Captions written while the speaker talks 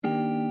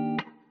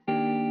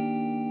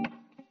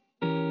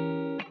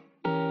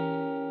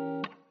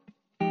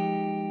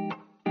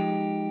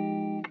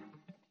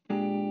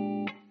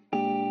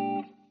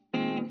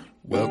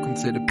Welcome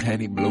to the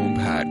Penny Bloom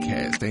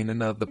Podcast. Ain't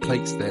another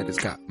place that has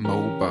got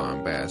more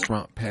bombast.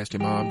 Romp past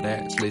your mom,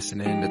 dad's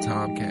listening to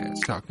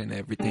Tomcats, talking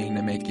everything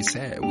that make you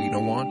sad. We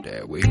don't want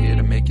that. We're here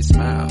to make you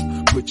smile.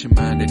 Put your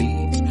mind at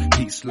ease.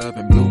 Peace, love,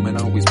 and bloom,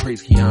 and always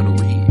praise Keanu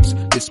Reeves.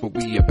 This what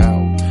we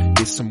about.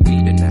 Get some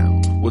weed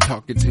now. We'll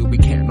talk until we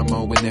can't no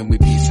more, and then we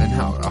peacing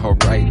out.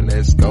 Alright,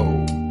 let's go.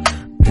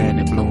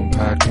 Penny Bloom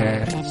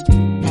Podcast.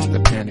 It's the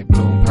Penny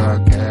Bloom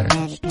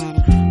Podcast.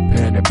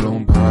 Penny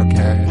Bloom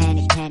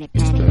Podcast.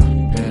 It's the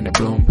Penny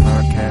Bloom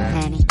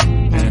Podcast.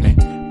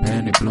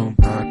 Penny Bloom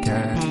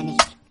Podcast.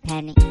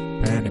 Penny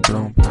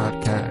Bloom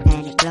Podcast.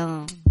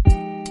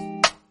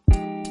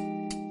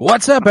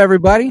 What's up,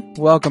 everybody?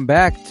 Welcome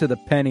back to the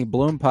Penny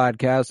Bloom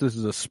Podcast. This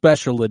is a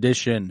special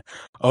edition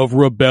of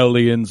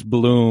Rebellion's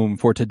Bloom.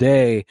 For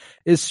today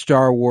is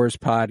Star Wars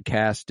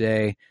Podcast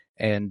Day,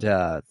 and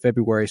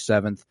February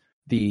 7th,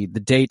 the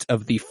date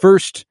of the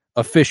first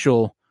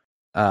official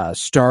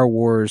Star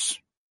Wars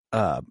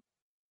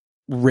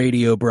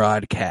radio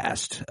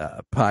broadcast,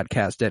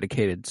 podcast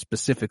dedicated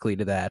specifically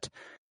to that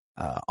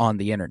on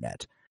the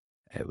internet.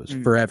 It was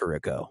forever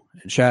ago.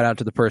 And shout out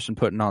to the person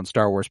putting on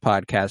Star Wars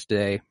Podcast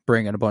Day,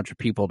 bringing a bunch of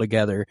people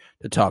together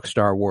to talk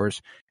Star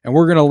Wars. And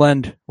we're gonna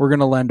lend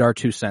our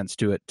 2 cents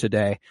to it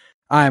today.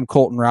 I am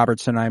Colton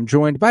Robertson. I am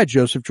joined by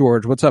Joseph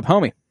George. What's up,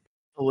 homie?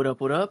 What up,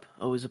 what up?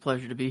 Always a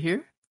pleasure to be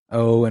here.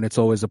 Oh, and it's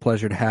always a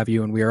pleasure to have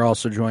you. And we are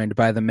also joined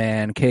by the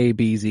man,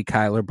 KBZ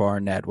Kyler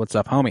Barnett. What's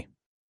up, homie?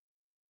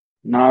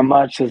 Not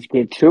much. Let's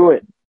get to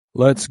it.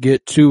 Let's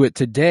get to it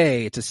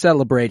today to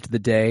celebrate the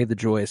day, the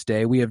joyous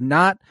day. We have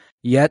not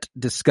yet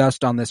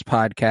discussed on this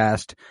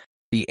podcast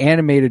the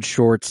animated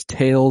shorts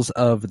Tales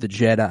of the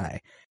Jedi.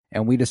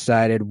 And we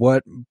decided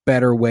what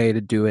better way to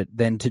do it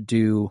than to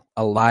do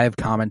a live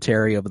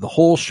commentary of the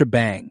whole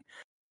shebang.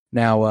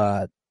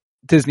 Now,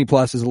 Disney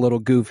Plus is a little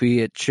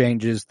goofy. It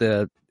changes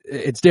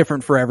it's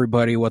different for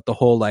everybody what the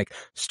whole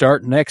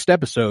start next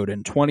episode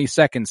in 20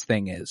 seconds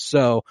thing is.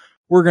 So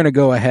we're going to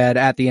go ahead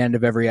at the end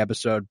of every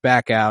episode,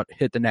 back out,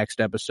 hit the next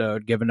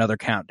episode, give another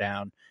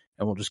countdown,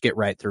 and we'll just get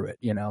right through it,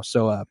 you know?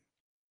 So,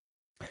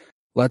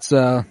 let's,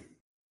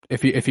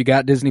 if you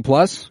got Disney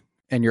Plus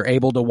and you're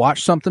able to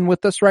watch something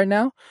with us right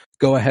now,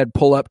 go ahead,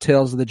 pull up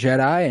Tales of the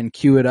Jedi and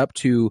cue it up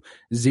to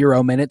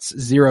 0 minutes,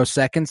 0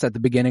 seconds at the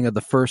beginning of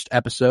the first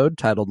episode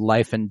titled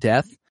Life and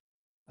Death.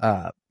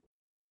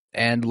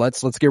 And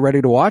let's get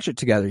ready to watch it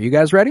together. You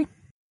guys ready?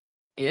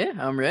 Yeah,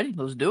 I'm ready.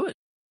 Let's do it.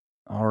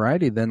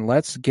 Alrighty, then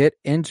let's get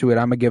into it.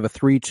 I'm going to give a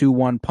 3, 2,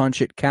 1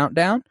 punch it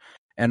countdown.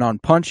 And on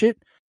punch it,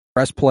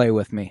 press play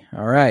with me.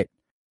 All right.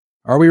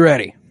 Are we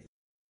ready?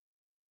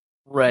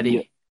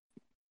 Ready.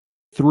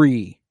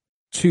 3,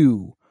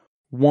 2,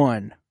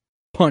 1,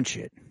 punch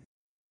it.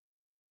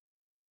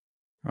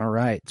 All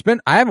right.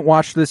 I haven't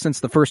watched this since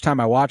the first time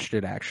I watched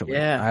it, actually.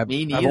 Yeah,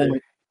 me neither.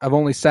 I've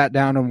only sat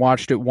down and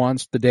watched it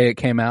once the day it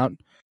came out.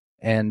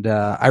 And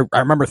I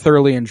remember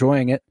thoroughly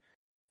enjoying it.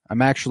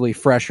 I'm actually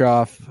fresh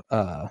off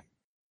a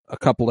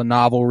couple of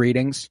novel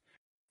readings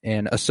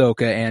in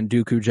Ahsoka and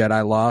Dooku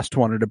Jedi Lost.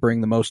 Wanted to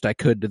bring the most I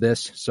could to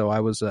this, so I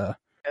was I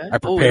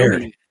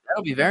prepared.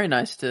 That'll be very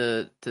nice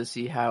to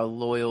see how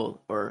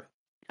loyal, or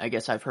I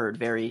guess I've heard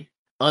very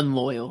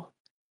unloyal,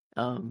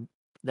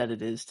 that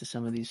it is to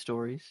some of these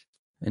stories.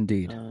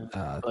 Indeed,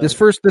 this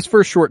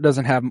first short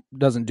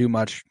doesn't do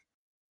much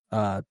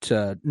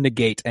to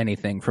negate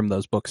anything from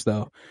those books,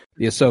 though.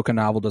 The Ahsoka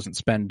novel doesn't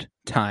spend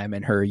time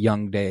in her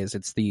young days.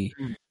 It's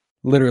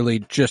literally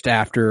just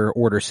after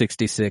Order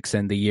 66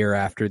 and the year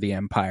after the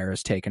Empire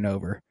has taken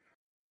over.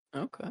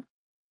 Okay.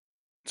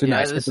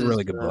 It's a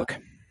really good book.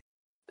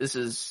 This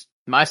is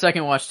my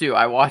second watch too.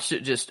 I watched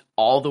it just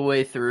all the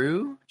way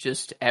through,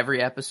 just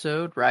every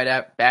episode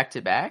right back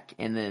to back,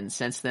 and then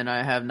since then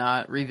I have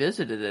not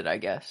revisited it, I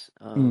guess.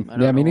 I don't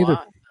know me neither.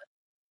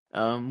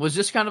 why. Was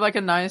just kind of like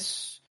a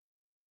nice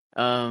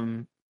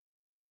I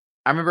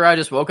remember I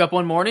just woke up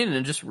one morning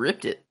and just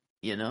ripped it,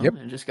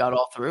 and just got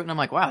all through it. And I'm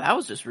like, wow, that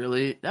was just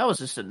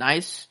a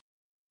nice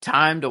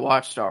time to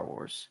watch Star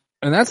Wars.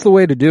 And that's the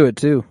way to do it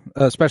too,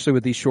 especially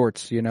with these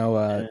shorts, You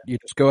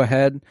just go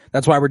ahead.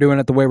 That's why we're doing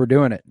it the way we're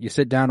doing it. You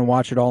sit down and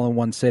watch it all in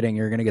one sitting.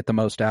 You're going to get the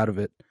most out of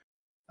it.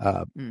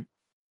 And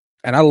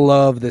I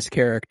love this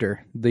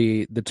character,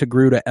 the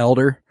Togruta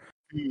Elder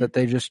that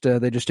they just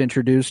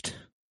introduced.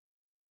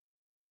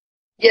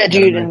 Yeah,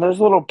 dude, and those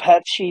little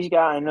pets she's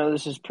got, I know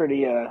this is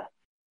pretty,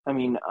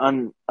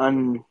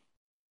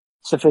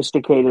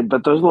 unsophisticated,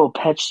 but those little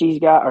pets she's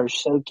got are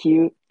so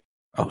cute.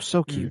 Oh,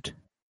 so cute.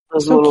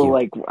 Those so little,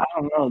 cute. I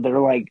don't know,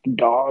 they're like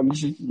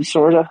dogs,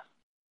 sort of.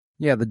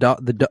 Yeah, the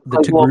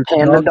little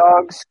panda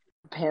dogs.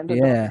 Panda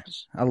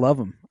dogs. I love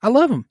them. I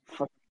love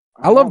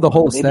the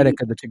whole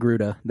aesthetic of the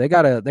Togruta. They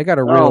got a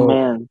real... Oh,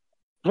 man.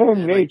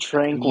 Very, very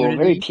tranquil,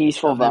 very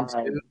peaceful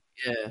vibe.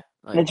 Yeah.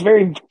 And it's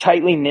very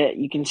tightly knit.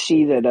 You can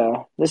see that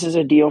this is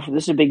a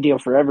big deal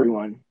for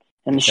everyone.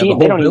 And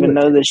they don't even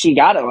know that she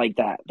got it like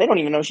that. They don't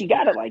even know she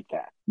got it like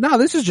that. No,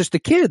 this is just a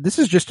kid. This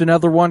is just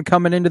another one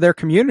coming into their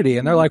community,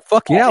 and they're like,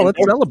 "Fuck yeah, let's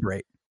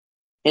celebrate."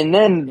 And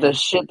then the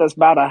shit that's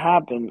about to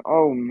happen.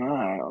 Oh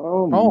my.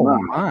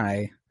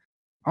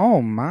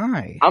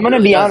 I'm going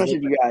to be honest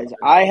with you guys.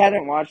 I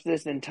hadn't watched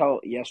this until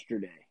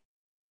yesterday.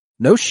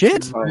 No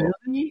shit. So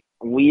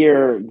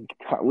we're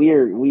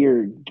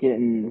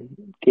getting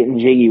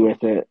jiggy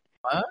with it.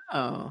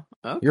 Wow.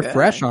 Okay. You're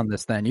fresh on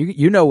this then.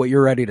 You know what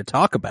you're ready to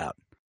talk about.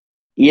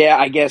 Yeah,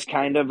 I guess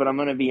kind of, but I'm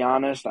going to be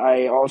honest.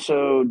 I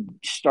also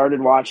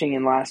started watching,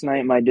 and last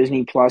night my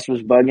Disney Plus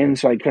was bugging,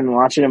 so I couldn't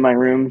watch it in my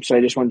room, so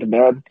I just went to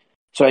bed.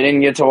 So I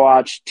didn't get to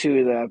watch 2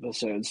 of the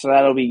episodes. So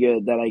that'll be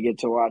good that I get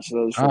to watch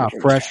those.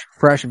 Fresh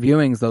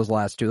viewings, those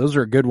last 2. Those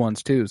are good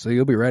ones too, so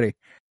you'll be ready.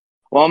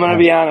 Well, I'm going to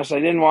be honest. I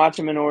didn't watch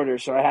them in order,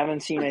 so I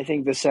haven't seen, I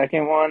think, the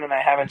second one, and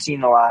I haven't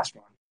seen the last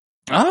one.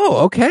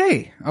 Oh,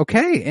 okay.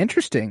 Okay,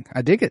 interesting.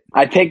 I dig it.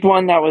 I picked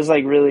one that was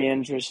like really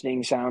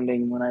interesting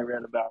sounding when I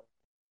read about it.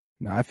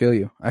 No, I feel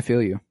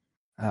you.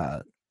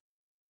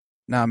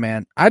 Nah,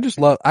 man, I just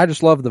love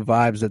the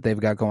vibes that they've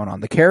got going on.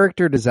 The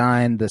character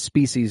design, the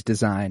species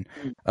design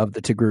of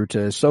the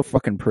Togruta is so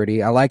fucking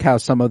pretty. I like how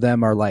some of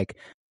them are like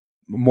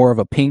more of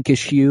a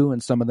pinkish hue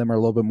and some of them are a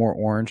little bit more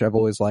orange. I've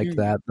always liked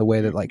that. The way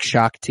that like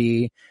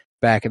Shakti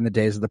back in the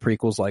days of the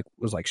prequels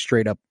was like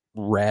straight up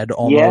red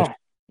almost.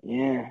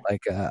 Yeah.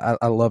 Like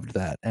I loved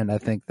that, and I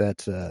think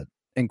that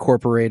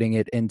incorporating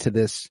it into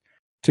this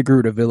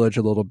Togruta village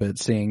a little bit,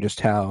 seeing just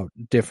how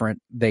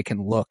different they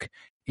can look,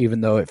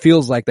 even though it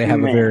feels like they have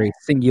a very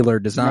singular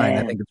design.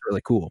 I think it's really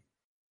cool.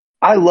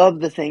 I love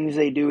the things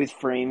they do with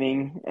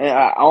framing.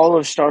 All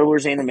of Star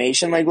Wars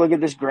animation, like look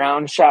at this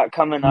ground shot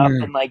coming up,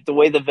 and like the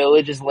way the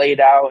village is laid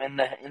out in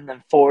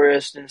the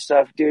forest and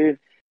stuff, dude.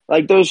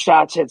 Like those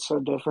shots hit so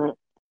different.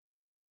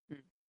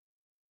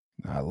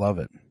 I love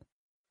it.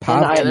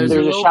 There's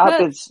a shot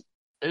that's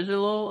there's the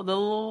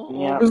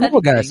little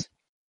guys.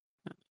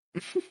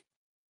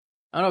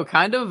 I don't know,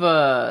 kind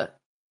of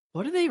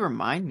what do they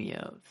remind me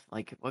of?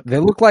 Like what they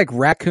look like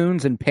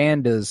raccoons and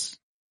pandas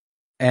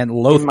and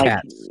loth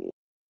cats.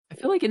 I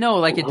feel like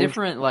a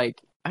different,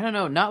 like, I don't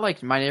know, not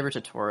like My Neighbor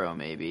Totoro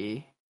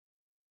maybe.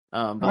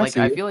 But like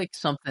I feel like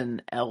something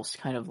else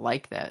kind of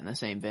like that in the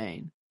same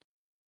vein.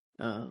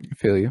 I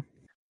feel you.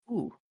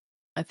 Ooh.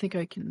 I think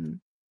I can.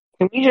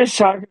 Can we just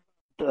talk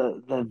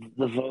about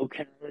the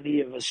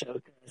vocality of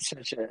Ahsoka at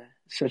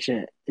such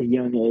a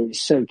young age?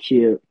 So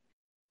cute.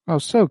 Oh,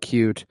 so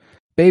cute.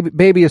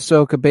 Baby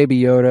Ahsoka, baby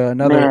Yoda,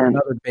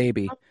 another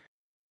baby.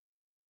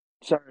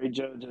 Sorry,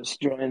 Joe, just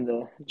join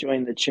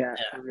the chat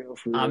for real.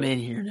 I'm in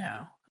here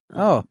now.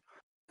 Oh,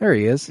 there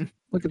he is.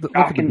 Look at the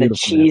rocking the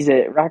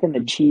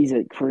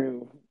Cheez-It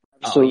crew.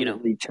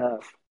 Absolutely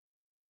tough.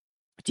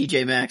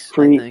 TJ Maxx,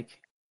 I think.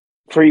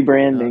 Free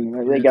branding.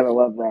 They gotta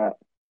love that.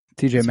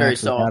 TJ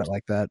Maxx got it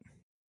like that.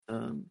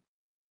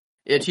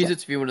 Yeah,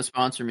 Cheez-Its, if you want to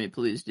sponsor me,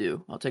 please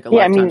do. I'll take a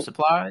lifetime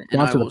supply.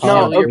 And I will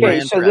so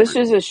this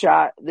is a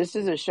shot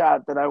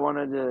that I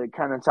wanted to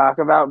kind of talk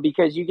about,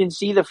 because you can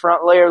see the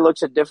front layer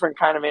looks a different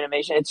kind of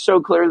animation. It's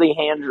so clearly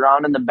hand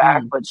drawn in the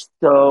back, but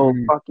so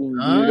fucking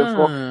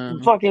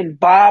beautiful. Fucking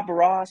Bob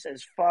Ross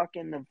is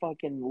fucking the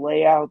fucking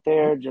layout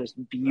there, just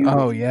beautiful.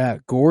 Oh yeah,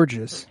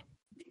 gorgeous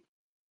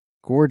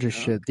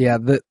shit. Yeah,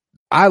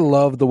 I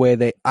love the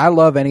way I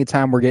love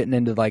anytime we're getting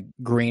into like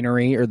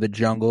greenery or the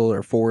jungle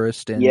or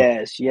forest and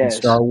yes.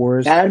 Star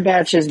Wars. Bad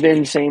Batch has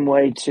been the same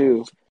way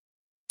too.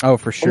 Oh,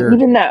 for sure. And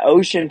even that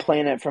ocean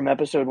planet from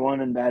episode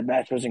 1 in Bad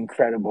Batch was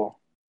incredible.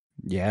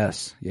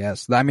 Yes.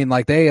 I mean,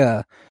 like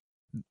they,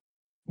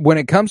 when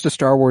it comes to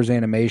Star Wars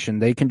animation,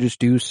 they can just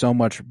do so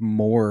much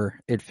more,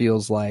 it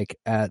feels like,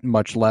 at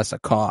much less a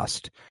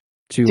cost.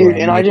 Dude,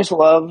 and I just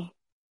love,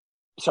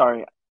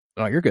 sorry.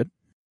 Oh, you're good.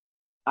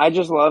 I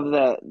just love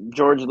that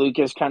George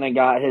Lucas kind of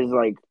got his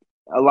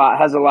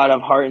has a lot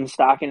of heart and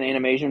stock in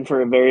animation for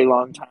a very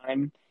long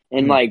time,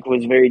 and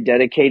was very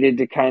dedicated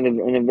to kind of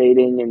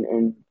innovating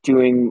and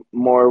doing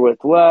more with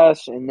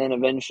less, and then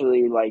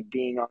eventually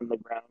being on the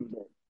ground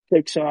at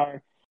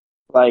Pixar.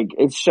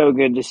 It's so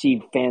good to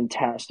see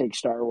fantastic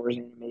Star Wars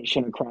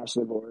animation across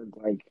the board.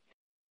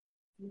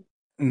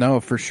 No,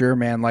 for sure,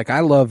 man.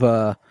 I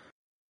love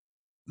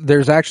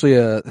there's actually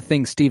a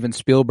thing Steven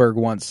Spielberg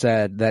once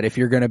said, that if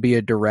you're going to be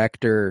a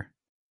director,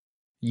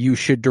 you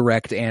should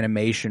direct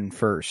animation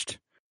first.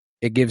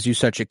 It gives you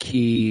such a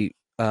key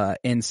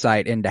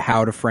insight into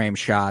how to frame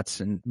shots,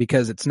 and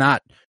because it's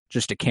not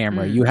just a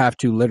camera, you have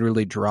to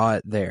literally draw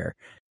it there.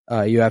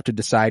 You have to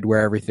decide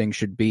where everything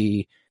should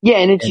be. Yeah,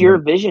 and it's your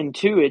vision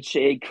too.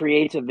 It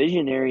creates a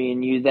visionary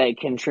in you that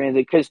can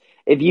translate. Because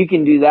if you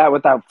can do that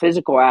without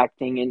physical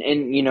acting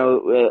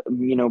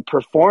and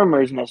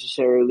performers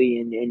necessarily,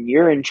 and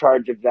you're in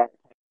charge of that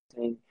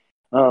thing,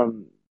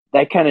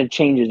 that kind of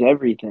changes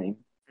everything.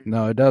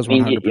 No, it does.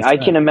 100%. I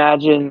can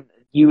imagine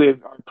you are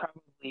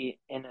probably,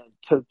 in a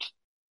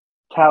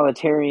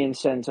totalitarian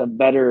sense, a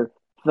better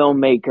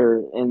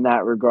filmmaker in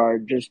that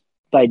regard, just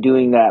by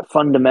doing that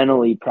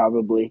fundamentally,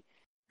 probably.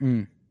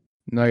 No,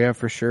 yeah,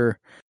 for sure.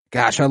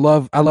 Gosh, I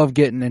love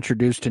getting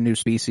introduced to new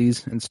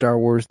species in Star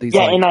Wars.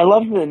 And I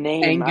love the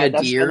name.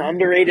 That's an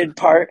underrated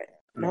part.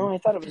 No, I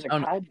thought it was a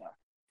Kaiba.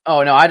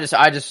 Oh no, I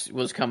just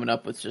was coming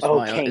up with just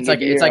my own. It's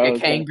like a okay.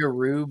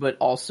 kangaroo, but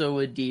also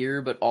a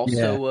deer, but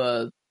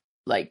also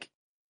like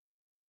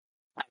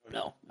I don't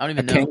know. I don't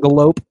even know.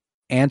 Kangaloope,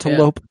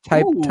 antelope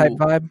type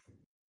vibe.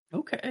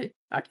 Okay,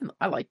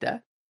 I like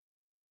that.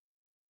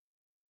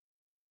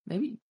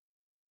 Maybe.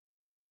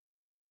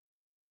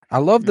 I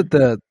love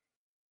that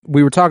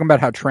we were talking about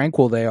how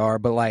tranquil they are,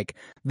 but like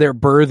their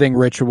birthing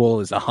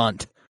ritual is a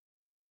hunt.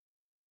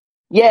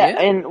 Yeah,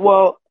 and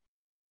well,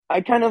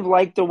 I kind of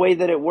like the way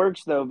that it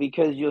works though,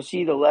 because you'll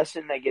see the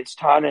lesson that gets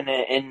taught in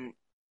it, and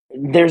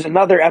there's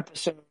another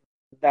episode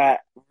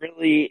that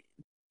really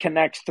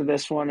connects to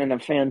this one in a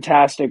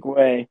fantastic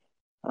way,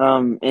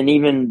 and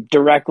even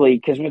directly.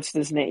 Because what's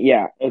this name?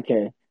 Yeah,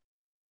 okay,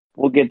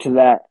 we'll get to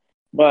that.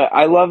 But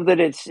I love that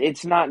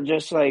it's not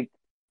just like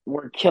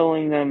we're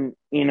killing them.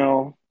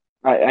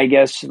 I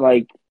guess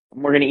like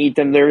we're gonna eat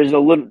them. There is a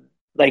little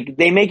like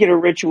they make it a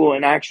ritual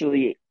and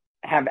actually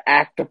have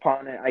act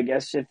upon it. I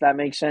guess if that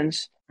makes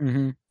sense.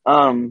 Mm-hmm.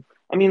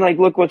 I mean, like,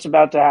 look what's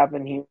about to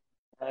happen here.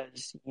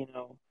 As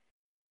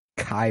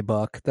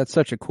Kaibuck. That's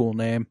such a cool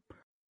name.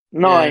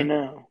 No, yeah. I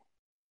know.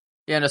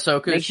 Yeah, and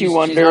Ahsoka makes you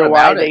wonder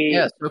why they.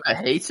 Yeah,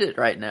 Ahsoka hates it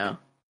right now.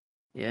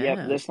 Yeah.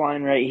 Yep, this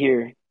line right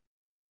here.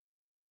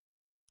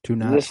 Do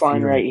not. This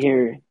line right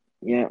here.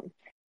 Yeah.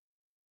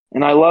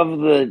 And I love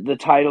the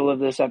title of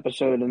this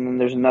episode, and then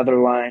there's another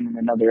line in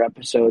another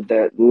episode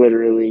that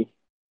literally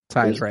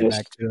ties right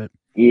back to it.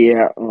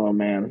 Yeah. Oh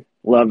man,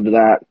 loved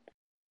that.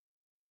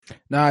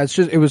 No,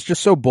 it was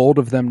just so bold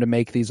of them to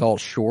make these all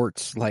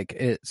shorts,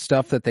 like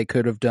stuff that they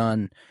could have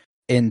done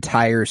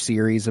entire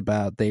series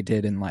about. They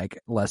did in like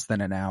less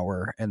than an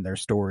hour in their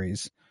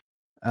stories,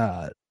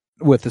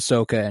 with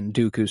Ahsoka and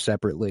Dooku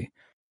separately.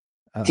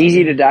 It's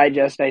easy to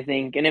digest, I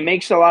think, and it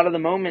makes a lot of the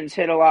moments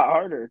hit a lot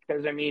harder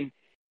because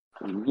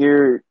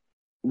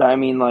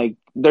like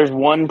there's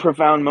one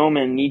profound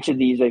moment in each of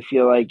these. I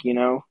feel like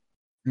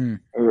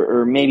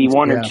or maybe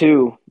one or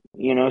two.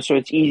 So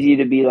it's easy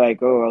to be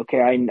like, oh,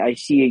 okay, I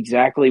see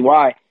exactly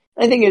why.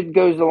 I think it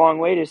goes a long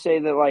way to say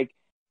that, like,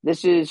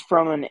 this is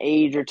from an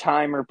age or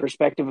time or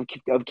perspective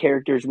of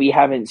characters we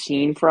haven't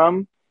seen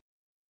from.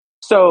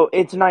 So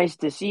it's nice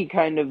to see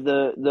kind of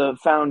the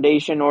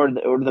foundation or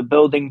the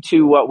building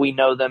to what we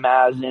know them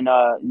as and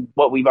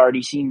what we've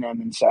already seen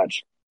them and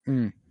such.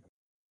 Mm.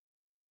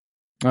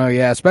 Oh,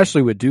 yeah,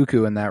 especially with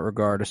Dooku in that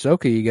regard.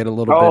 Ahsoka, you get a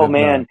little bit of... Oh,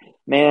 man,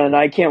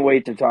 I can't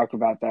wait to talk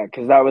about that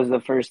because that was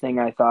the first thing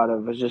I thought of.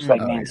 It was just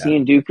like,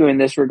 seeing Dooku in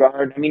this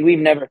regard. I mean, we've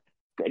never...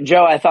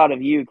 Joe, I thought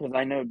of you because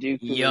I know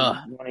Dooku is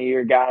one of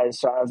your guys.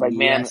 So I was like,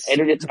 man,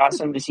 it's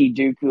awesome to see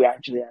Dooku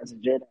actually as a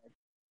Jedi.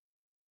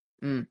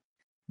 Mm.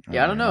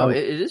 Yeah, I don't know.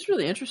 It is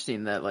really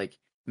interesting that, like,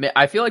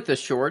 I feel like the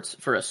shorts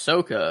for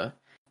Ahsoka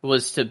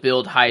was to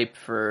build hype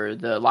for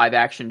the live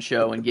action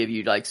show and give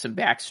you like some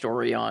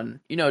backstory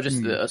on,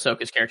 just the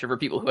Ahsoka's character for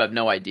people who have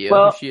no idea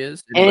who she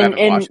is and who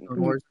haven't watched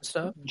Clone Wars and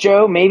stuff.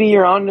 Joe, maybe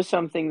you're onto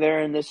something there,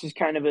 and this is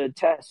kind of a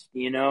test.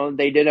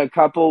 They did a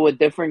couple with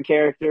different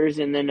characters,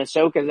 and then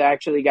Ahsoka's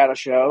actually got a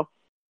show,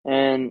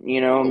 and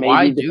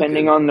maybe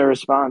depending on the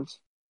response.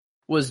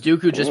 Was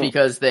Dooku just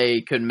because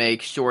they could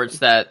make shorts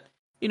that?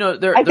 I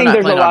think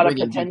there's a lot of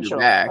potential.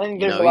 I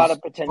think there's a lot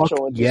of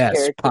potential with this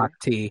character. Yes,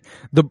 Pak-Ti.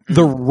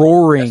 The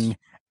roaring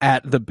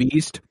at the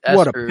beast. That's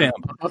what a true. pimp.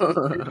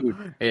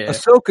 Dude,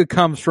 Ahsoka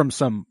comes from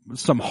some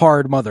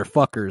hard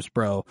motherfuckers,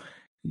 bro.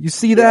 You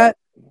see that?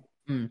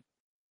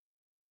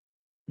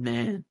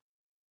 Man.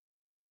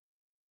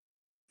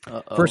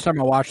 First time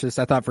I watched this,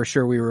 I thought for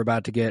sure we were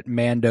about to get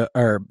Mando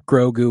or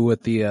Grogu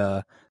with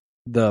the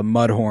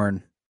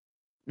Mudhorn.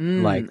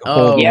 That's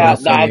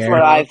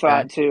what I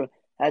thought too.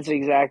 That's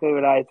exactly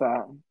what I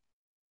thought.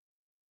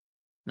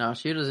 No,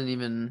 she doesn't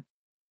even.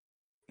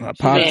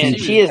 Man,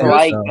 she is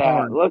like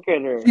that. Look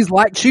at her.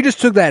 She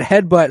just took that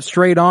headbutt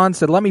straight on.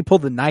 Said, "Let me pull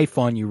the knife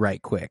on you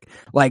right quick."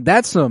 Like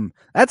that's some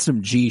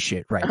G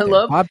shit right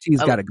there.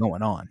 Pak-Ti's got it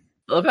going on.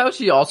 I love how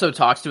she also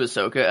talks to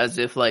Ahsoka as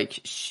if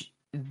like she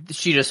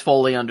just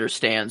fully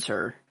understands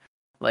her.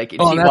 Like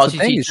while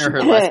she's teaching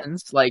her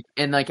lessons, like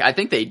and like I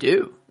think they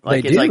do.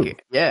 Like it's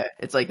like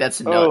it's like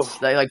that's nuts.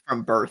 They like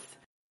from birth.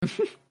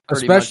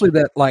 Especially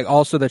that, like,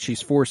 also that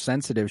she's force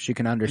sensitive, she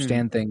can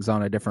understand things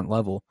on a different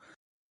level,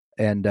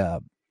 and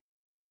the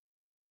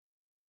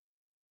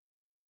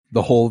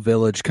whole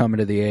village coming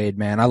to the aid,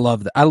 man. I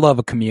love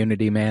a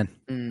community, man.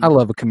 I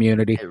love a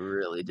community. It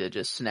really did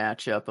just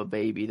snatch up a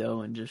baby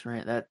though, and just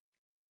ran that.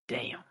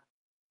 Damn,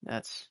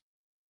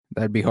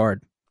 that'd be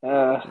hard.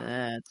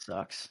 That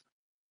sucks.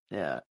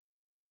 Yeah,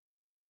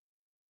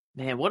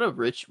 man. I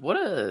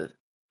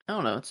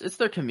don't know. It's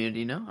their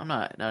community. No, I'm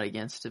not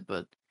against it,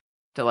 but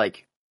to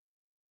like.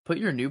 Put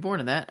your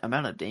newborn in that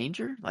amount of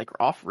danger, like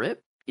off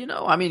rip,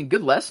 I mean,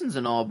 good lessons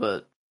and all,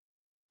 but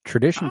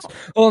traditions.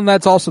 Well, and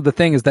that's also the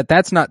thing is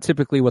that's not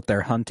typically what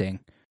they're hunting.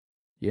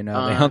 They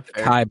hunt the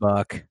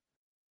Kaibuck.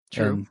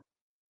 True.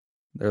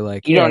 They're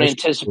like, you don't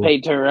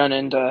anticipate to run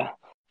into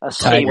a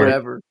saber,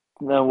 whatever.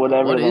 No,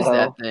 whatever. What is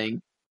that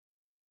thing?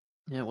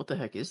 Yeah, what the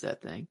heck is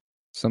that thing?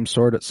 Some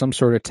sort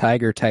of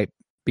tiger type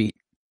beat.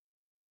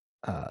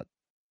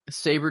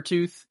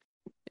 Sabretooth.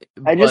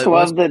 I just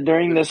love that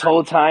during this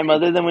whole time,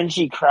 other than when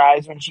she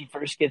cries when she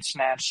first gets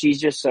snatched,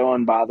 she's just so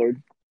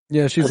unbothered.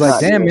 Yeah, she's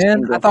like, damn,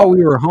 man, I thought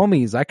we were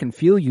homies. I can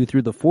feel you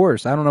through the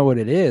Force. I don't know what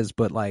it is,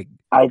 but like...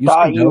 I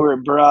thought you were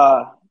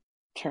bruh.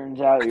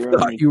 Turns out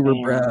you were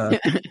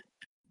bruh.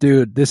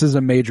 Dude, this is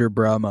a major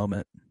bruh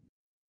moment.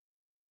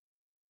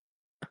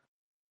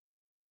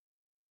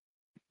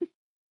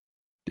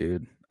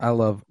 Dude, I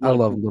love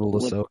little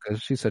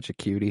Ahsoka. She's such a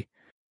cutie.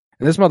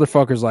 And this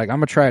motherfucker's like, I'm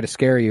gonna try to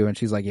scare you, and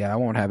she's like, yeah, I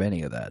won't have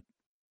any of that.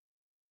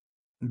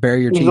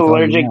 Bury your teeth. He's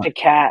allergic to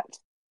cats.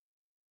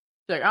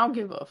 She's like, I don't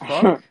give a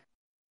fuck.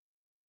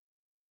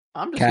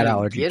 I'm just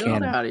gonna get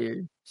on out of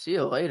here. See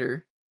you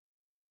later.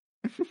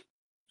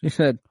 She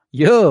said,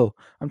 yo,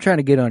 I'm trying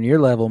to get on your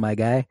level, my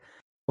guy.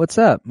 What's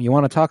up? You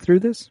want to talk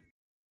through this?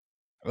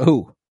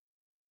 Oh,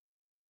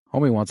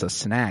 homie wants a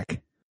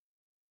snack.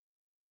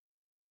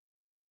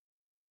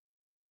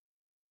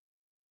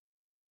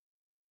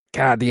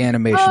 God, the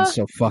animation's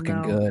so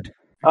fucking good.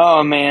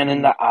 Oh man,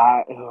 and the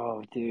eye.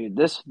 Oh, dude,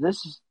 this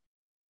is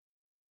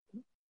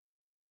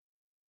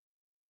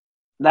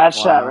that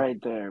shot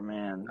right there,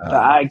 man. The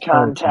eye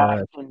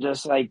contact and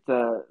just like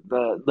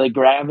the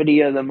gravity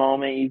of the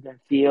moment, you can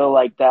feel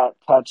like that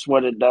touch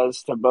what it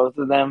does to both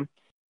of them.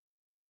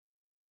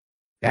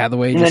 Yeah, the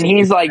way. And then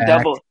he's like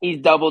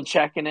double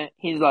checking it.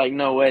 He's like,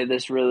 no way,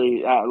 this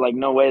really,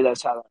 no way,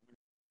 that's how.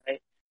 Right?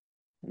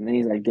 And then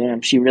he's like,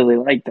 damn, she really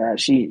liked that.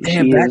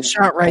 That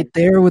shot right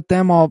there with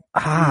them all.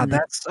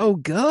 That's so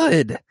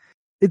good.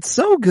 It's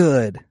so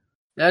good.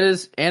 That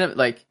is, and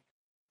like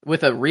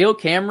with a real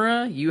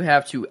camera, you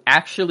have to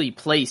actually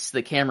place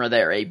the camera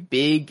there. A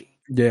big,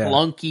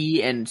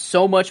 clunky, and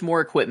so much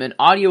more equipment,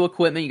 audio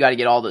equipment. You got to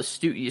get all the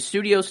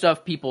studio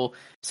stuff people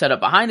set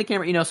up behind the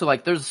camera. So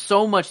like, there's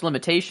so much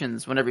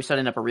limitations whenever you're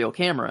setting up a real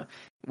camera,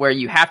 where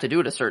you have to do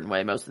it a certain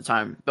way most of the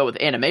time. But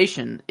with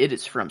animation, it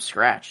is from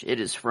scratch. It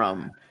is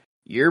from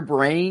your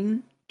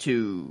brain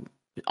to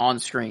on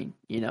screen,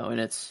 and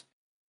it's,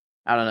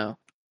 I don't know,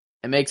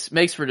 it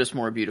makes for just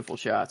more beautiful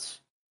shots.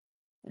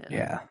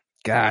 Yeah.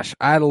 Gosh,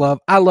 I love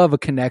a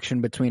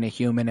connection between a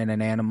human and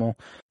an animal.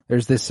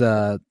 There's this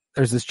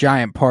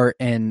giant part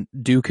in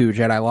Dooku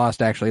Jedi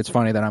Lost. Actually, it's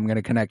funny that I'm going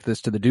to connect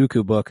this to the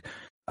Dooku book,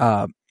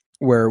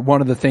 where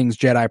one of the things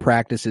Jedi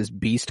practice is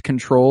beast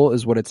control,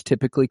 is what it's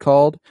typically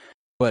called,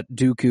 but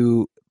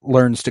Dooku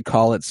learns to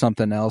call it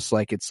something else.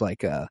 Like it's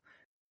like I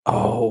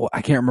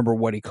can't remember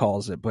what he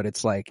calls it, but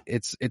it's like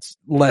it's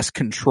less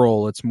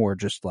control. It's more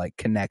just like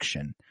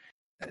connection.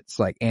 It's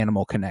like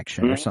animal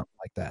connection or something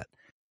like that.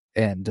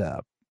 And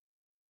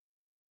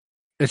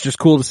it's just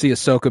cool to see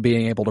Ahsoka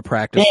being able to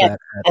practice that.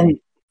 And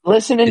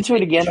listening to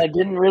it again, I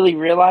didn't really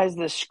realize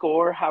the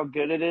score, how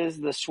good it is,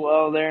 the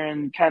swell there,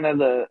 and kind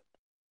of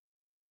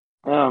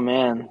oh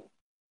man.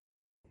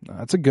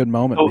 That's a good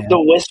moment, man. The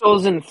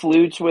whistles and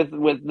flutes with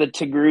the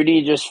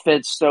Togruti just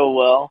fits so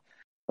well.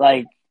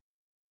 Like,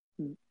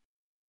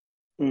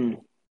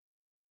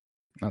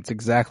 That's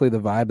exactly the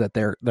vibe that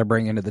they're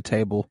bringing to the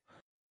table.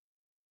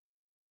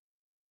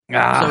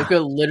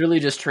 Ahsoka literally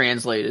just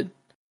translated,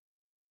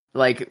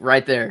 like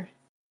right there.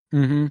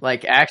 Mm-hmm.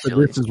 Like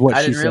actually, this is what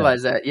I didn't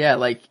realize that. Yeah,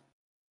 like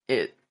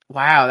it.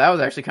 Wow, that was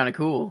actually kind of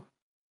cool.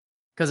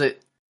 Because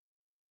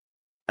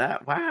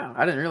wow,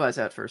 I didn't realize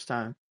that first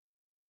time.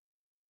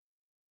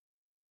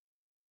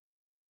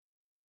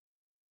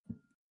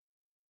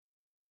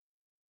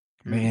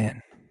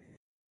 Man.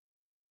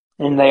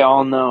 And they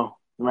all know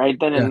right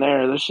then and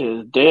there, this shit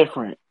is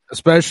different.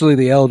 Especially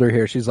the elder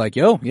here. She's like,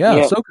 yo,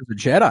 Ahsoka's a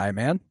Jedi,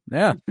 man.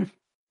 Yeah.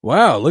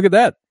 Wow, look at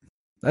that.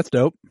 That's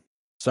dope.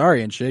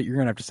 Sorry and shit, you're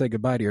going to have to say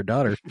goodbye to your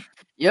daughter.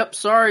 Yep,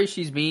 sorry,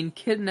 she's being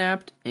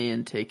kidnapped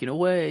and taken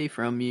away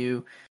from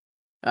you.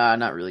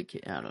 Not really,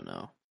 I don't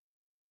know.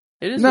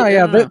 It is. No,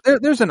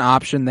 there's an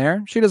option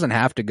there. She doesn't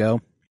have to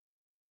go.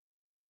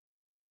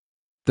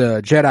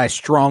 The Jedi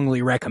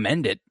strongly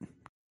recommend it.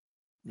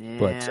 Yeah.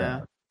 But,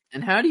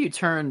 and how do you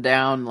turn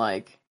down,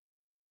 like,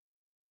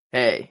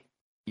 hey,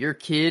 your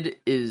kid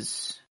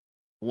is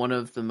one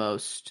of the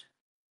most,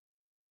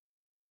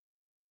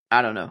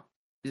 I don't know,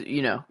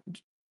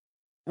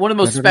 one of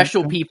the most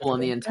special people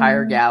in the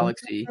entire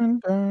galaxy.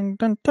 Every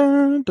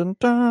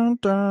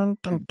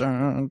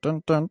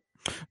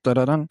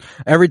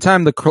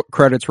time the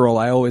credits roll,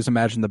 I always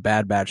imagine the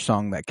Bad Batch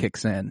song that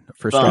kicks in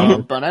for Star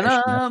Wars.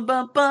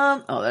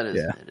 Oh, that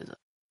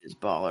is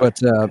baller. But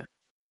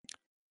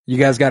you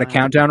guys got a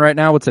countdown right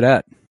now? What's it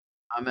at?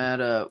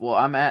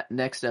 I'm at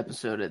next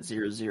episode at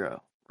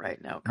 00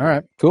 right now. All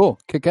right, cool,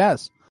 kick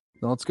ass.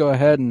 So let's go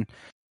ahead and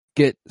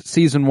get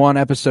season 1,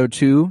 episode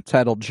 2,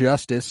 titled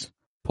Justice,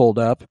 pulled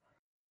up.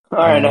 All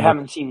right, I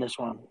haven't seen this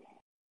one.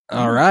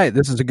 All right,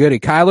 this is a goodie.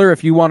 Kyler,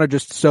 if you want to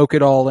just soak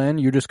it all in,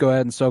 you just go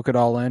ahead and soak it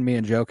all in. Me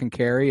and Joe can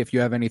carry. If you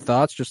have any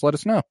thoughts, just let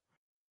us know.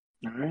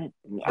 All right.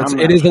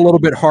 It is a little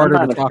bit harder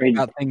to talk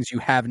about things you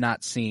have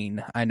not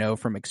seen, I know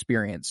from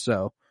experience.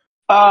 So,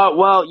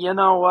 well, you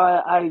know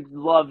what? I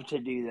love to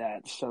do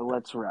that. So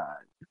let's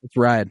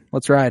ride.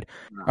 Let's ride.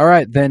 All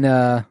right, then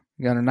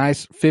we got a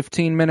nice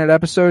 15-minute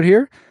episode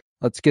here.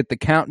 let's get the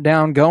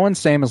countdown going,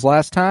 same as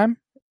last time.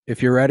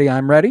 If you're ready,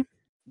 I'm ready.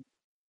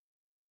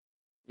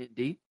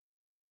 Indeed.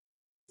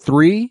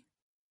 3,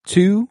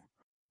 2,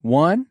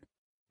 1,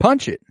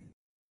 punch it.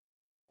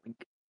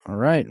 All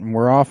right, and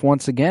we're off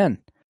once again.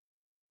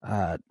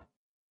 Now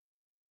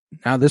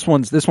this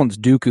one's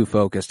Dooku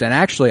focused, and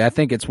actually I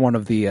think it's one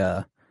of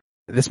the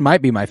this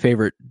might be my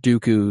favorite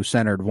Dooku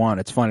centered one.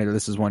 It's funny that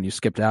this is one you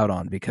skipped out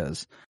on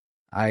because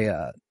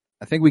I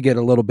think we get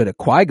a little bit of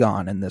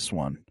Qui-Gon in this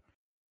one.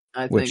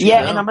 I think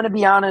yeah, so. and I'm going to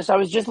be honest, I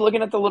was just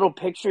looking at the little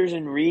pictures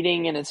and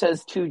reading, and it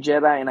says 2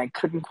 Jedi, and I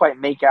couldn't quite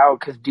make out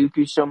because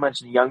Dooku's so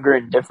much younger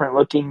and different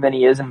looking than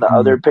he is in the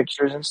other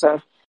pictures and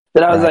stuff,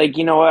 that I was like,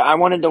 you know what, I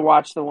wanted to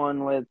watch the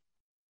one with,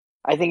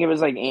 I think it was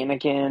like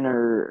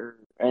Anakin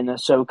and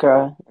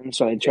Ahsoka, and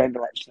so I tried to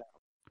watch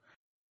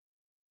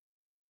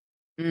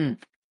that.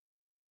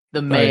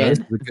 The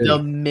man,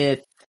 the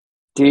myth.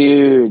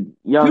 Dude,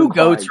 young 2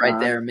 goats Qui-Gon.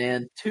 right there,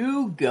 man.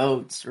 2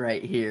 goats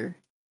right here.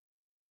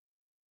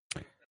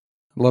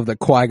 Love that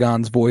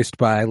Qui-Gon's voiced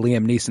by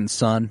Liam Neeson's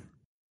son.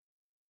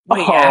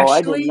 Wait, I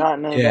actually? did not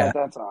know that.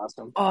 That's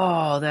awesome.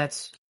 Oh,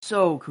 that's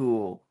so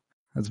cool.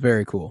 That's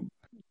very cool.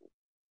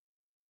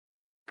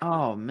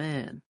 Oh,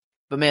 man.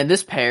 But, man,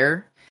 this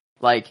pair,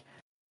 like,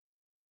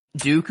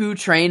 Dooku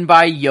trained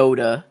by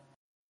Yoda,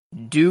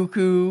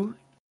 Dooku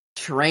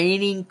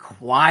training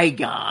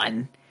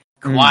Qui-Gon,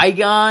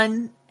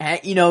 Qui-Gon,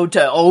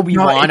 to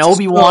Obi-Wan, No,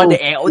 Obi-Wan so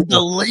to cool.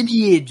 the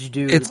lineage,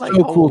 dude. It's like,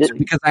 so cool holy- too,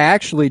 because I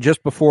actually,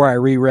 just before I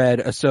reread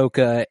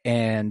Ahsoka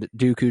and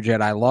Dooku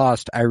Jedi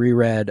Lost, I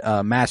reread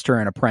Master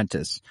and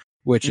Apprentice,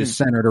 which is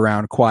centered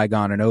around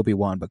Qui-Gon and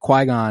Obi-Wan. But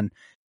Qui-Gon,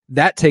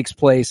 that takes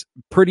place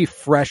pretty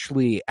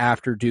freshly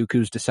after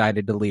Dooku's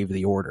decided to leave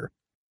the Order.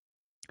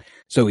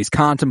 So he's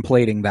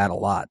contemplating that a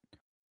lot.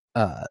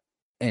 And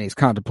he's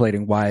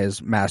contemplating why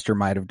his master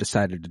might have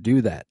decided to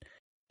do that.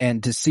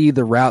 And to see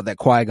the route that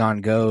Qui-Gon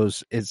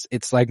goes,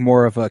 it's like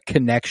more of a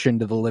connection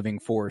to the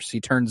living force.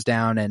 He turns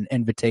down an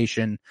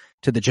invitation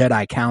to the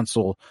Jedi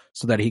Council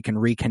so that he can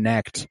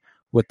reconnect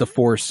with the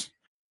Force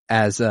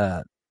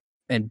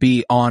and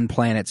be on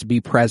planets,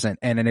 be present.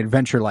 And an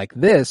adventure like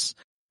this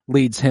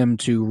leads him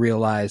to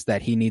realize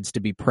that he needs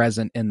to be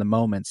present in the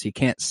moments. He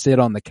can't sit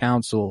on the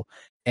council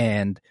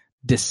and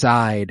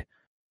decide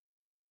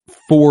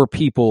for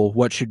people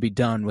what should be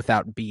done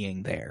without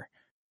being there.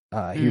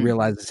 He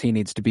realizes he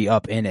needs to be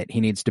up in it. He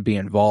needs to be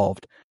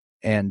involved.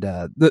 And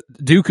the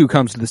Dooku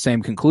comes to the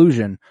same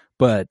conclusion,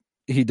 but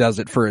he does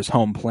it for his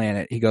home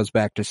planet. He goes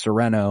back to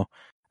Sereno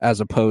as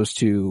opposed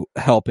to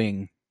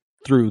helping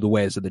through the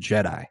ways of the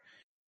Jedi.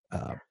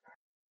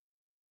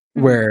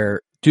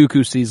 Where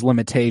Dooku sees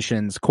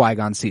limitations,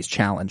 Qui-Gon sees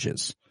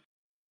challenges.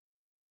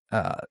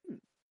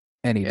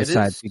 And he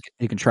decides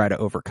he can try to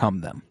overcome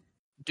them.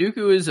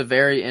 Dooku is a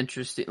very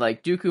interesting,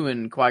 like, Dooku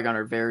and Qui-Gon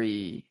are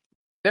very,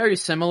 very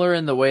similar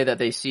in the way that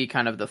they see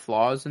kind of the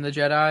flaws in the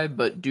Jedi,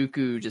 but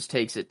Dooku just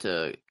takes it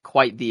to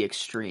quite the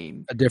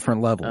extreme. A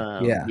different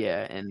level, yeah.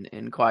 Yeah,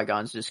 and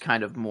Qui-Gon's just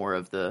kind of more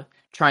of the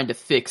trying to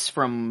fix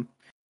the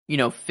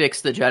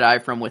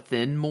Jedi from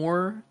within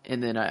more,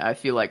 and then I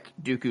feel like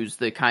Dooku's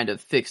the kind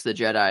of fix the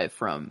Jedi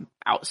from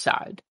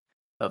outside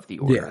of the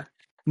Order. Yeah.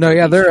 No,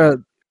 yeah,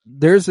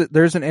 there's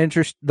an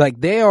interest, like,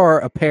 they are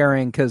a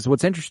pairing, because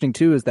what's interesting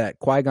too is that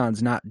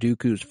Qui-Gon's not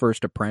Dooku's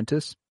first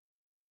apprentice.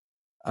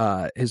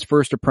 His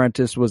first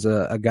apprentice was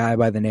a guy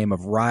by the name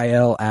of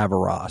Rael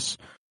Averross,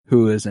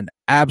 who is an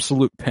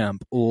absolute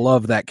pimp.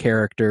 Love that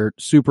character.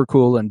 Super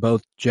cool in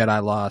both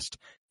Jedi Lost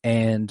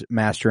and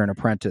Master and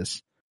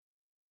Apprentice.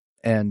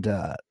 And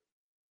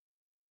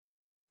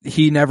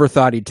he never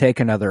thought he'd take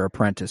another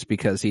apprentice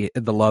because the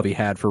love he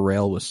had for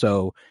Rael was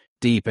so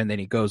deep, and then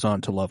he goes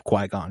on to love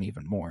Qui-Gon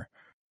even more.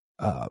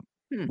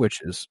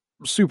 Which is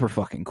super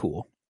fucking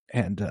cool.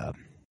 And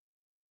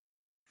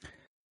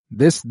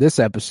this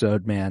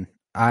episode, man,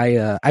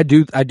 I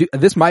do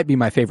this might be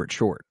my favorite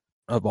short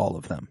of all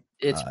of them.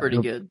 It's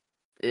pretty good.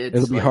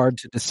 It'll be hard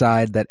to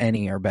decide that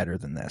any are better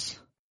than this.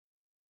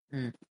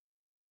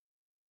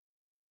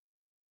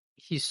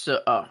 He's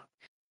so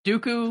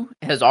Dooku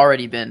has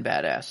already been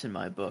badass in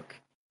my book.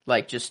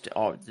 Like, just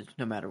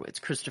no matter what, it's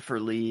Christopher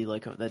Lee.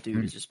 Like, that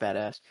dude is just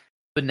badass.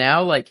 But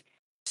now, like,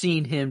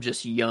 seeing him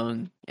just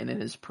young and in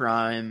his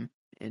prime,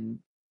 and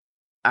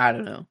I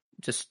don't know,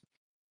 just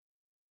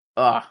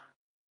Well,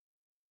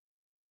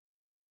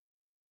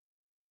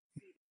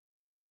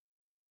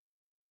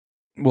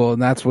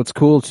 and that's what's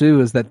cool too,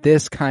 is that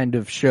this kind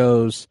of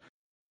shows,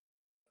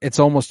 it's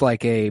almost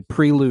like a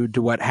prelude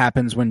to what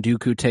happens when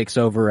Dooku takes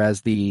over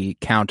as the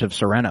Count of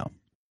Sereno.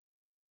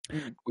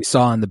 We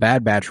saw in the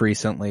Bad Batch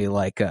recently,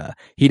 like,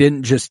 he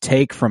didn't just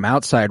take from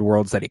outside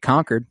worlds that he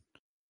conquered.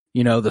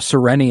 The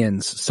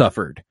Serenians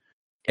suffered.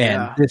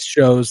 And this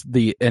shows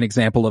an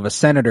example of a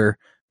senator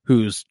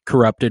who's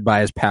corrupted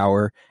by his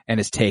power and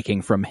is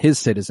taking from his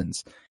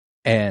citizens.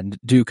 And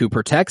Dooku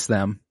protects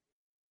them,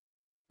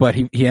 but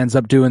he ends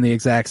up doing the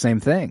exact same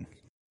thing.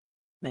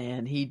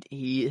 Man,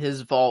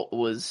 his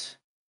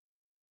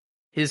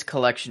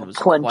collection was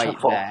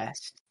quite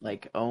vast.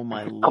 Like, oh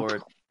my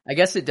lord. I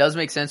guess it does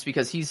make sense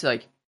because he's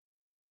like,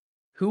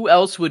 who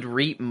else would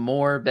reap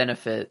more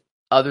benefit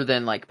other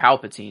than like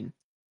Palpatine?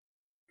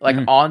 Like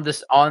on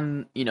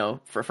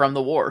from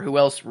the war, who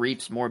else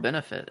reaps more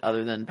benefit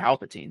other than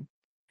Palpatine?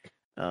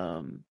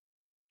 I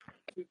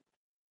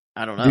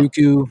don't know.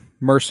 Dooku,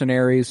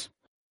 mercenaries,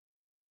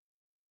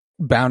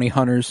 bounty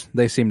hunters,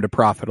 they seem to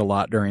profit a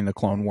lot during the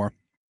Clone War.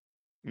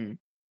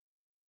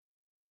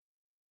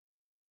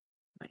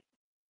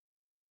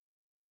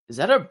 Is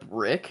that a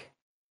brick?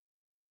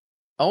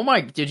 Oh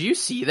my, did you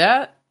see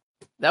that?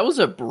 That was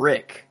a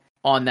brick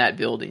on that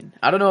building.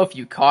 I don't know if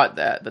you caught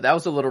that, but that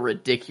was a little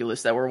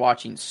ridiculous that we're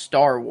watching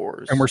Star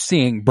Wars. And we're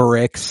seeing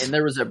bricks. And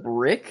there was a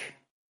brick?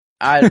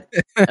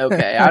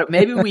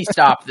 Maybe we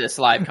stop this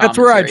live commentary. That's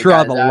where I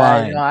draw the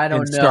line I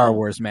don't in know. Star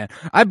Wars, man.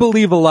 I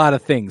believe a lot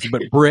of things,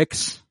 but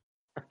bricks...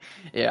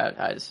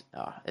 Yeah,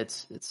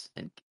 it's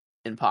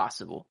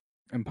impossible.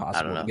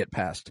 Impossible to get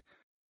past.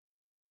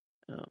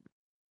 But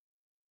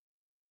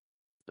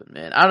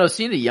man, I don't know,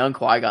 seeing the young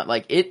Qui-Gon,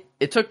 like,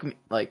 it took me,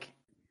 like,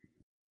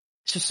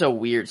 it's just so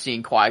weird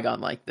seeing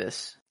Qui-Gon like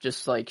this.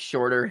 Just, like,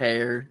 shorter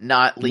hair,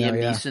 not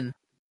Liam Neeson,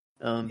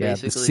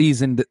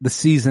 basically. The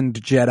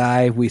seasoned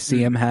Jedi we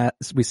see him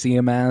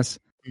as.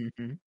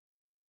 Mm-hmm.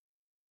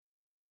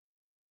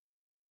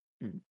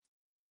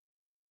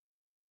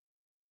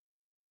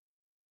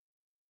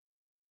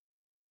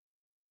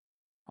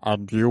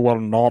 And you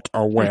were not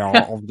aware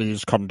of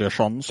these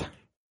conditions.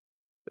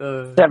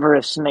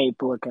 Severus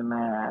Snape looking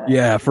that.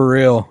 Yeah, for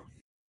real.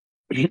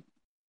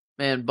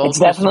 Man, both it's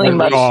definitely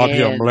much.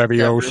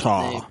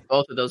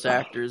 Both of those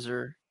actors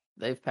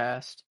they've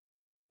passed.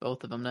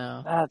 Both of them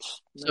now.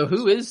 That's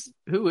who is?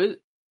 I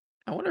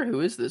wonder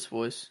who is this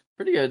voice.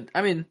 Pretty good.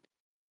 I mean,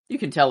 you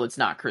can tell it's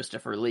not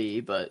Christopher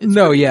Lee, but it's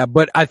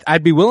but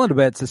I'd be willing to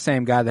bet it's the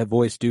same guy that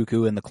voiced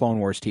Dooku in the Clone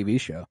Wars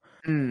TV show.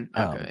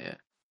 Yeah.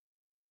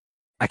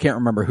 I can't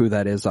remember who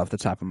that is off the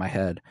top of my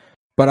head.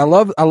 But I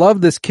love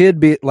this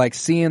kid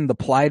seeing the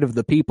plight of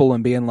the people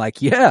and being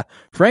like, yeah,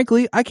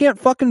 frankly, I can't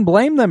fucking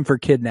blame them for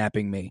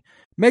kidnapping me.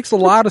 Makes a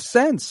lot of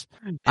sense.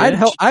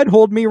 I'd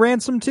hold me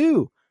ransom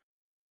too.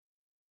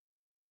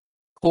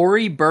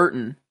 Corey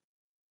Burton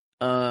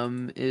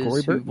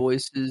who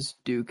voices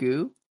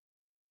Dooku.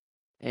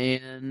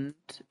 And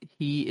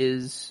he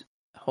is,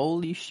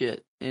 holy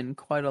shit, in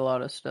quite a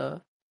lot of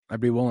stuff.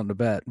 I'd be willing to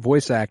bet.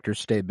 Voice actors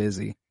stay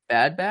busy.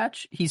 Bad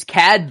Batch? He's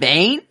Cad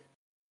Bane?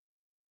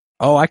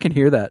 Oh, I can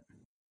hear that.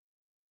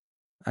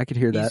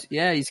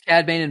 Yeah, he's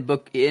Cad Bane in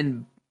Book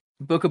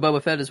of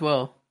Boba Fett as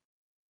well.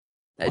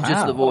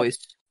 Just the voice.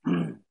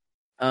 But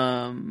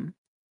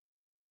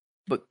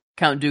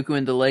Count Dooku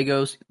in the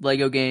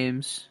Lego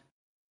games.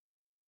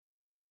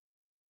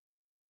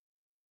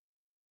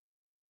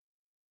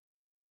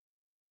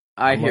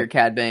 I hear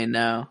Cad Bane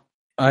now.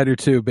 I do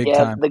too, big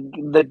time.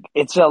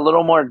 It's a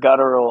little more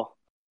guttural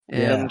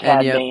than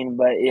Cad Bane,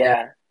 but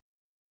yeah.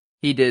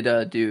 He did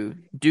do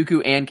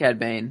Dooku and Cad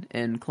Bane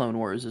in Clone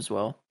Wars as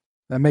well.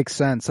 That makes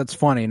sense. That's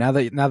funny. Now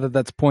that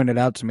that's pointed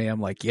out to me, I'm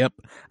like, yep,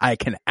 I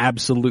can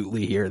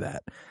absolutely hear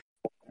that.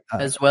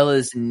 As well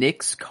as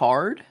Nix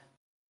Card.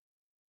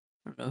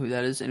 I don't know who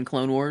that is in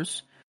Clone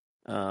Wars.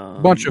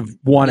 Bunch of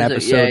one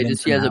episode.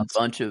 He has a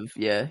bunch of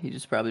he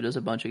just probably does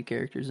a bunch of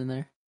characters in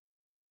there.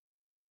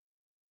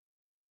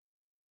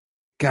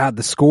 God,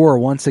 the score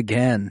once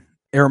again.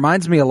 It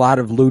reminds me a lot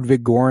of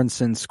Ludwig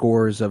Göransson's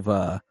scores of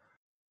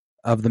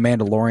The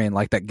Mandalorian,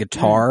 like that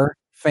guitar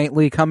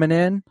faintly coming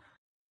in.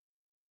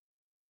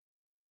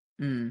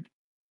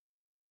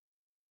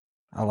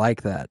 I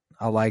like that.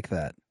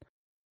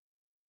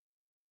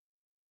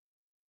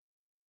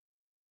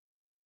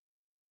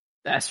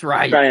 That's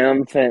right.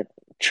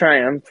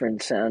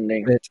 Triumphant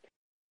sounding.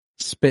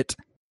 Spit.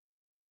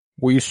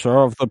 We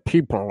serve the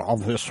people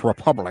of this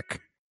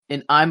republic.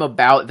 And I'm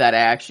about that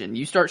action.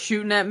 You start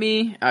shooting at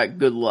me,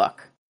 good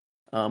luck.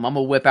 I'm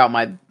gonna whip out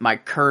my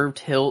curved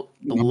hilt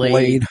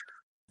blade.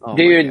 Oh,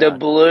 dude, the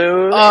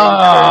blue.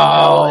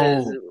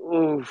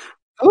 Oof.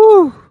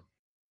 Ooh.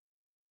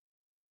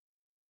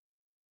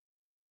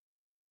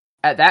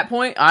 At that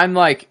point, I'm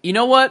like, you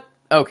know what?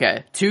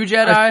 Okay, 2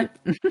 Jedi.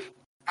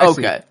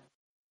 Okay.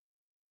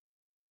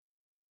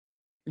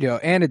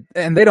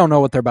 And they don't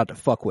know what they're about to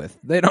fuck with.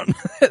 They don't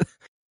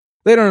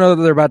know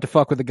that they're about to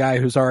fuck with a guy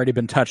who's already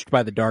been touched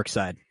by the dark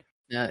side.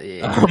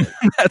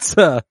 It's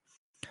a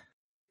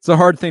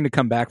hard thing to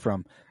come back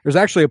from. There's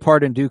actually a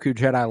part in Dooku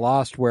Jedi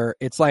Lost where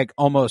it's like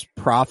almost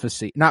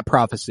prophecy, not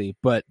prophecy,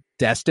 but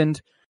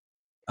destined.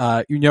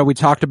 We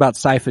talked about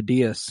Sifo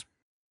Dyas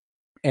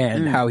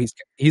and how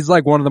he's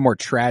like one of the more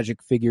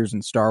tragic figures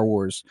in Star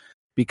Wars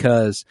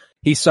because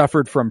he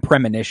suffered from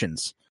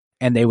premonitions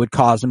and they would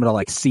cause him to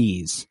like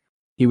seize.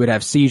 He would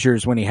have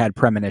seizures when he had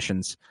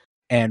premonitions.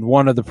 And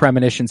one of the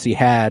premonitions he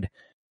had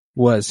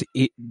was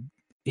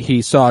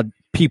he saw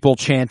people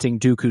chanting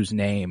Dooku's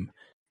name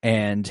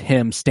and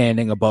him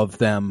standing above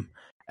them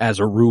as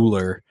a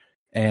ruler.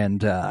 And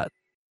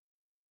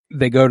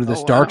they go to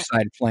this dark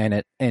side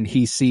planet and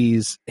he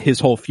sees his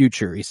whole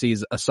future. He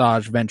sees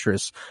Asajj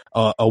Ventress,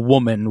 a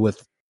woman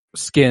with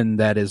skin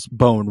that is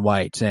bone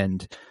white.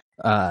 And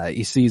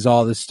he sees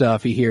all this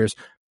stuff. He hears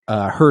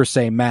her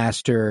say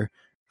master,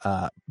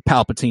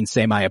 Palpatine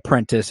say my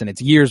apprentice, and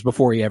it's years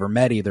before he ever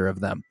met either of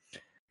them.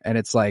 And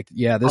it's like,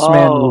 yeah, this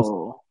man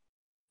was,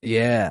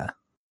 yeah.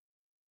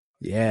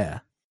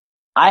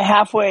 I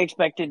halfway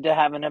expected to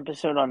have an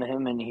episode on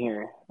him in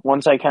here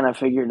once I kind of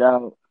figured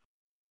out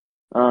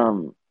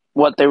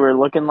what they were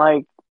looking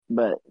like,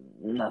 but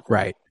nothing.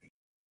 Right.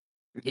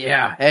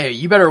 Yeah. Hey,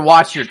 you better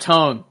watch your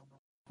tongue,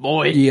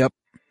 boy. Yep.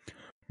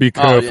 Be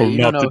careful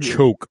not to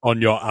choke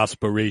on your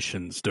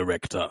aspirations,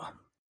 director.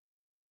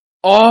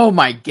 Oh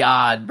my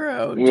god,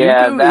 bro.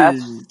 Yeah, Dooku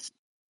that's...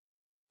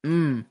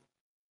 is...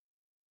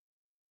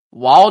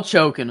 While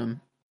choking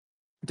him,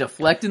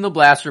 deflecting the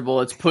blaster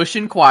bullets,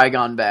 pushing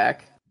Qui-Gon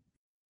back.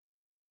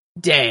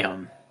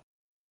 Damn.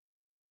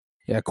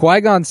 Yeah,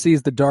 Qui-Gon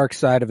sees the dark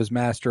side of his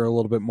master a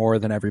little bit more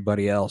than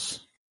everybody else.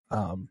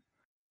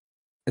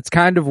 It's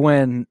kind of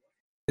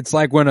it's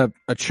like when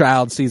a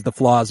child sees the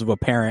flaws of a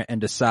parent and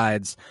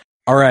decides,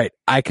 all right,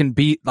 I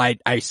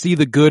see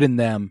the good in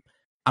them.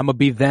 I'm gonna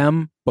be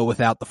them, but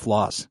without the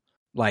flaws.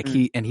 Like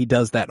he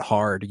does that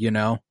hard, you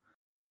know?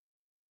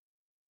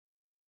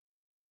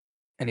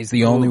 And he's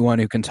the only one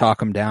who can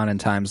talk him down in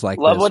times like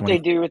Love this. what they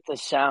do with the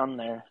sound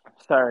there.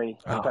 Sorry.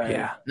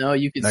 Yeah. No,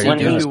 you can see when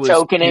he's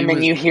choking him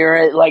and you hear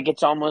it like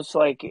it's almost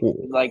like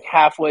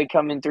halfway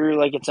coming through,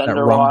 like it's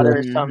underwater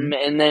or something,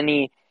 and then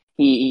he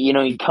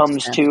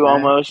comes to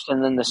almost,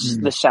 and then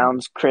the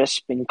sound's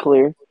crisp and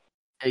clear.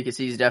 Yeah, you can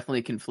see he's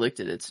definitely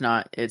conflicted. It's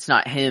not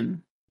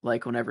him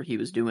like whenever he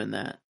was doing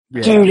that.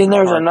 Yeah. Dude, and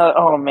there's another.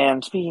 Oh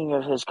man, speaking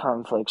of his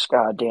conflicts,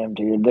 goddamn,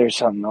 dude, there's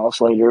something else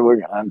later.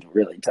 We're gonna have to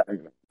really talk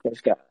about this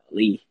guy,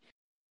 Lee.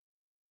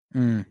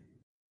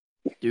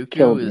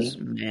 Dooku is,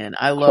 man,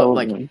 I love,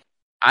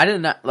 I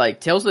did not,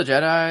 Tales of the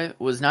Jedi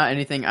was not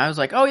anything, I was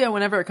like, oh yeah,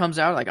 whenever it comes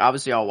out,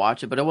 obviously I'll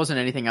watch it, but it wasn't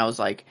anything I was,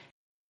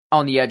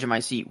 on the edge of my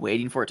seat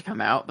waiting for it to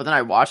come out, but then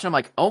I watched it, I'm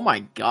like, oh my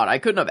god, I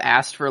couldn't have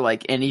asked for,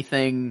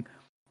 anything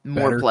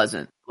more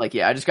pleasant. I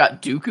just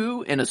got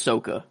Dooku and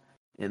Ahsoka,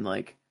 and,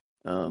 I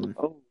don't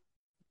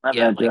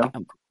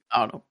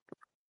know,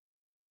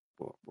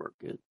 we're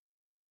good.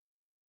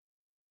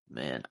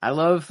 Man, I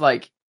love,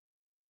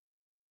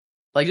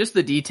 just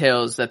the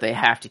details that they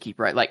have to keep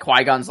right.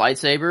 Qui-Gon's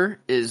lightsaber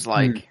is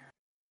I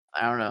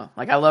don't know.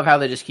 I love how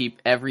they just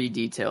keep every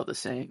detail the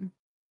same.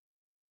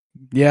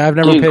 Yeah, I've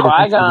never paid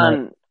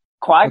attention.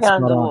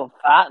 Qui-Gon's a little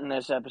fat in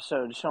this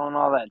episode, showing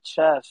all that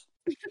chest.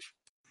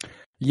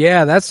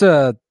 Yeah, that's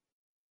Hey,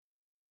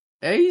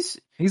 he's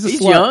slut.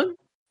 young.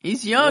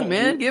 He's young,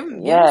 man. Give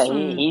him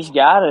some, he's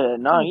got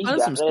it. No, he's got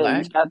some it. slack.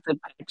 He's got the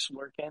pecs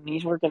working.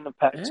 He's working the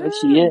pecs. Yeah. I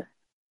see it.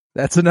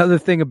 That's another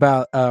thing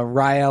about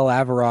Rael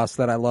Averross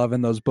that I love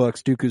in those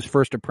books, Dooku's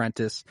first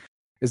apprentice,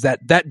 is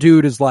that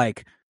dude is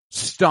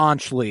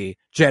staunchly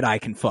Jedi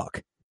can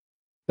fuck.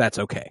 That's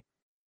okay.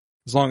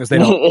 As long as they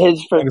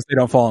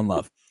don't fall in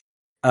love.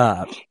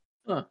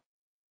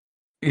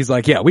 He's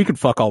like, yeah, we can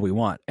fuck all we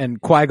want.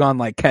 And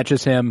Qui-Gon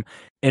catches him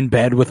in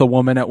bed with a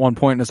woman at one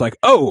point and is like,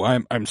 oh,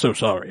 I'm so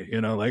sorry.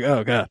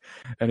 Oh god.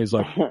 And he's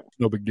like,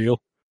 no big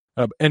deal.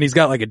 And he's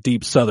got a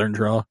deep southern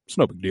draw. It's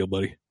no big deal,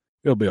 buddy.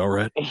 It'll be all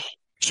right.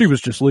 She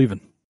was just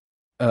leaving.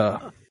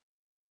 A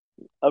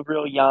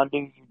real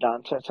Yondu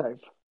Udanta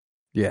type.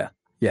 Yeah.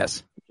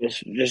 Yes.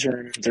 Just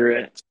running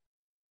through it.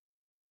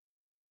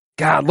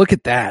 God, look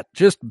at that.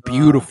 Just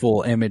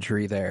beautiful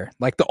imagery there.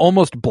 The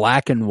almost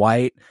black and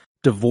white,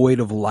 devoid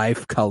of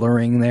life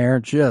coloring there.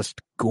 Just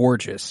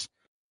gorgeous.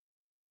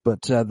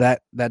 But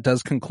that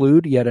does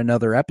conclude yet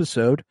another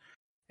episode.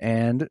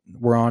 And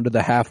we're on to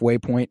the halfway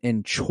point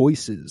in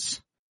choices.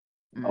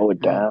 Oh,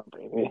 damn,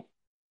 baby.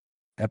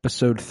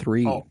 Episode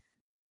 3. Oh.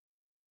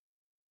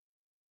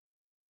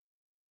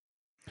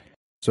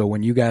 So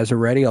when you guys are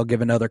ready, I'll give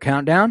another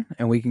countdown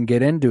and we can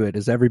get into it.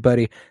 Is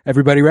everybody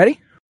ready?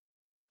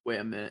 Wait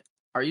a minute.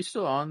 Are you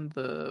still on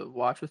the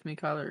watch with me,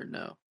 Kyler, or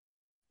no?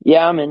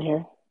 Yeah, I'm in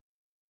here.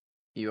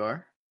 You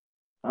are?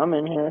 I'm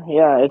in here.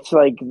 Yeah, it's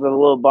the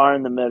little bar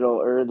in the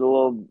middle or the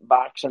little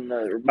box in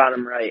the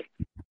bottom right.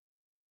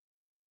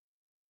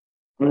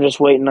 I'm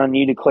just waiting on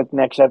you to click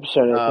next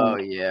episode. Oh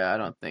yeah, I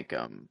don't think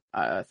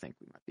I think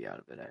we might be out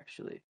of it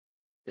actually.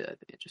 Yeah, I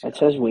think it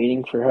says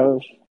waiting for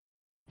host.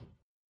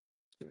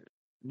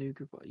 New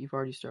group. You've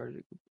already started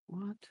a group.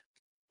 What?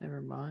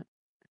 Never mind.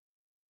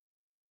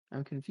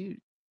 I'm confused.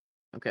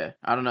 Okay,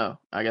 I don't know.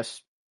 I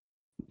guess.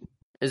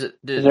 Is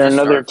there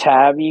another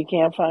tab you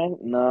can't find?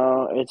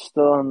 No, it's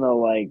still in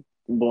the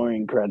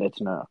boring credits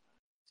now.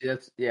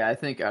 Yeah, I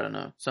think I don't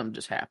know. Something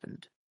just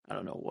happened. I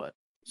don't know what.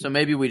 So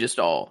maybe we just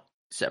all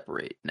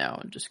separate now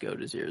and just go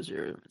to 00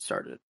 and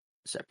start it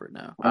separate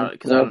now.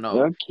 Because I don't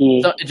know.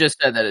 Okay. So it just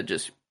said that it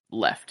just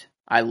left.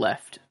 I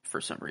left for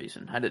some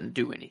reason. I didn't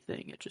do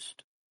anything. It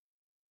just.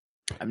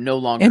 I'm no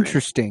longer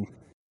interesting.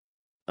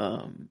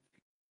 All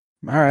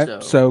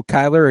right. So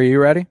Kyler, are you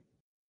ready?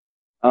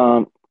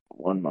 1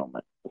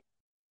 moment.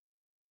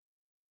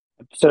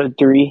 Episode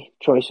 3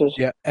 choices.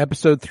 Yeah,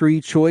 episode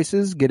 3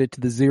 choices. Get it to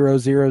the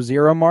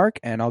 000 mark,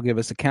 and I'll give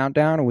us a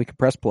countdown, and we can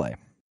press play.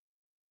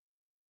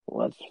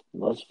 Let's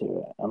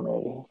do it. I'm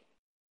ready.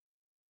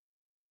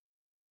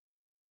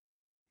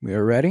 We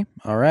are ready?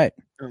 All right.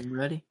 I'm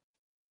ready.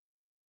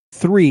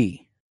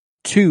 3,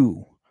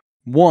 2,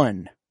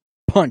 1,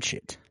 punch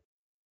it.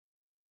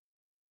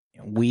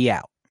 And we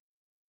out.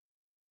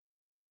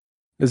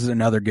 This is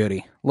another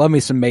goodie. Love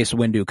me some Mace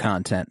Windu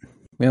content.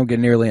 We don't get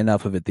nearly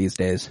enough of it these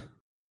days.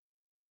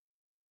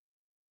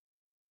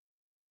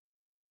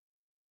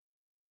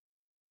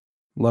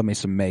 Love me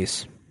some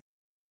Mace.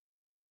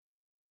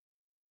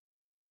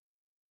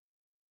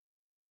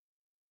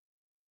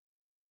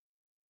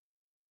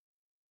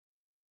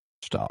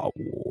 Star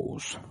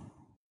Wars.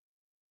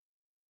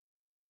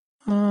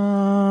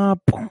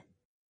 Boom.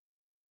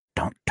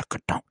 Don't.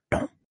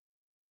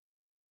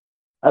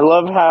 I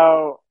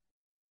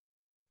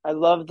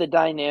love the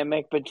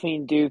dynamic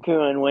between Dooku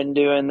and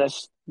Windu in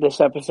this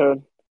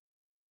episode.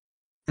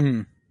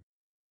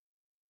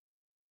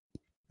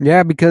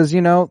 Yeah, because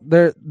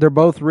they're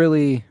both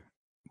really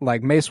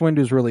like Mace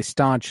Windu's really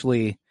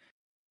staunchly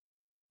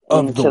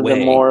into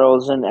the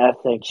morals and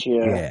ethics.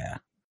 Yeah.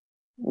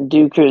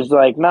 Dooku's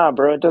like, nah,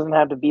 bro, it doesn't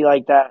have to be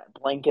like that.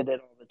 Blanketed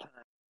all the time.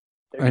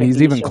 And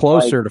he's even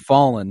closer to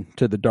falling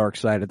to the dark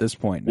side at this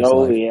point in his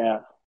life. Yeah.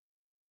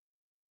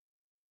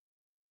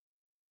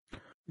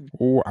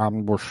 Oh,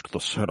 ambushed the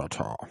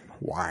Senator.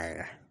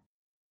 Why?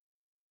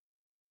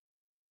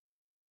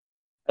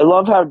 I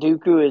love how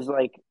Dooku is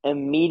like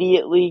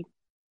immediately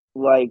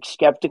like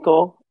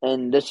skeptical,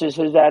 and this is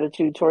his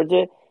attitude towards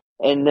it.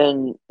 And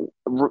then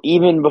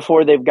even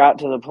before they've got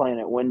to the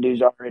planet,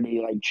 Windu's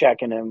already like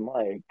checking him,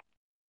 like,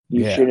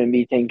 you shouldn't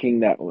be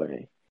thinking that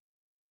way.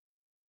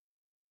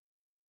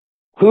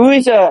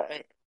 Who's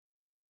the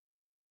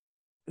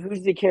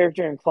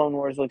character in Clone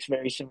Wars looks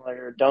very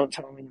similar? Don't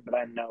tell me, but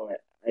I know it.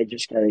 I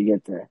just gotta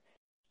get there.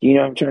 Do you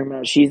know what I'm talking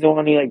about? She's the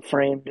one who like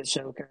framed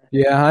Ahsoka.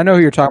 Yeah, I know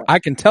who you're talking. I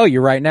can tell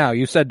you right now.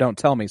 You said don't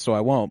tell me, so I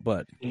won't.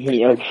 But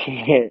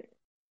okay.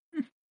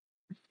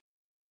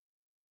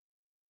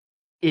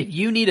 If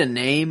you need a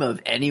name of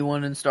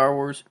anyone in Star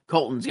Wars,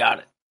 Colton's got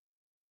it.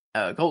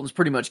 Colton's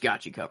pretty much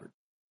got you covered.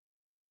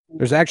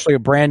 There's actually a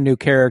brand new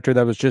character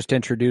that was just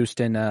introduced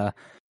in the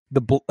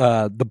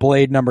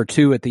Blade number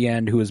 2 at the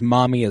end, who is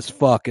mommy as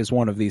fuck, is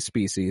one of these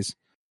species.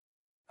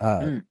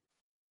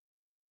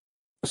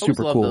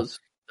 Super cool.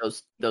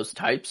 Those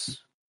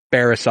types.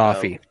 Barriss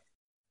Offee.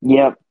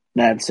 Yep,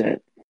 that's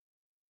it.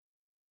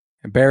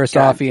 Barriss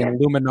Offee and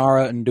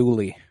Luminara and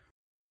Dooley.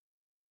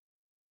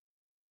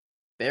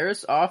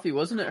 Barriss Offee,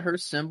 wasn't it her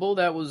symbol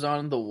that was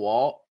on the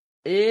wall?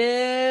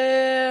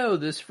 Ew,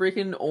 this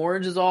freaking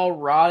orange is all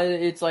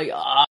rotted. It's like,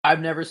 I've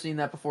never seen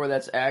that before.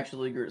 That's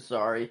actually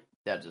sorry.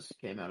 That just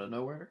came out of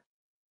nowhere.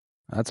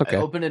 That's okay.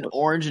 I opened an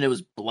orange and it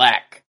was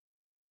black.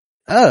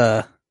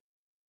 Not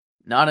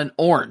an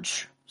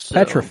orange. So.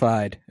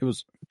 Petrified. It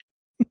was.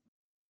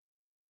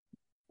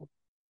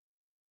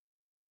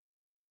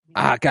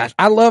 Gosh.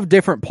 I love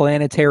different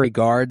planetary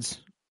guards.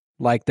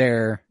 Like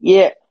their.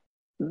 Yeah.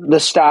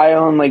 The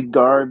style and like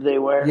garb they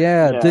wear.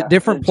 Yeah. The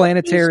different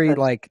planetary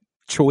like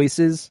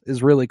choices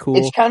is really cool.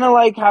 It's kind of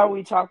like how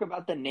we talk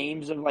about the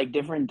names of like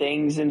different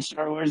things in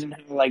Star Wars and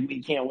how like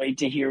we can't wait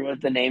to hear what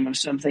the name of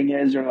something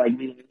is, or like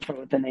we look for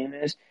what the name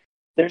is.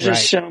 There's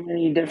just so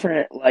many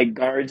different like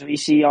guards we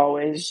see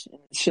always.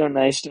 It's so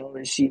nice to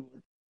always see.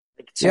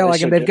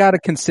 And they've got a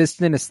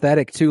consistent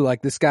aesthetic too.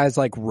 Like this guy's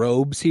like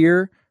robes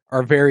here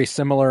are very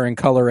similar in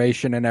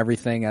coloration and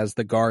everything as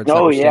the guards.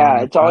 Oh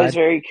yeah, it's always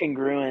very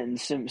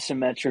congruent and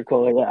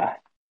symmetrical. Yeah.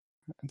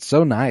 It's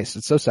so nice.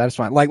 It's so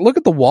satisfying. Like, look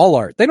at the wall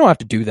art. They don't have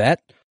to do that.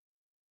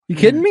 You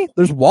kidding me?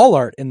 There's wall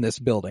art in this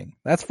building.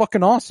 That's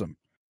fucking awesome.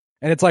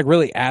 And it's like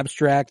really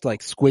abstract,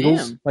 like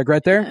squiggles, like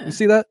right there. Yeah. You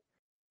see that?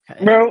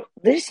 Bro,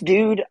 this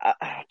dude,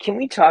 can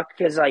we talk?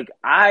 Because like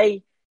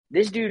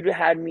this dude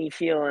had me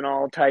feeling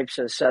all types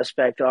of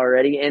suspect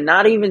already, and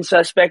not even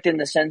suspect in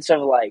the sense of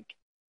like,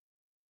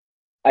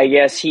 I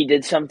guess he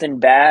did something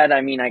bad.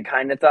 I mean, I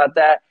kind of thought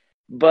that,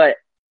 but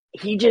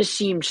he just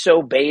seemed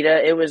so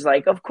beta. It was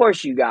like, of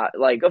course you got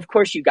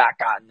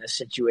got in this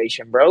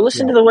situation, bro.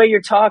 Listen to the way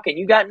you're talking.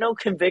 You got no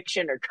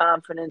conviction or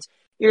confidence.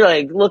 You're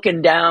like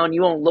looking down.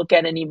 You won't look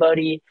at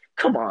anybody.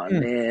 Come on,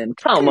 man.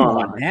 Come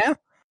on now.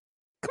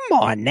 Come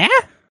on now.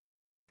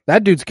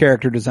 That dude's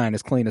character design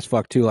is clean as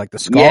fuck too. Like the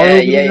scar.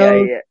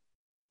 Yeah.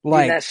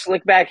 Like and that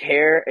slick back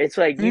hair. It's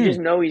like you just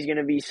know he's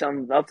gonna be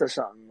up to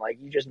something. Like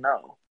you just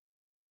know.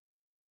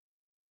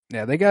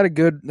 Yeah, they got a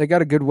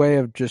good way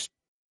of just.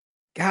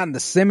 God, and the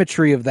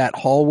symmetry of that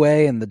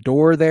hallway and the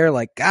door there,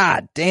 like,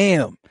 god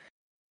damn.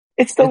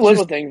 It's the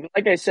little things.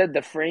 Like I said,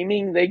 the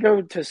framing, they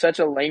go to such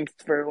a length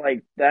for,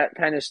 like, that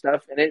kind of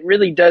stuff, and it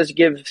really does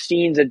give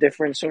scenes a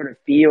different sort of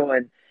feel,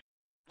 and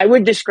I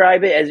would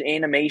describe it as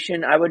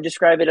animation. I would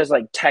describe it as,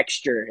 like,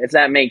 texture, if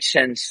that makes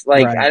sense.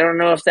 Like, I don't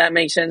know if that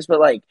makes sense,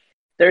 but, like,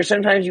 there's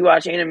sometimes you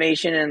watch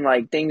animation and,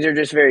 like, things are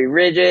just very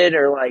rigid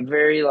or, like,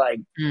 very, like,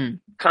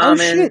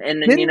 common,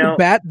 and then,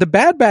 the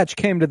Bad Batch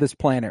came to this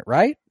planet,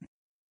 right?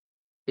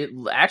 It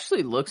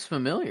actually looks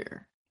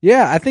familiar.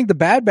 Yeah, I think the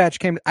Bad Batch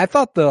came. I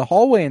thought the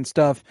hallway and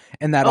stuff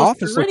in that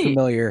office looked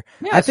familiar.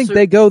 Yeah, I think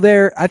they go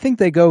there. I think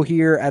they go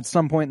here at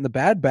some point in the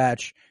Bad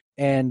Batch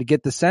and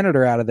get the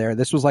senator out of there.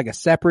 This was like a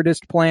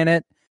separatist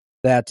planet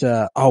that,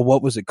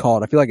 what was it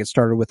called? I feel like it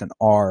started with an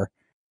R.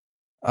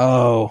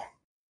 Oh,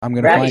 I'm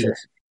going to find it.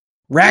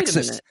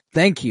 Raxus.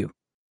 Thank you.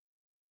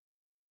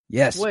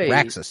 Yes,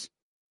 Raxus.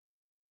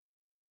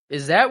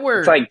 Is that where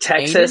it's like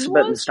Texas,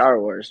 but in Star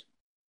Wars?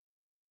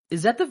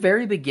 Is that the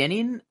very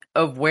beginning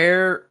of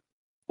where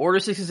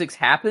Order 66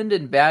 happened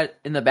in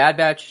the Bad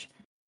Batch?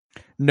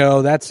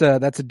 No, that's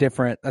a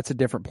different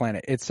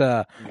planet.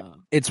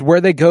 It's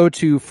where they go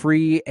to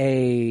free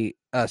a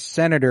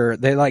senator.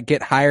 They like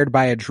get hired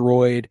by a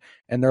droid,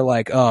 and they're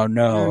like, "Oh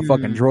no, a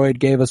fucking droid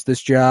gave us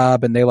this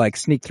job," and they like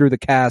sneak through the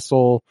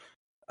castle,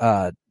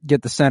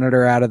 get the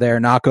senator out of there,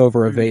 knock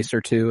over a vase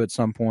or two at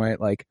some point.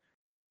 Like,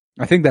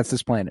 I think that's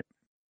this planet.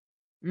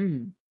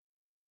 Mm.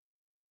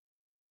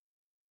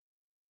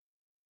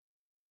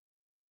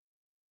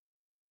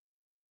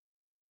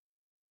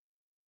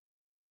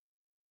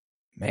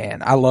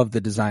 Man, I love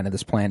the design of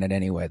this planet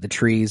anyway. The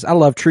trees. I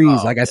love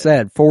trees. I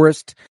said,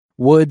 forest,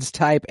 woods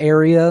type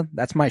area.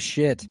 That's my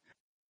shit.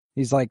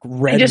 He's like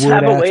redwood. They just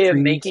have a way of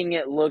making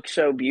it look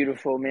so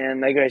beautiful, man.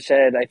 Like I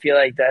said, I feel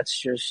like that's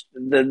just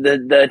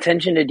the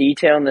attention to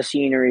detail in the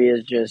scenery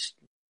is just,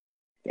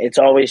 it's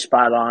always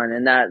spot on.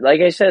 And that,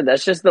 like I said,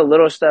 that's just the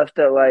little stuff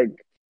that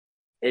like,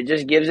 it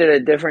just gives it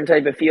a different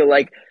type of feel.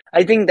 Like,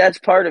 I think that's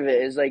part of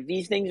it is like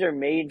these things are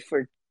made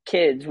for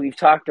kids. We've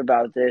talked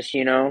about this,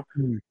 you know,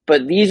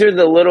 but these are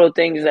the little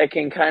things that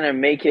can kind of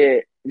make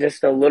it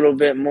just a little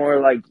bit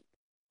more like,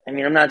 I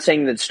mean, I'm not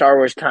saying that Star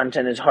Wars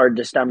content is hard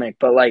to stomach,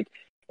 but like,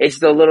 it's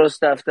the little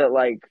stuff that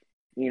like,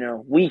 you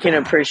know, we can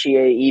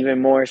appreciate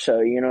even more so,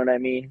 you know what I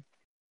mean?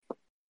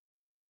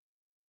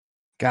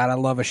 God, I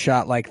love a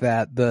shot like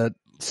that. The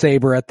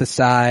saber at the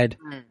side.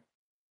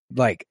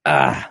 Like,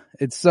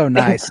 it's so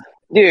nice.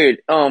 Dude,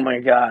 oh my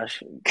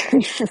gosh.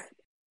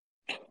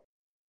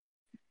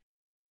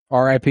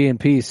 R.I.P. in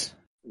peace,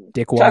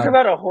 Dick Wilde. Talk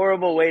about a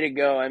horrible way to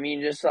go. I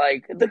mean, just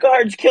like, the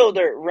guards killed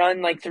her,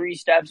 run like 3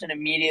 steps and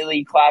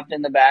immediately clapped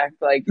in the back.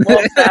 Like,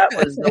 well, that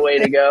was the way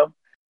to go.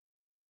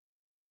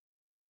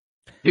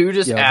 Dude,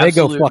 just they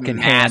go fucking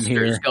ham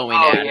here. Going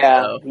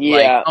at it,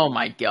 like, oh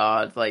my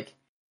god, like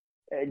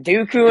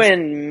Dooku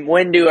and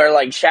Windu are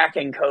like Shaq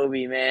and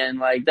Kobe, man.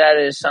 Like that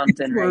is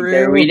something right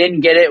there. We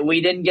didn't get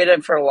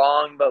it for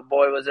long, but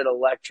boy was it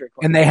electric.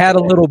 And they had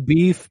a little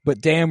beef,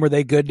 but damn, were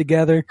they good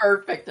together?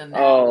 Perfect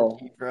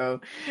analogy, bro.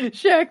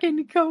 Shaq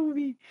and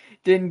Kobe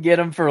didn't get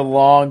them for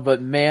long,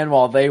 but man,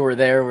 while they were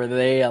there, were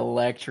they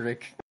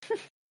electric.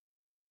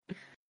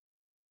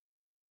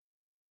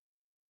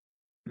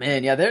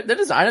 Man, yeah, the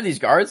design of these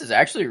guards is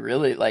actually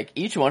really like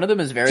each one of them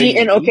is very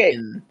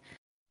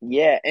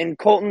Yeah, and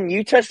Colton,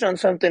 you touched on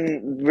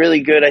something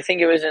really good. I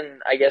think it was in,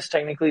 I guess,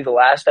 technically the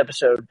last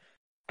episode.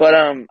 But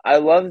I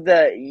love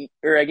that,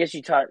 or I guess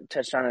you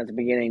touched on it at the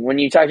beginning, when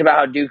you talked about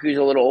how Dooku's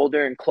a little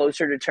older and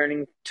closer to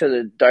turning to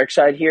the dark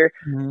side here.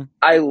 Mm-hmm.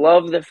 I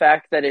love the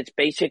fact that it's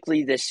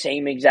basically the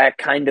same exact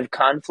kind of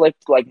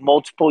conflict, like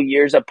multiple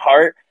years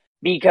apart,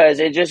 because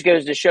it just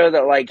goes to show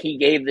that, like, he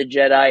gave the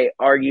Jedi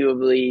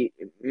arguably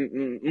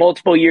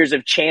multiple years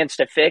of chance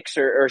to fix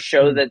or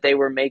show that they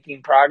were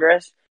making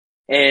progress.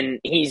 And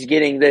he's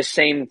getting this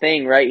same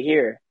thing right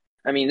here.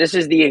 I mean, this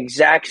is the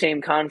exact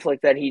same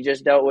conflict that he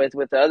just dealt with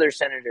the other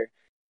senator.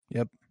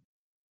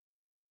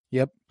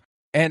 Yep.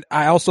 And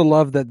I also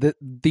love that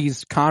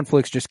these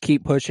conflicts just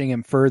keep pushing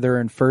him further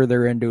and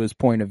further into his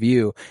point of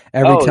view.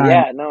 Every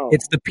time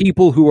it's the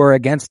people who are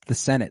against the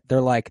Senate.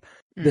 They're like,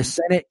 the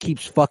Senate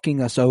keeps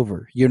fucking us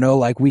over. You know,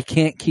 like, we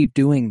can't keep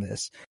doing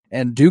this.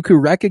 And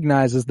Dooku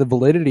recognizes the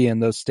validity in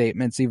those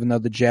statements, even though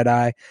the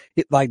Jedi,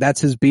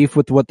 that's his beef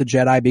with what the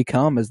Jedi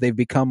become, is they've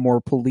become more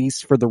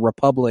police for the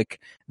Republic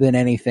than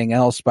anything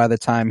else by the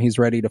time he's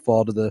ready to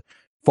fall to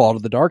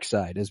the dark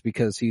side, is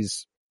because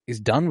he's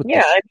done with this.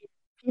 I mean,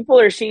 people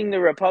are seeing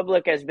the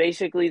Republic as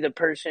basically the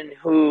person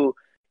who,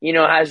 you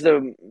know, has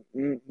the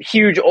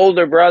huge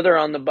older brother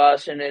on the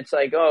bus, and it's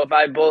like, oh,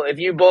 if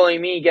you bully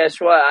me, guess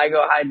what? I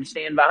go hide and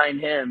stand behind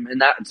him, and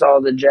that's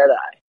all the Jedi.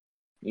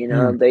 You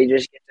know, they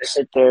just get to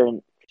sit there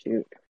and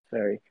shoot.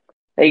 Sorry,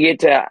 they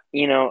get to,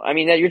 you know, I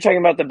mean, you're talking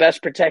about the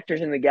best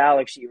protectors in the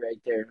galaxy right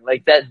there.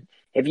 Like that,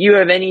 if you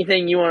have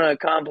anything you want to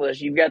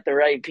accomplish, you've got the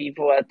right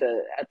people at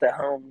the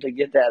home to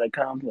get that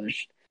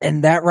accomplished.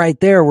 And that right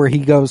there, where he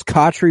goes,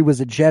 Khatri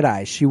was a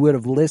Jedi, she would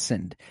have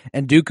listened,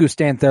 and Dooku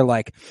stands there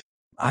like,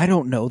 I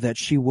don't know that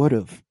she would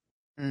have.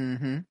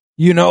 Mm-hmm.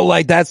 You know,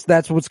 like that's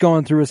what's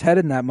going through his head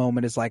in that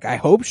moment. Is like, I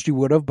hope she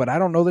would have, but I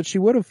don't know that she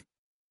would have.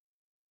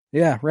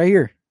 Yeah, right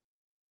here.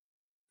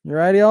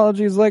 Your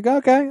ideology is like,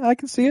 okay, I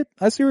can see it.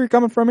 I see where you're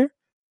coming from here.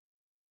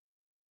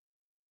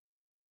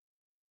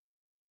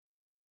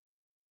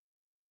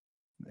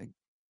 They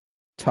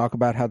talk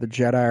about how the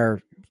Jedi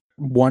are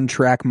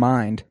one-track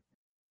mind.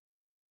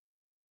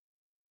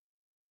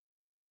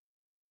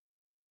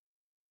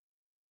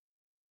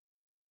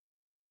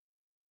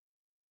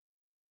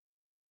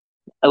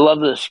 I love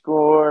the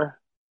score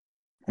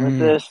with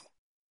this.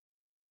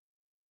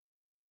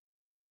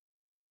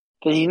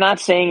 Because he's not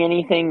saying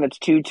anything that's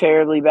too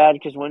terribly bad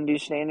because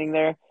Windu's standing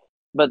there.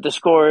 but the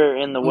score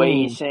and the way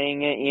he's Ooh.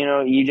 saying it,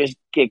 you just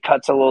get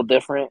cuts a little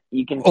different.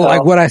 You can tell.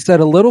 Like what I said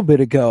a little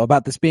bit ago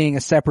about this being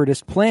a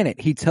separatist planet.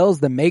 He tells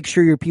them, make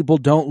sure your people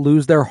don't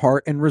lose their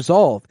heart and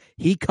resolve.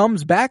 He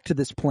comes back to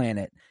this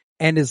planet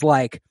and is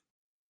like,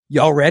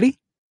 y'all ready?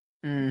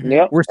 Mm-hmm.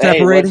 Yep. We're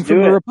separating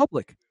from the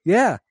Republic.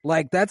 Yeah.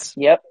 Like that's.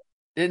 Yep.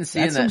 Didn't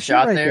see in that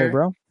shot right there,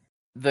 bro.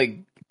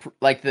 The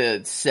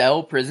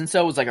prison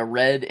cell was like a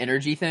red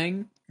energy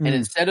thing. And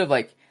instead of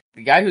like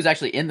the guy who's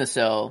actually in the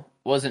cell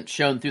wasn't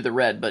shown through the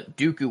red, but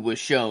Dooku was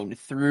shown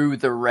through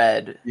the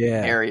red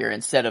area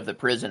instead of the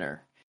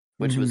prisoner,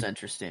 which was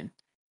interesting.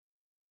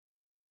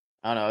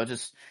 I don't know. I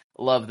just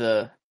love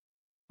the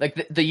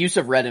use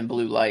of red and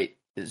blue light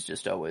is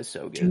just always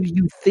so good. Do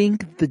you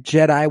think the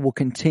Jedi will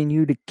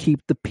continue to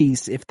keep the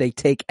peace if they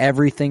take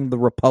everything the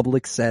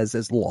Republic says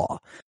as law?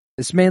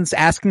 This man's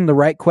asking the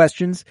right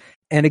questions.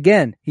 And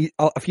again,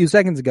 a few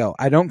seconds ago,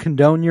 I don't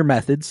condone your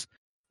methods,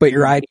 but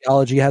your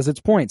ideology has its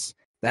points.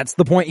 That's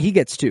the point he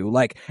gets to.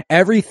 Like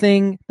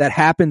everything that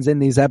happens in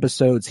these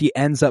episodes, he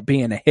ends up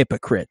being a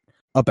hypocrite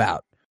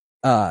about.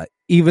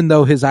 Even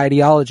though his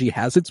ideology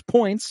has its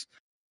points,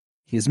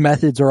 his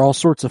methods are all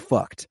sorts of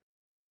fucked.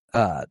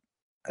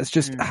 It's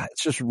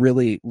just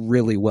really,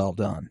 really well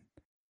done.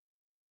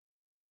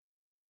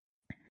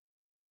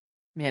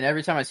 Man,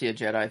 every time I see a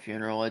Jedi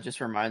funeral, it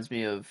just reminds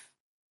me of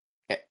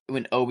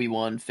when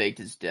Obi-Wan faked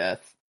his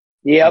death.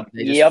 Yep.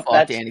 They just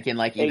fucked Anakin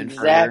like even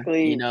further.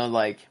 You know,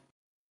 like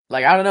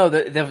I don't know.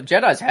 The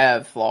Jedis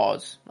have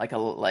flaws.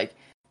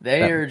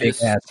 They are big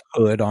just ass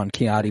hood on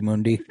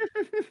Ki-Adi-Mundi.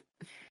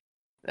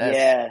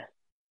 Yeah.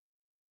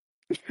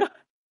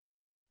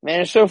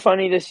 Man, it's so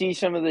funny to see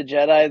some of the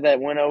Jedi that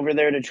went over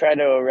there to try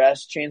to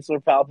arrest Chancellor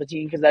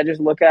Palpatine, because I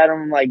just look at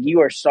him like,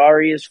 you are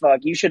sorry as fuck.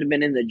 You should have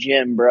been in the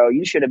gym, bro.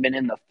 You should have been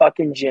in the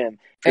fucking gym.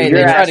 Hey,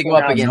 they tried to go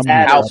up against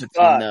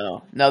Palpatine,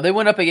 though. No, they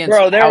went up against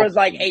Bro, there Palpatine. was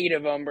like 8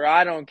 of them, bro.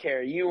 I don't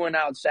care. You went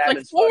out sad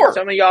as fuck.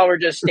 Some of y'all were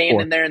just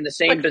standing there in the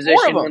same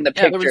position when the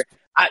picture.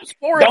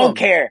 Don't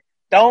care.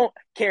 Don't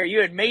care.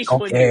 You had Mace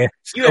Windu.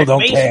 You had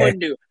Mace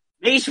Windu.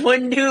 Mace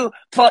Windu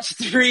plus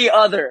 3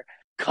 other.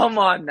 Come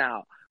on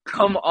now.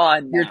 Come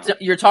on now.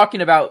 You're talking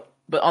about,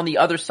 but on the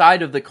other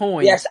side of the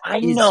coin. Yes, I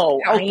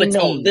know.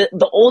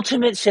 The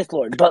ultimate Sith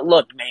Lord. But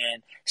look,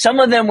 man, some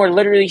of them were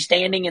literally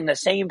standing in the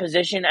same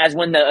position as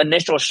when the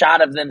initial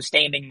shot of them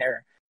standing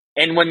there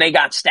and when they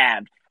got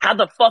stabbed. How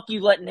the fuck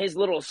you letting his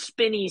little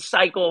spinny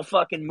cycle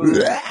fucking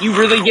move? You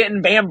really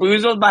getting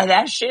bamboozled by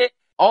that shit?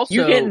 Also,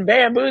 you getting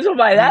bamboozled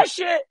by that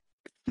shit?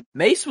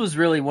 Mace was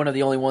really one of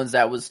the only ones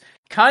that was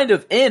kind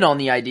of in on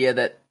the idea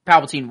that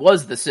Palpatine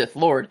was the Sith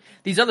Lord.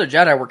 These other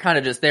Jedi were kind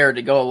of just there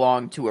to go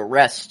along to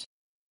arrest,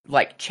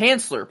 like,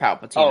 Chancellor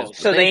Palpatine. Oh,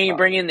 so they ain't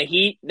bringing the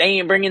heat? They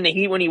ain't bringing the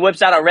heat when he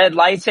whips out a red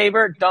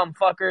lightsaber? Dumb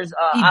fuckers.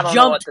 I don't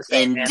know what to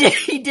say, man.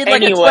 He did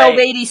like a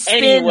 1280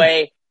 spin.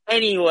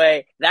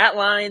 Anyway, that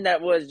line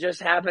that was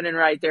just happening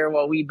right there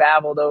while we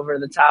babbled over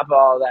the top of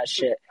all that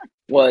shit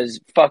was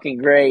fucking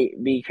great,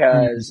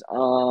 because,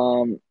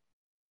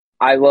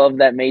 I love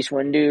that Mace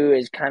Windu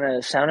is kind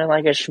of sounding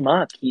like a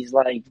schmuck. He's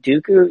like,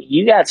 Dooku,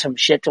 you got some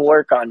shit to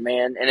work on,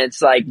 man. And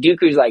it's like,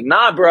 Dooku's like,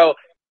 nah, bro,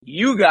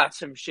 you got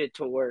some shit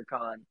to work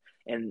on.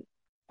 And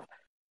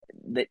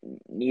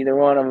neither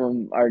one of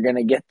them are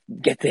going to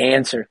get the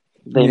answer.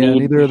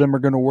 Neither of them are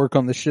going to work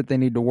on the shit they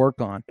need to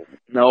work on.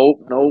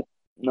 Nope.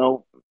 All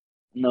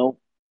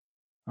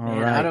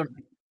right.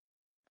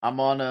 I'm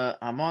on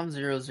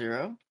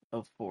 0-0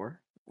 of 4.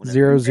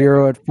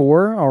 0-0 at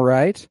 4. All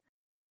right.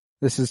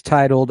 This is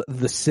titled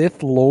The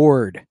Sith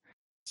Lord.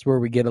 It's where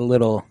we get a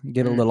little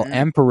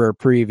Emperor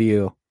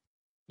preview.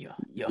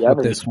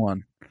 With this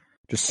one.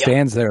 Just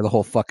stands there the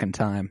whole fucking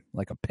time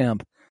like a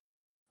pimp.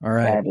 All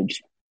right.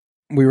 Savage.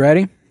 We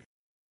ready?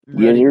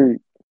 Yeah, you're...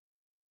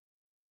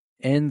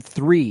 In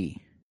 3,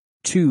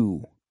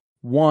 2,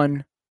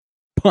 1,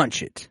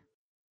 punch it.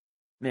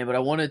 Man, but I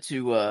wanted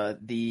to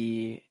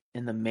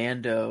in the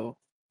Mando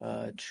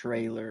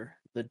trailer,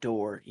 the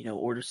door,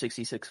 Order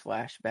 66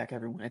 flashback,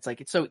 everyone. It's like,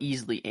 it's so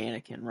easily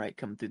Anakin, right?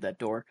 Coming through that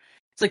door.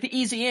 It's like the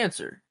easy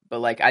answer. But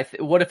like,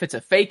 what if it's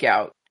a fake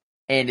out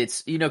and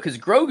it's, cause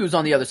Grogu's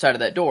on the other side of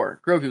that door.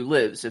 Grogu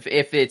lives.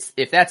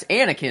 If that's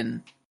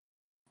Anakin,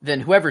 then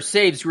whoever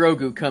saves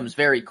Grogu comes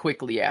very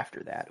quickly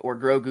after that. Or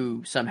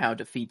Grogu somehow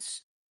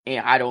defeats,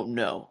 I don't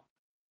know.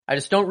 I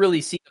just don't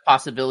really see the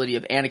possibility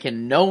of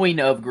Anakin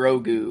knowing of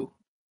Grogu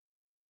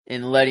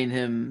and letting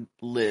him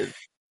live.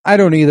 I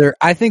don't either.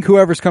 I think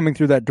whoever's coming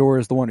through that door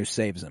is the one who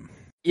saves him.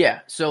 Yeah,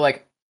 so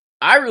like,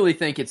 I really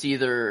think it's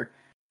either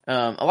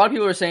a lot of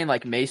people are saying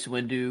like Mace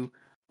Windu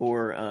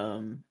or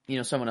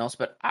someone else,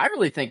 but I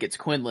really think it's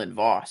Quinlan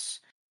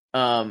Vos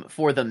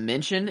for the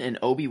mention in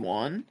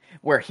Obi-Wan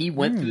where he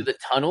went through the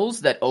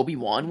tunnels that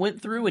Obi-Wan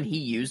went through and he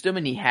used them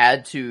and he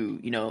had to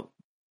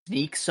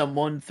sneak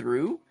someone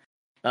through.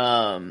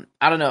 I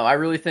don't know. I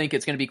really think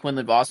it's going to be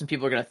Quinlan Vos, and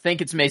people are going to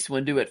think it's Mace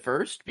Windu at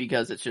first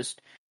because it's just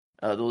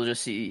they'll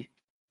just see.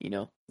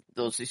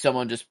 They'll see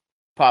someone just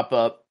pop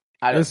up.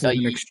 This is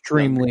an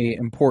extremely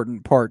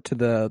important part to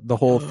the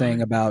whole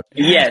thing about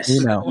yes,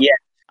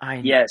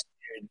 Yes,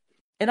 dude.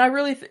 And I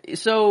really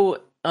Sifo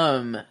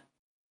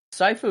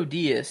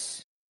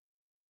Dyas,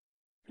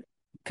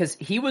 because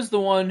he was the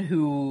one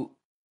who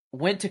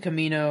went to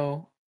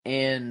Kamino,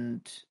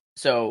 and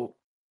so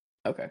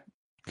okay,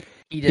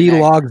 he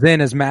logs in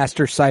as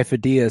Master Sifo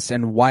Dyas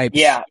and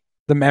wipes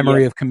the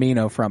memory of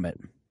Kamino from it.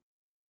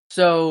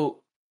 So,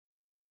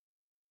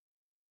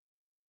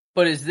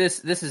 but this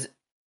is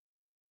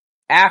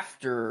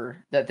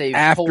after that they've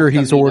told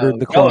he's Kamino ordered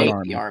the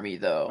clone army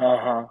though.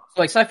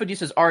 So like Sifo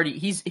Dyas is already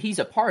he's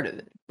a part of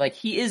it. Like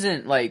he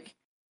isn't like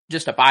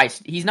just a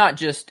bystander. He's not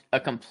just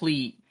a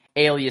complete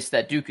alias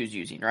that Dooku's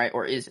using, right?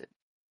 Or is it?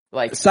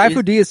 Like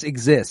Sifo Dyas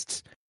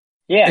exists.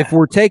 Yeah. If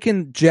we're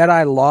taking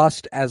Jedi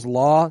Lost as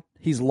law,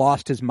 he's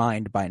lost his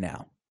mind by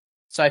now.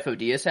 Sifo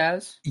Dyas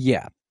has?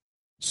 Yeah.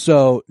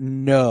 So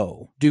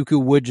no,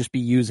 Dooku would just be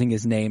using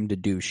his name to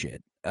do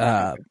shit.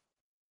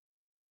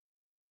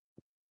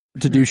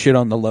 To do shit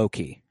on the low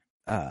key.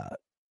 I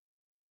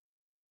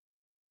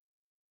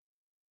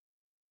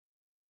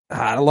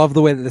love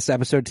the way that this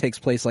episode takes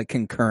place like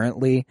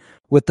concurrently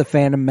with the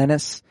Phantom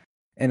Menace,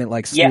 and it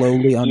like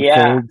slowly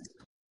unfolds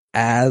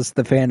as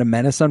the Phantom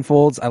Menace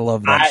unfolds. I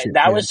love that shit.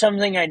 That was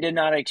something I did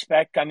not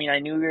expect. I mean, I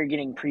knew we were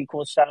getting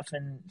prequel stuff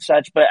and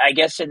such, but I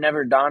guess it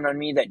never dawned on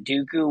me that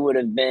Dooku would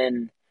have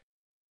been,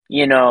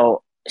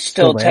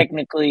 still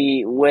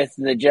technically with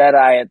the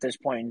Jedi at this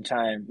point in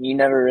time.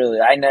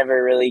 I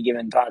never really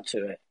given thought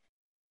to it.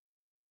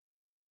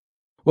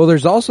 Well,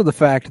 there's also the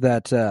fact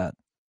that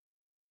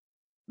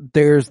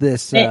there's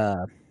this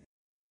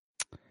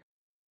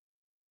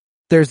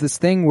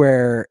thing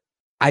where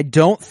I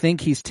don't think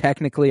he's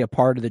technically a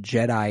part of the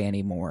Jedi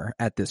anymore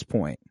at this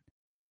point.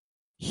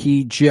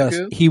 He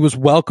was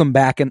welcome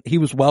back, and he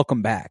was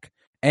welcome back.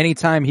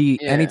 Anytime he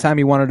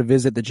wanted to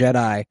visit the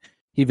Jedi,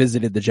 he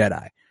visited the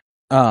Jedi.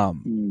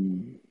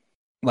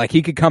 Like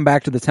he could come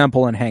back to the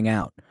temple and hang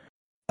out.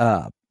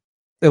 At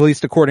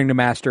least according to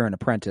Master and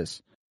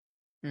Apprentice.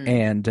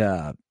 And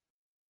the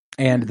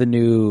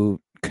new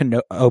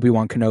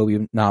Obi-Wan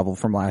Kenobi novel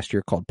from last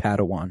year called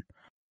Padawan.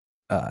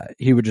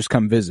 He would just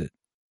come visit.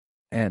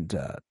 And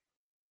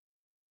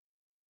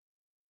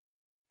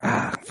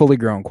fully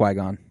grown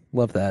Qui-Gon.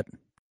 Love that.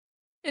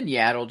 And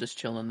Yaddle just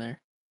chilling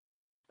there.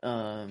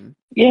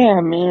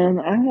 Yeah, man.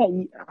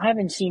 I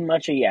haven't seen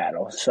much of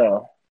Yaddle,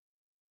 so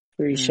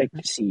pretty sick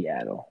to see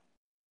Yaddle.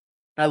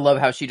 I love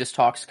how she just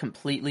talks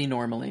completely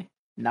normally,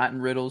 not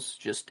in riddles,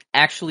 just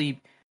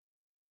actually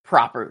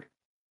proper.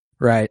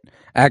 Right.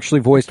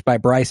 Actually voiced by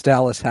Bryce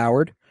Dallas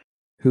Howard,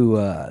 who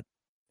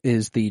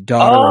is the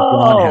daughter of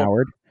Ron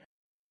Howard.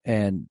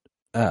 And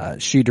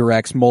she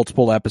directs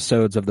multiple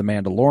episodes of The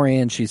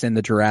Mandalorian. She's in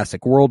the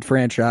Jurassic World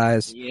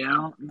franchise.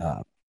 Yeah.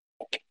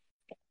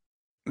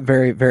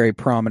 Very, very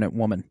prominent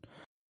woman.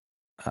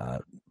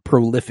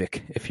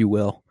 Prolific, if you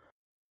will.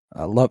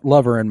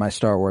 Love her in my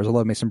Star Wars. I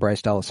love me some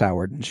Bryce Dallas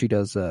Howard, and she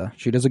does a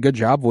good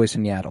job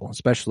voicing Yaddle,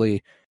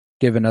 especially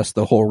giving us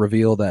the whole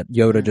reveal that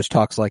Yoda just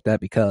talks like that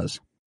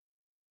because.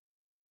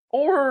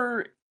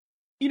 Or,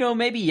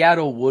 maybe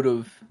Yaddle would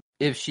have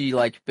if she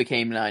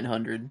became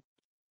 900.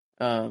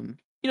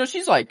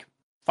 She's like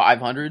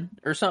 500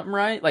 or something,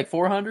 right? Like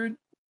 400.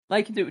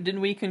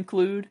 Didn't we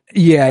conclude?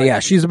 Yeah.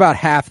 She's about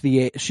half the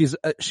age.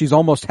 She's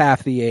almost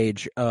half the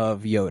age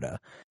of Yoda.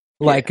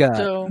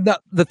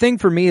 The thing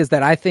for me is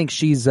that I think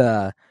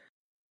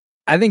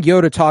I think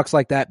Yoda talks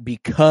like that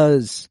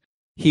because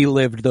he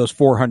lived those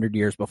 400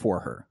 years before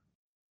her.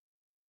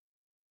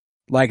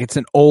 Like it's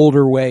an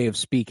older way of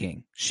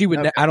speaking. She would.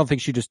 Okay. I don't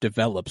think she just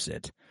develops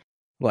it.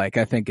 I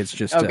think it's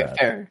just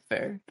fair.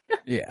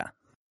 Yeah.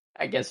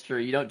 I guess true.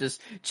 You don't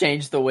just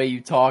change the way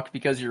you talk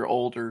because you're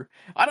older.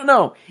 I don't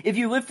know. If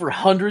you live for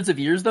hundreds of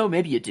years, though,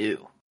 maybe you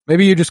do.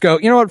 Maybe you just go,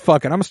 you know what,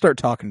 fuck it, I'm going to start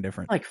talking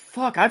different.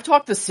 Fuck, I've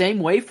talked the same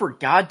way for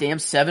goddamn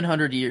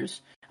 700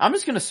 years. I'm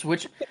just going to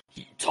switch.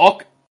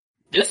 Talk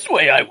this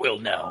way I will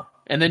now.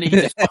 And then you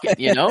just fuck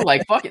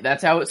it, fuck it.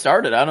 That's how it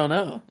started. I don't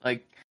know. I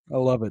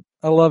love it.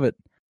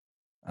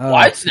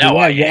 Why it's now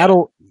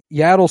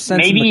Yaddle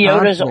sends maybe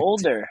Yoda's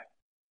older.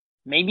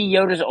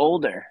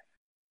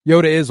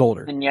 Yoda is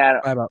older than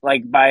Yaddle,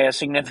 by a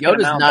significant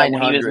Yoda's amount.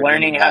 When he was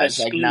learning how to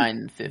speak,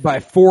 950. By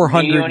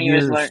 400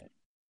 years.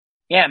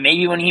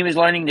 Maybe when he was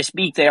learning to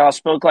speak, they all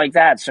spoke like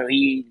that, so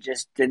he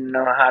just didn't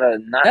know how to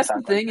not. That's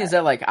the thing is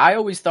that I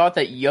always thought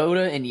that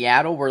Yoda and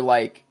Yaddle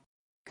were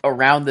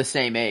around the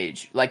same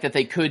age, that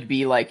they could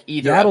be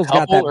either Yaddle's a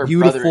couple or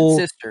brother and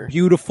sister.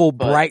 Beautiful,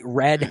 bright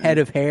red head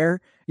of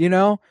hair.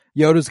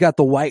 Yoda's got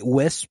the white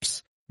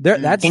wisps.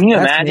 Can you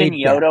imagine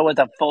Yoda with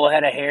a full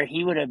head of hair?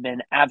 He would have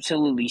been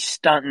absolutely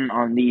stunting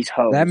on these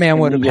hoes. That man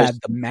would have had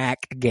the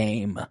Mac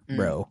game,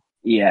 bro.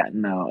 Yeah,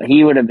 no,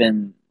 he would have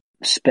been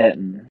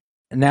spitting.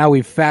 And now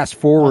we've fast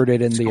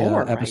forwarded in the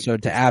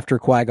episode to after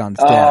Qui-Gon's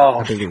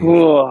death.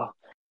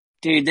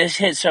 Dude, this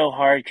hit so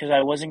hard because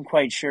I wasn't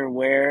quite sure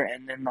where,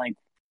 and then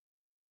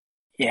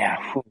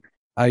yeah.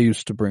 I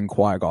used to bring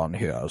Qui-Gon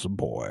here as a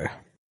boy.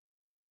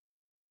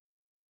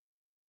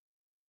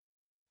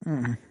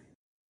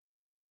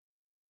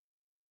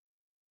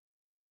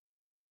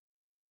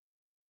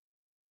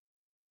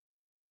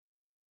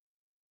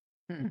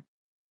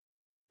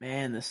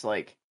 Man, this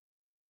like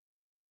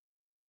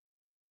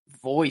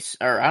voice,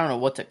 or I don't know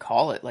what to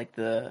call it, like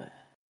the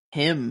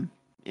hymn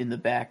in the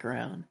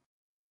background.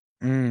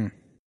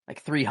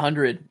 Like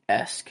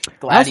 300-esque.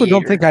 Gladiator. I also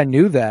don't think I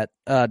knew that.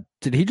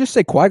 Did he just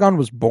say Qui-Gon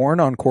was born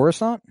on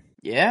Coruscant?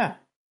 Yeah.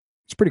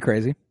 It's pretty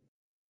crazy.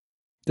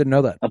 Didn't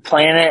know that. A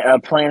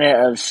planet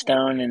of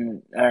stone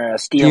and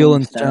steel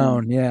and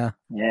stone. Yeah.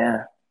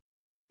 Yeah.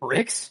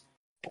 Bricks?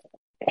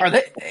 Are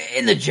they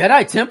in the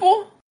Jedi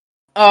Temple?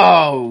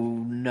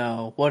 Oh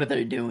no! What are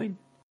they doing?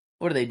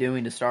 What are they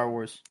doing to Star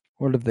Wars?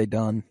 What have they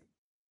done?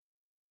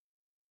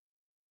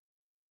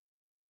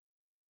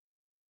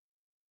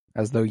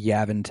 As though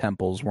Yavin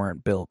temples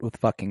weren't built with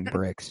fucking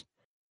bricks.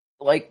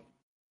 Like,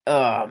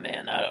 oh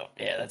man, man,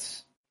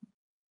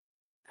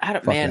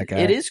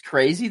 it is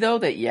crazy though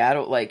that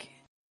Yaddle, like,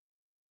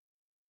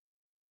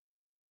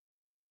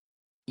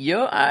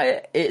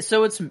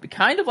 so it's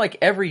kind of like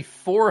every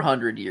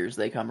 400 years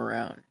they come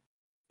around.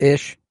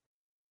 Ish.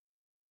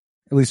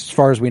 At least as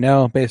far as we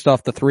know, based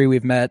off the 3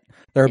 we've met,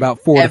 they're about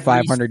 400 to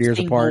 500 years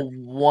apart.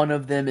 One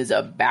of them is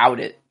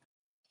about it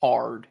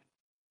hard.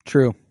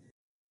 True.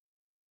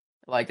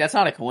 Like, that's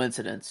not a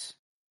coincidence.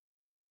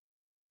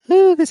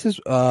 This is,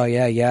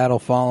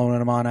 Yaddle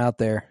following him on out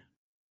there.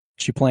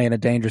 She playing a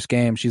dangerous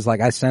game. She's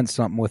like, I sense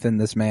something within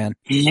this man.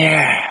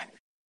 Yeah.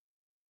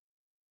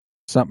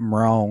 Something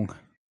wrong.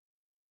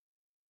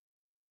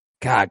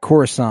 God,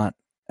 Coruscant,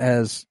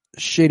 as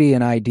shitty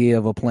an idea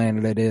of a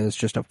planet it is,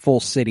 just a full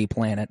city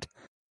planet.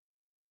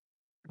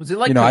 Was it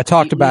like I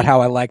talked about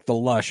how I like the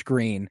lush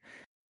green.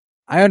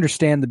 I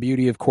understand the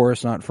beauty of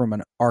Coruscant from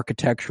an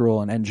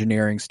architectural and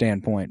engineering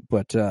standpoint,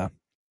 but I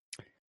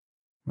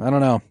don't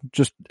know.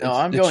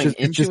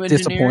 It's just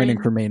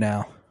disappointing for me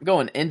now. I'm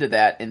going into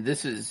that, and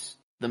this is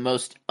the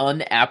most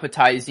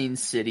unappetizing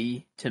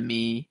city to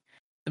me.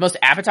 The most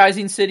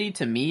appetizing city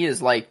to me is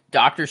like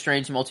Doctor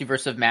Strange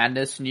Multiverse of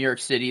Madness, New York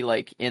City,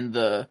 like in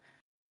the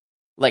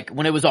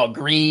when it was all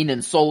green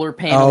and solar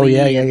panel. Oh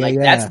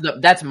yeah.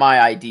 That's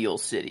my ideal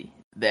city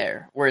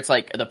there, where it's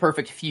like the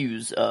perfect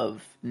fuse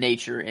of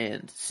nature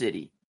and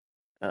city.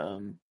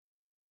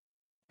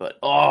 But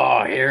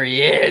here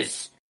he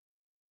is.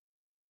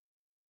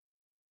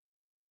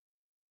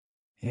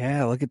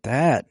 Yeah, look at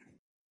that.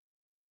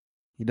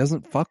 He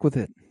doesn't fuck with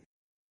it.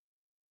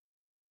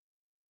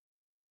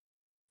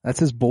 That's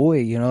his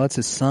boy, that's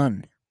his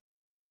son.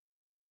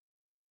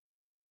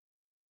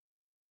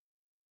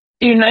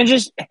 Dude,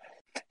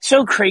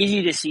 so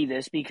crazy to see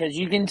this because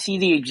you can see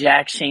the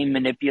exact same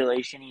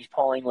manipulation he's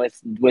pulling with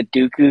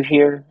Dooku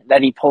here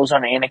that he pulls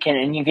on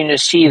Anakin, and you can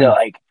just see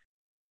that,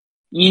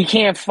 you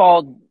can't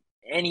fault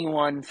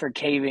anyone for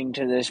caving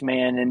to this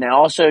man, and it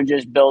also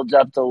just builds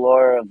up the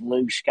lore of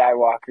Luke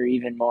Skywalker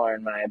even more,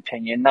 in my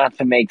opinion. Not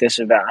to make this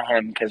about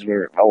him, because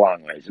we're a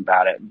long ways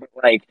about it, but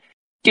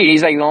dude,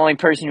 he's like the only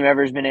person who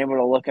ever has been able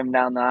to look him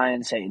down the eye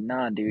and say,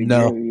 nah, dude,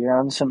 no. You're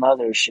on some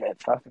other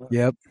shit. Fuck him.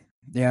 Yep.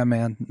 Yeah,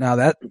 man.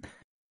 Now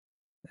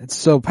it's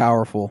so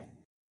powerful.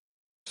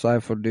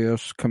 Sifo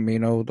Dyas,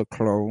 Camino, the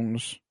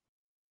clones.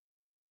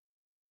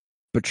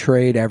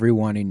 Betrayed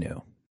everyone he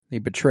knew. He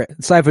betrayed.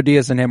 Sifo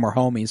Dyas and him were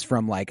homies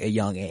from a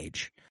young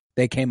age.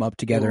 They came up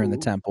together in the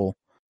temple.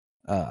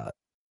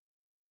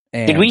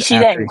 Did we see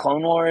that in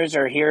Clone Wars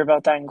or hear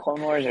about that in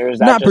Clone Wars? Or is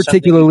that not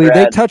particularly.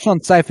 They touched on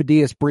Sifo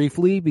Dyas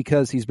briefly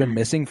because he's been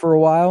missing for a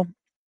while.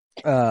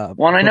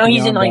 I know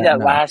he's in that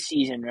last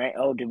season, right?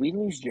 Oh, did we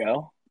lose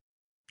Joe?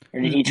 Or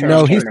did he turn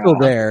No, his he's camera still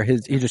off? there.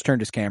 He just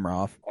turned his camera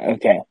off.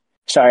 Okay.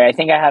 Sorry, I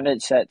think I have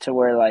it set to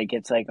where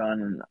it's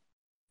on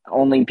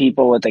only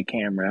people with a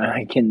camera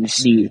I can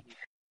see.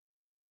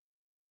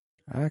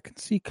 I can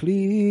see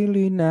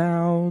clearly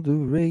now the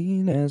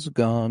rain has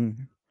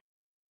gone.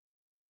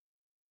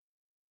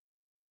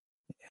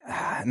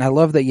 And I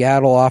love that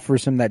Yaddle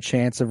offers him that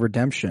chance of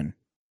redemption.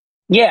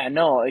 Yeah,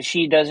 no,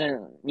 she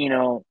doesn't,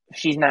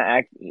 she's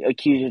not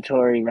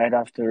accusatory right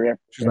off the rip.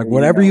 She's like,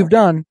 whatever you've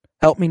done,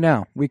 help me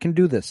now. We can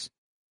do this.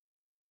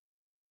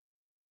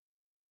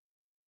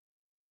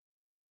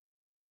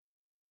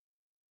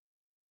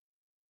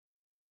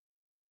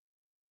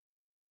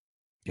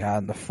 Yeah,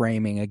 and the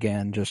framing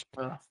again, just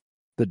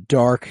the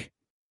dark,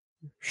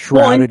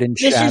 shrouded in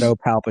shadow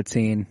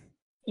Palpatine.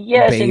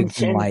 Yes,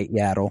 bathed in light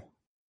Yaddle.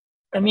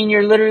 I mean,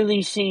 you're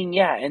literally seeing,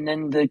 and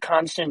then the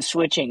constant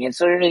switching. It's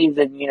literally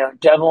the,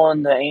 devil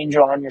and the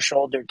angel on your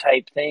shoulder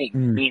type thing. I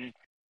mean,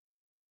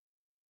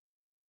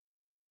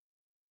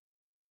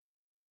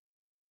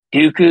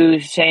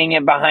 Dooku saying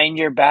it behind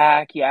your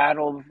back,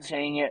 Yaddle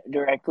saying it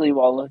directly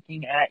while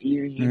looking at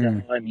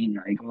you, I mean,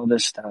 all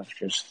this stuff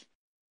just...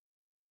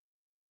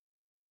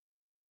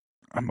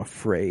 I'm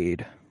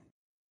afraid.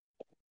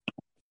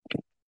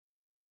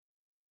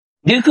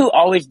 Dooku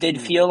always did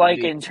feel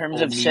in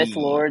terms of Sith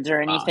Lords or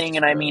anything,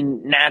 and I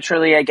mean,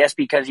 naturally, I guess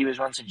because he was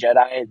once a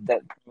Jedi,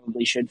 that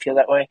probably should feel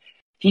that way.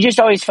 He just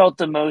always felt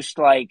the most,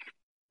 I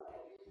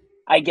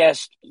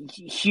guess,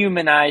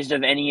 humanized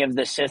of any of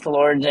the Sith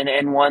Lords,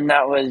 and one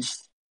that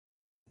was,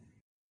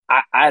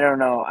 I don't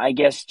know, I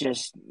guess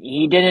just,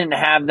 he didn't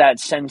have that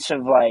sense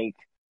of,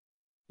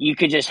 you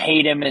could just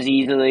hate him as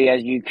easily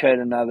as you could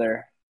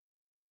another.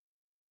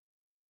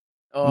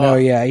 No,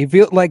 yeah, you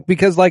feel like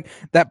because like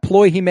that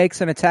ploy he makes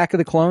in Attack of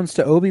the Clones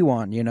to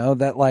Obi-Wan,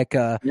 that like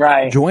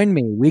right. Join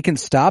me, we can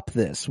stop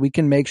this, we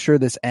can make sure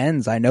this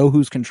ends. I know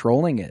who's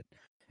controlling it.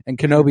 And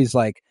Kenobi's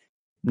like,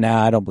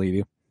 nah, I don't believe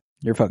you.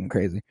 You're fucking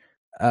crazy.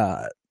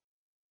 And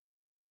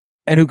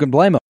who can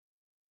blame him?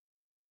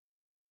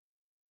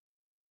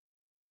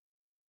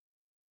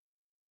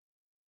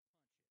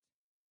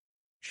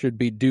 Should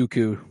be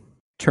Dooku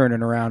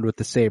turning around with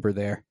the saber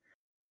there.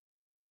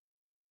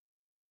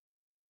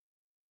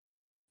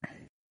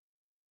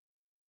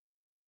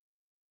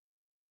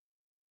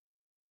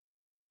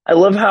 I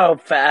love how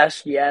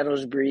fast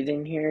Yaddle's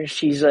breathing here.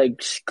 She's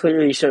like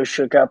clearly so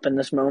shook up in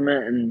this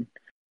moment, and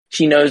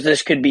she knows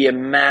this could be a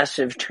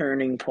massive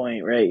turning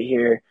point right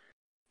here.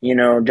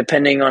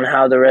 Depending on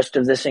how the rest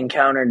of this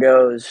encounter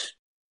goes.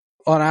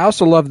 Oh, and I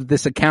also love that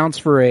this accounts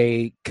for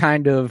a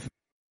kind of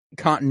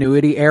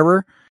continuity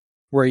error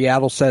where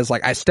Yaddle says,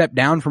 like, I stepped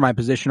down from my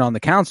position on the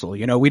council.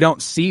 We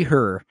don't see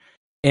her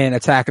in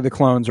Attack of the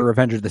Clones or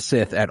Revenge of the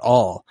Sith at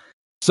all.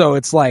 So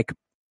it's like,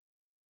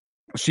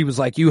 she was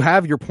like, you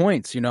have your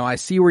points, I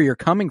see where you're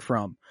coming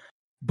from,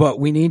 but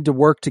we need to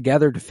work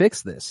together to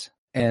fix this.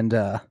 And,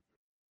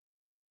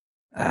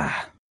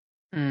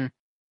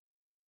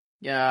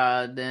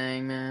 Yeah,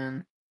 dang,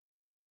 man.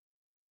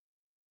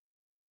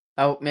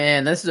 Oh,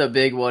 man, this is a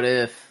big what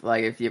if.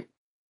 Like, if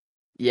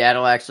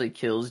Yaddle actually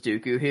kills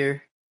Dooku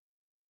here.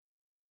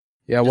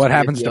 Yeah, just what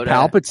happens to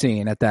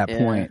Palpatine at that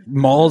point?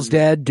 Maul's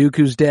dead,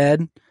 Dooku's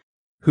dead.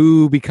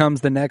 Who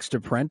becomes the next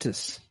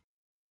apprentice?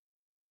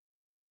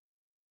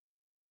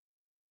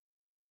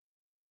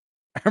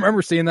 I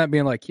remember seeing that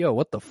being like, yo,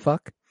 what the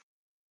fuck?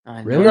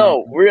 Really?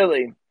 No,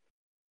 really.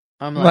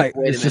 I'm like,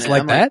 wait it's just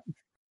like that?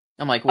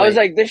 I'm like, wait. I was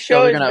like, this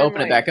show is going to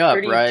open it back up,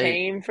 pretty right?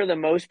 tame for the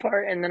most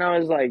part, and then I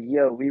was like,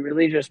 yo, we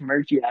really just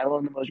murked Yaddle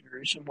in the most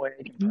gruesome way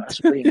I can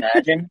possibly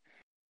imagine.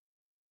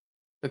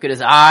 Look at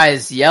his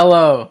eyes,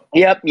 yellow.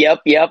 Yep.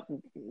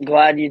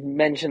 Glad you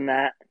mentioned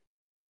that.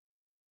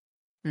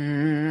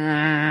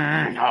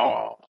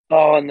 Oh,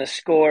 and the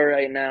score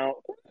right now.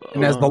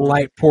 And as the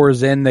light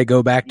pours in, they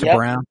go back to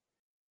brown.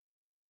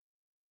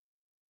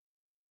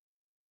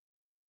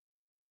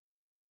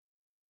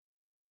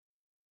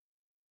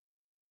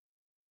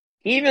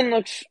 He even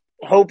looks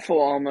hopeful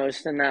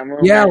almost in that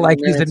moment. Yeah, like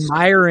he's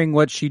admiring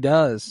what she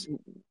does.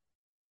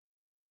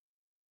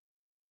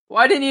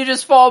 Why didn't you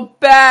just fall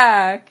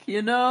back,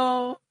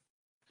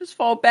 Just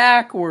fall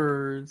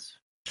backwards.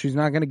 She's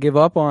not going to give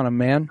up on him,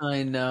 man.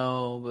 I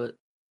know, but...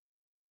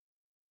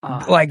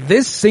 Like,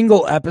 this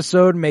single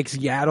episode makes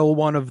Yaddle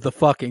one of the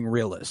fucking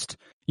realest.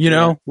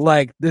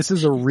 Like, this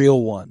is a real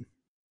one.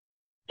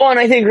 Well, and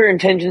I think her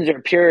intentions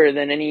are purer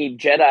than any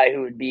Jedi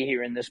who would be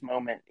here in this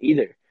moment,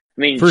 either.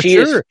 I mean, she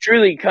is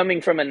truly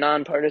coming from a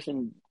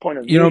nonpartisan point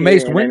of view.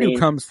 Mace Windu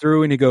comes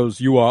through and he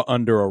goes, "You are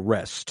under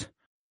arrest."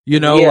 I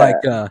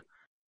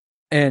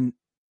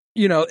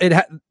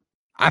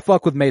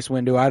fuck with Mace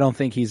Windu. I don't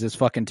think he's as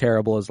fucking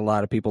terrible as a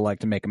lot of people like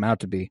to make him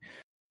out to be.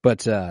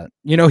 But,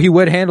 he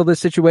would handle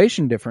this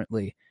situation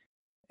differently.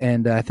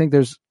 And I think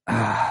there's...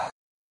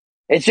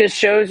 It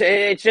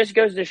just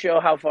goes to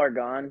show how far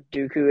gone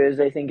Dooku is,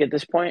 I think, at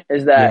this point,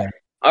 is that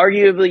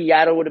arguably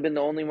Yaddle would have been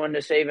the only one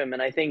to save him.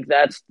 And I think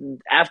that's,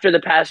 after the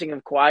passing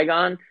of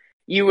Qui-Gon,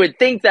 you would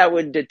think that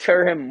would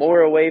deter him more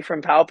away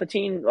from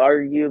Palpatine,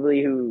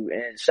 arguably, who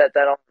set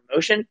that on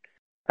motion.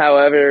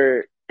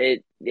 However,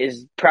 it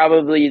is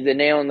probably the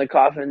nail in the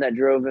coffin that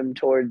drove him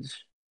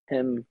towards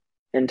him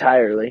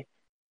entirely.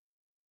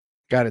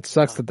 God, it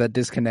sucks that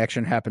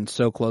disconnection happened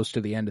so close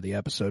to the end of the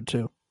episode,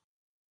 too.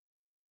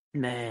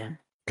 Man.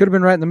 Could have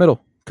been right in the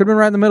middle.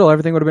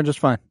 Everything would have been just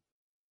fine.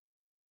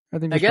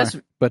 I guess,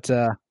 fine. But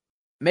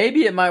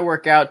maybe it might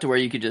work out to where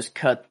you could just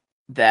cut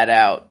that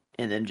out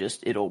and then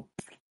it'll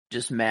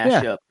just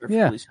mash up.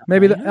 Yeah,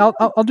 maybe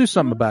I'll do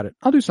something about it.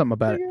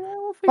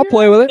 I'll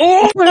play with it.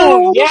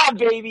 Oh, yeah,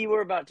 baby,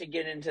 we're about to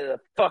get into the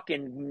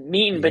fucking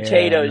meat and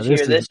potatoes here.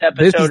 This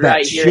episode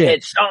right here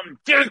hits something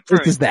different.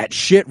 This is that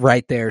shit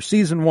right there.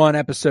 Season 1,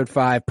 Episode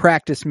 5,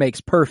 Practice Makes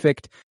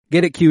Perfect.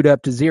 Get it queued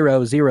up to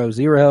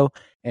 000,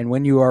 and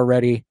when you are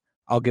ready,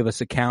 I'll give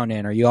us a count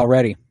in. Are you all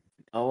ready?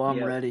 Oh,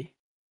 I'm ready.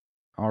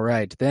 All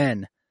right,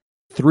 then.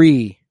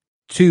 3,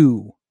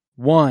 2,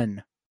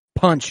 1,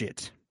 punch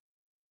it.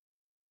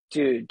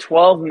 Dude,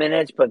 12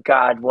 minutes, but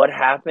God, what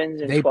happens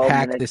in 12 minutes? They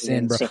packed this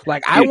in, bro.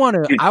 Like, I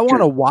want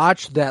to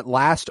watch that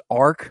last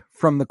arc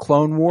from the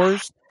Clone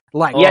Wars.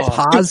 Like,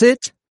 pause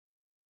it.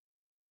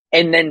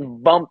 And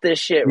then bump this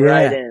shit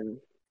right in.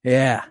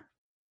 Yeah.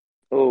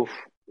 Oof.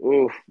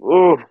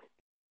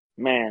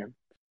 Man.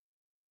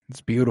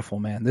 It's beautiful,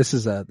 man. This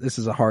is a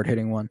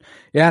hard-hitting one.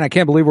 Yeah, and I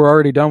can't believe we're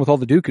already done with all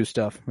the Dooku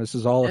stuff. This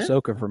is all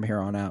Ahsoka from here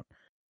on out.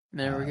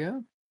 There we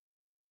go.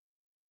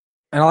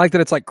 And I like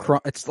that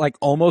it's like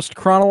almost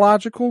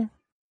chronological,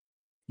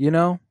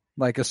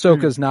 Like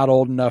Ahsoka's not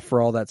old enough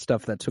for all that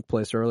stuff that took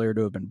place earlier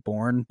to have been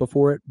born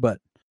before it, but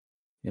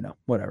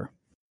whatever.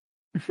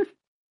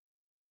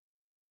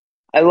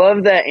 I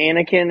love that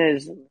Anakin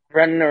is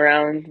running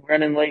around,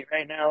 running late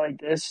right now like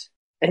this,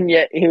 and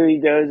yet here he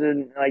goes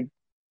in like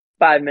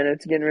 5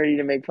 minutes getting ready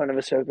to make fun of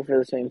Ahsoka for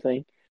the same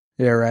thing.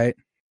 Yeah, right.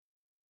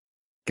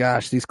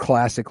 Gosh, these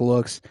classic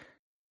looks.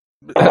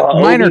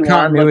 Minor Obi-Wan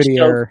continuity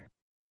looks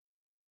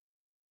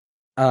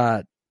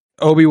error.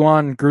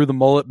 Obi-Wan grew the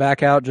mullet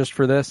back out just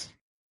for this.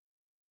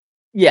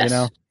 Yes. You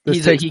know,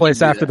 this takes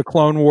place after the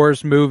Clone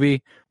Wars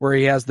movie where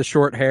he has the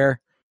short hair.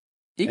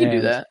 He can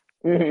do that.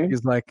 Mm-hmm.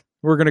 He's like,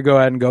 we're going to go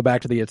ahead and go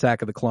back to the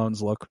Attack of the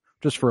Clones look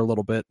just for a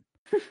little bit.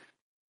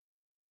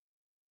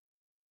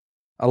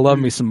 I love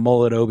me some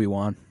mullet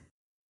Obi-Wan.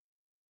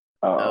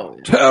 Oh,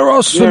 Terra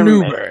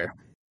Sanube.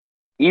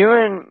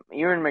 Ewan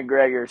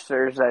McGregor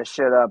stirs that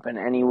shit up in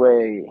any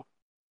way,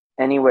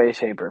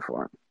 shape, or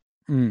form.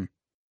 Mm.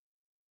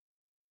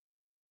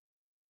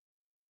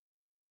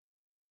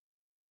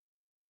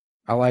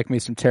 I like me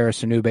some Terra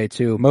Sanube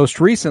too. Most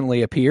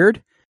recently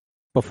appeared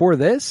before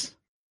this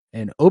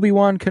in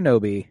Obi-Wan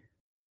Kenobi.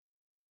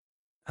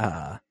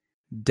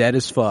 Dead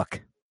as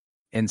fuck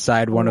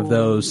inside one of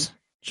those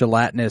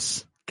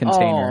gelatinous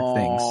container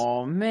things.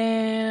 Oh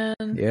man,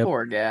 yep.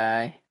 Poor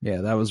guy.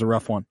 Yeah, that was a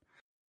rough one.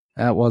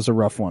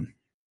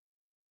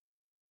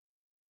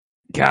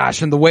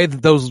 Gosh, and the way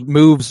that those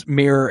moves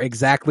mirror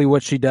exactly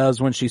what she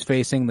does when she's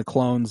facing the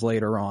clones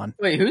later on.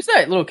 Wait, who's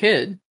that little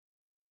kid?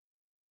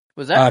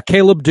 Was that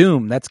Caleb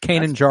Doom? That's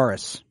Kanan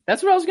Jarrus.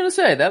 That's what I was gonna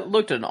say. That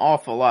looked an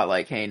awful lot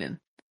like Kanan.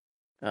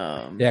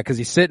 Yeah, because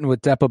he's sitting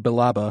with Depa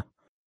Billaba,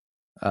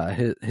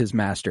 his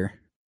master.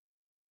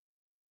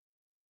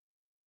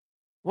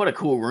 What a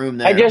cool room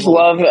there. I just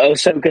love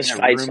Ahsoka's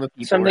fights.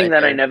 Something that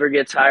there. I never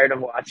get tired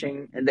of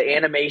watching, and the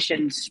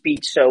animation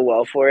speaks so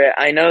well for it.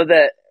 I know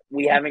that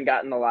we haven't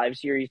gotten the live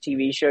series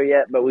TV show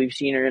yet, but we've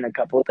seen her in a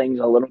couple of things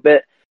a little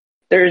bit.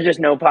 There is just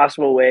no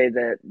possible way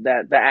that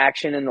the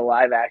action in the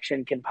live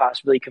action can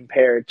possibly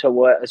compare to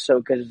what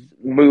Ahsoka's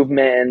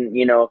movement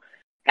and,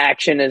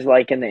 action is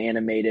like in the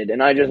animated.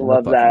 And I just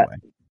love that.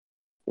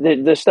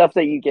 The stuff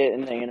that you get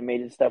in the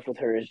animated stuff with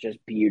her is just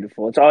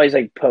beautiful. It's always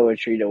like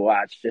poetry to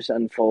watch just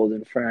unfold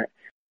in front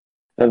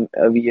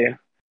of you.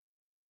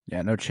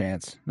 Yeah, no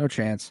chance.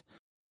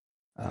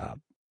 But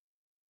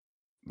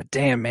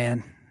damn,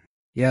 man.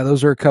 Yeah,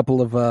 those are a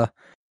couple of Jedi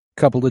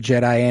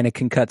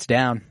Anakin cuts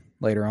down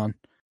later on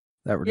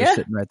that were just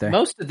sitting right there.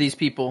 Most of these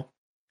people,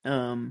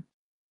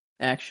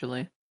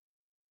 actually.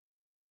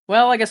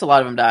 Well, I guess a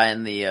lot of them die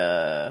in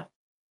the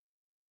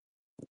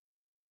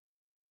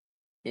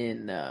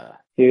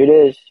Here it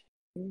is.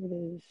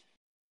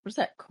 What's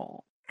that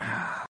called?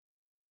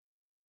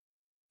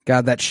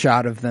 God, that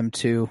shot of them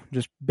too,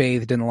 just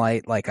bathed in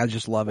light. Like, I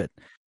just love it.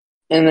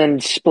 And then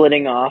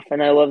splitting off,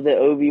 and I love that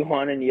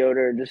Obi-Wan and Yoda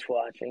are just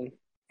watching.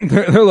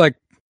 They're like,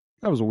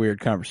 that was a weird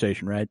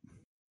conversation, right?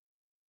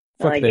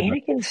 Like,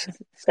 Anakin's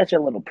such a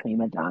little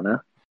prima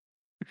donna.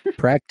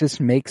 Practice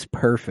makes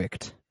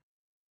perfect.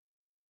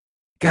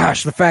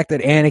 Gosh, the fact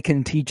that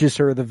Anakin teaches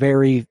her the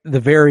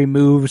very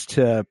moves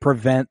to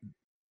prevent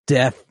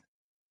death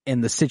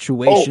in the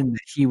situation that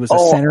he was a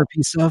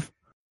centerpiece of.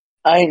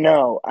 I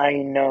know,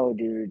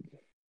 dude.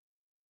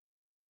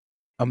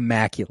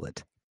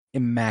 Immaculate.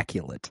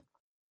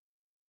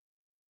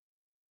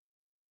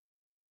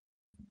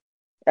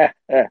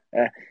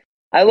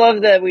 I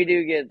love that we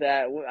do get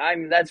that.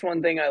 That's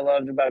one thing I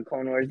loved about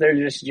Clone Wars. They're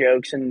just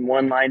jokes and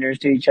one-liners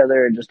to each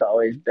other are just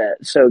always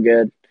so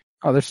good.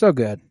 Oh, they're so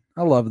good.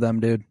 I love them,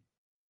 dude.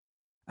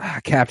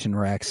 Captain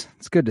Rex.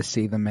 It's good to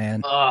see them,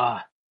 man.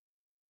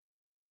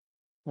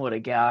 What a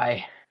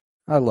guy.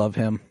 I love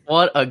him.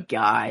 What a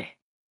guy.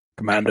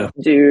 Commander.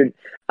 Dude,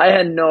 I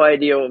had no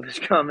idea what was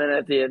coming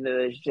at the end of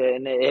this shit,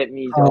 and it hit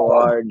me so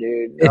hard,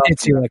 dude. It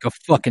hits you like a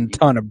fucking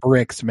ton of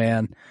bricks,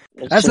 man.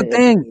 That's the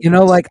thing.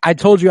 Like I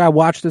told you, I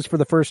watched this for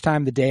the first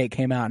time the day it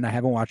came out, and I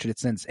haven't watched it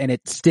since, and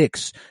it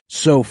sticks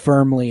so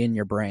firmly in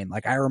your brain.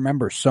 Like, I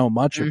remember so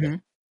much of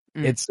it.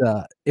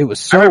 It was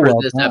so I remember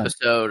well this done.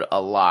 episode a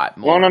lot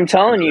more. Well, and I'm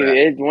telling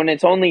you, when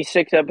it's only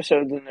 6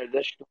 episodes in there,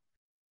 this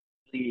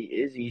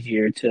is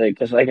easier to,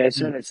 because like I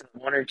said, it's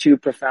 1 or 2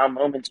 profound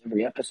moments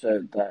every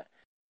episode that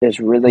just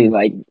really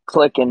like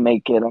click and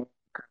make it all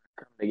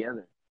come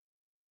together.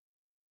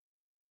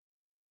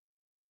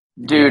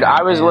 Dude,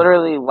 I was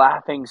literally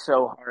laughing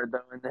so hard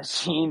though in this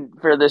scene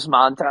for this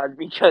montage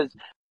because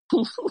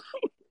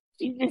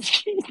she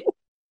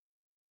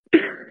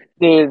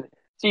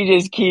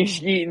just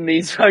keeps eating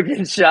these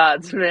fucking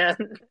shots, man.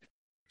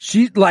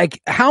 She, like,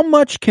 how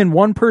much can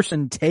one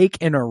person take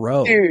in a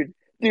row?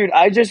 Dude,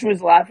 I just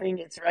was laughing.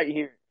 It's right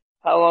here.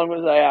 How long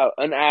was I out?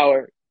 An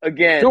hour.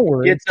 Again, don't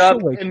worry. Gets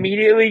up,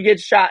 immediately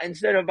gets shot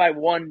instead of by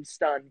 1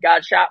 stun.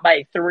 Got shot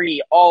by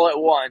 3 all at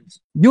once.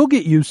 You'll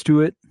get used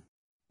to it.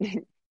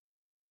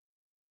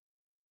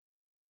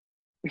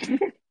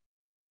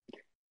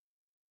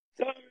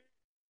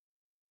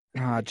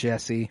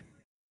 Jesse.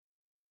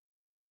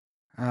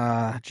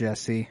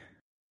 Jesse.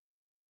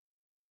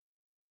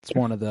 It's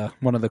one of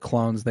the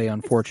clones they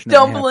unfortunately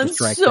stumbling have to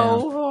strike so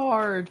down.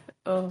 hard.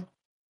 Oh.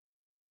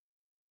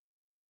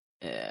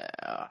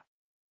 Yeah.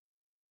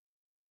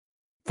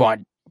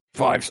 Fine.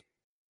 5.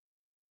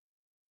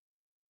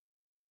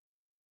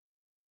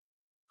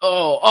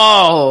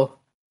 Oh.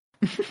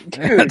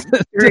 Dude,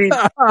 three.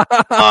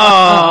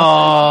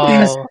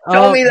 Oh.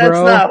 Tell me that's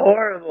bro. not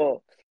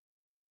horrible.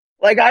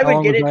 Like, I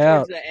would get it towards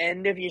out? the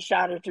end if you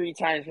shot her 3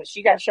 times, but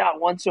she got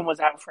shot once and was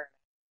out for an hour.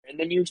 And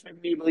then you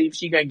expect me to believe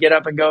she gonna get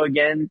up and go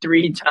again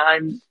 3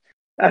 times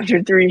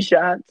after 3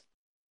 shots?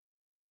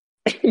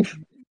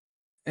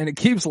 And it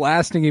keeps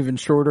lasting even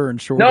shorter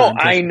and shorter. No,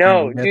 I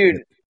know,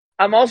 dude.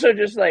 I'm also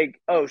just like,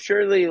 oh,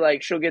 surely,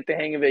 like, she'll get the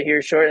hang of it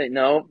here shortly.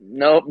 Nope,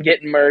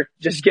 getting murked.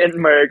 Just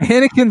getting murked.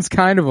 Anakin's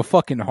kind of a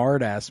fucking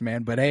hard ass,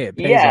 man, but hey, it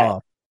pays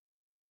off.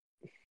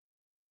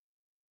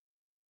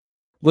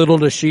 Little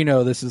does she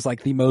know this is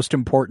like the most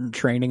important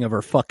training of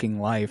her fucking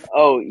life.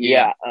 Oh,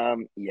 yeah.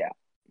 Yeah.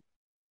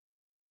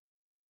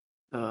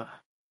 I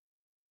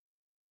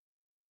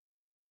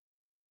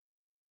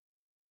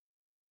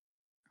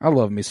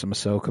love me some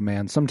Ahsoka,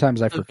 man.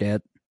 Sometimes I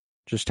forget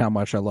just how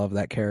much I love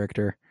that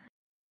character.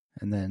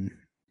 And then,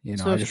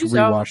 I just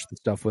rewatch the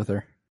stuff with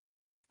her.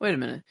 Wait a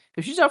minute.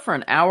 If she's out for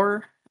an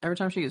hour every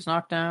time she gets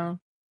knocked down?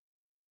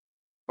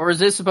 Or is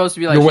this supposed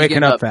to be like You're she's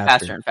waking getting up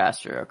faster and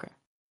faster? Okay.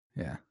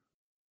 Yeah.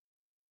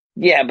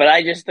 Yeah, but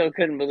I just still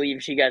couldn't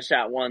believe she got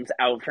shot once,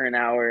 out for an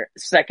hour.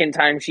 Second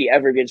time she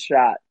ever gets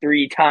shot,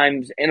 3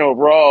 times in a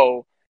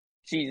row.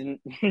 She's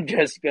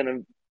just gonna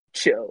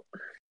chill.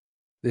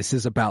 This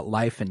is about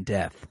life and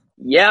death.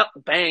 Yep,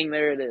 bang,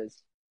 there it is.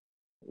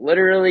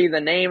 Literally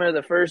the name of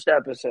the first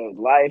episode,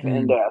 Life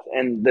and Death,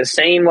 and the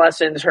same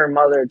lessons her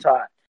mother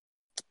taught.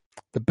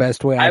 The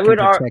best way I can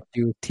protect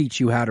you is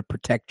teach you how to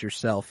protect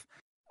yourself.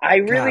 I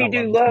really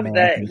do love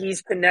that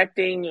he's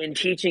connecting and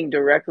teaching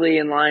directly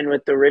in line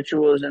with the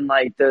rituals and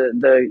like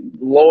the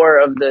lore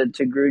of the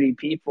Togruti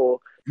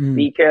people,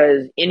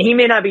 because, and he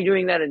may not be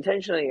doing that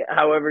intentionally.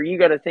 However, you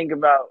got to think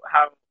about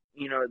how,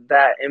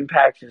 that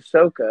impacts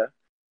Ahsoka.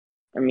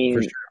 I mean,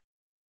 for sure.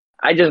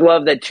 I just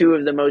love that 2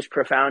 of the most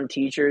profound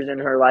teachers in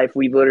her life,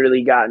 we've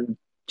literally gotten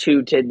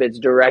 2 tidbits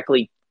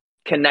directly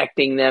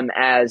connecting them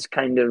as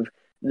kind of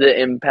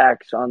the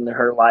impacts on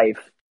her life.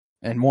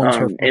 And one's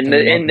her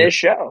in this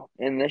show.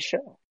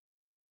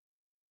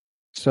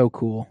 So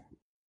cool.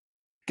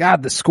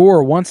 God, the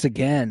score once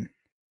again.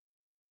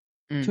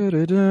 And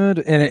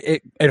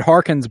it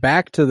harkens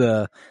back to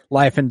the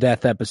Life and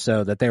Death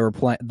episode that they were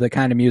playing, the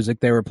kind of music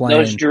they were playing.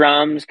 Those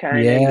drums kind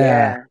of,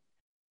 yeah.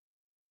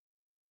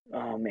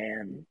 Oh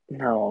man,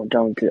 no,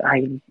 don't do.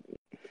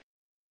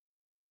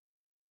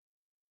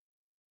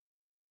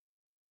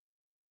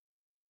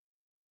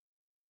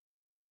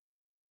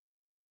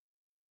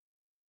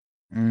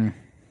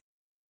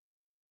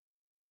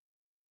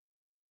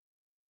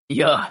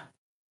 Yeah,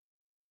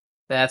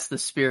 that's the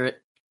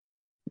spirit.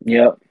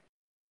 Yep.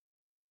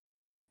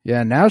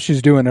 Yeah, now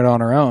she's doing it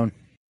on her own.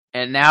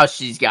 And now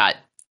she's got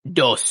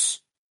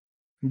dos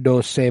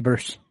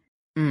sabers.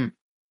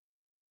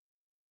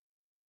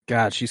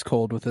 God, she's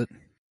cold with it.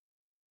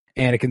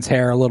 Anakin's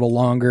hair a little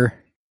longer,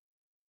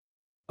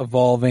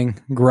 evolving,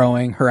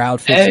 growing. Her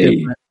outfit's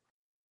different.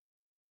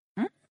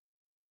 A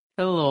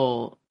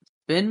little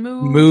spin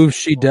move. Moves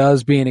she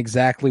does being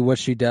exactly what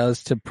she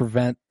does to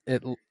prevent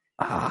it.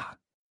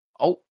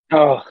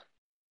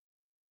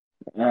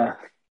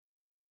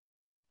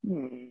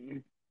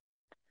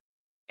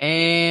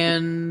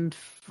 And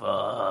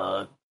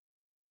fuck.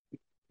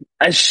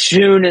 As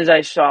soon as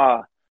it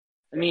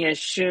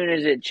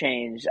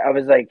changed, I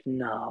was like,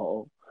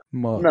 no,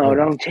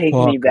 don't take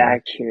me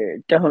back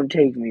here. Don't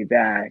take me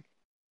back.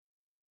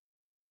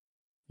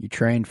 You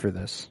trained for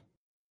this.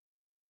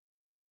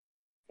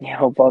 I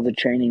hope all the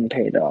training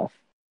paid off.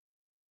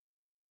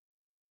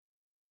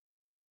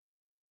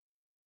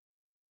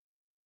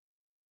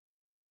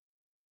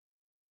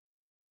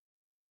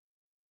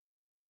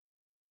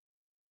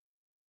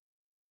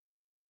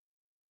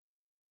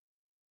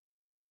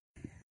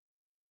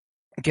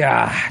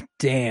 God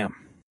damn.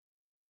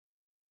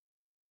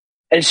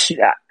 As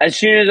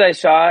soon as I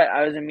saw it,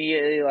 I was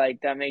immediately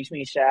like, that makes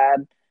me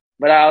sad.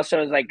 But I also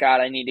was like,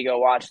 God, I need to go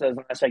watch those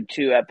last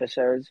 2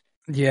 episodes.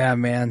 Yeah,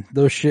 man.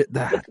 Those shit,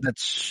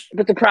 that's...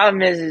 But the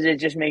problem is it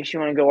just makes you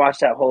want to go watch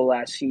that whole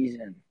last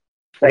season.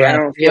 Like, I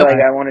don't feel like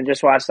I want to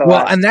just watch the last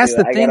 2. Well, and that's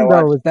the thing,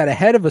 though, is that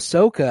ahead of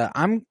Ahsoka,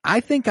 I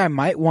think I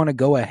might want to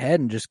go ahead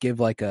and just give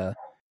like a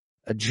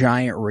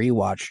giant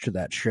rewatch to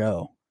that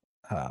show.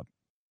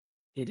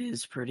 It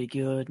is pretty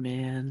good,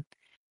 man.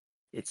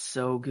 It's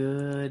so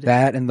good.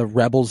 That and the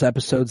Rebels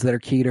episodes that are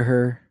key to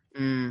her.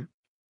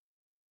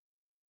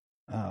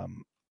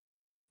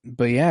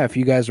 But yeah, if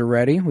you guys are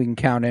ready, we can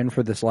count in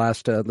for this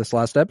last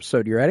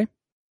episode. You ready?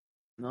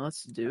 No,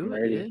 let's do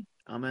it. Yeah.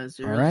 I'm at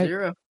 0-0.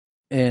 Right.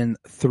 In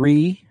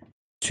 3,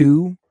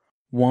 2,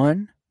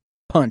 1,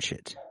 punch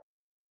it.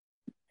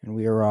 And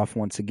we are off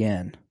once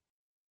again.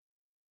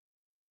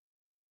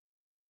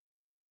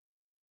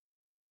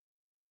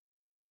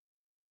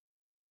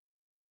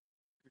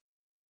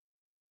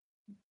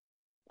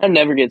 I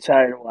never get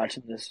tired of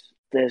watching this.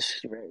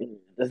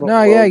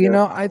 No,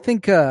 yeah, I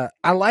think I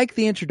like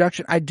the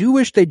introduction. I do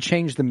wish they'd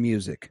change the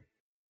music.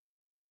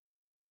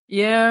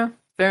 Yeah,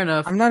 fair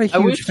enough. I'm not a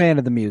huge fan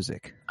of the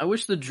music. I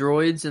wish the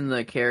droids and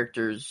the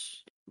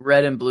characters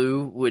Red and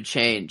Blue would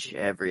change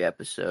every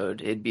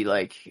episode. It'd be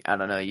like, I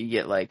don't know, you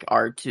get like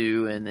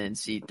R2 and then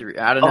C3.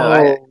 I don't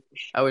know.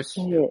 I was,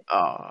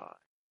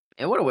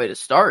 and what a way to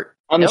start.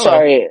 I'm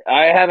sorry,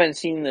 I haven't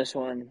seen this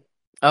one.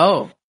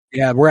 Oh.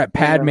 Yeah, we're at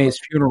Padme's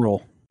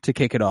funeral to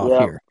kick it off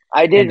here.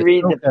 I did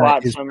read the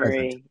plot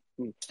summary.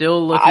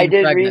 Still looking I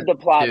did read the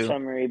plot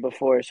summary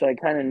before, so I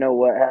kind of know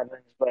what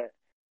happens, but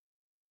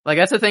like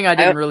that's the thing I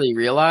didn't really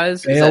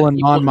realize. Bail and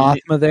Mon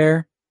Mothma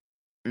there.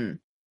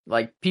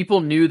 Like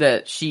people knew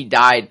that she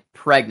died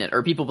pregnant,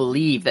 or people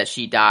believe that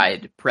she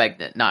died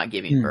pregnant, not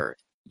giving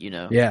birth. You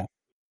know. Yeah.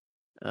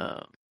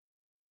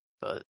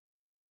 But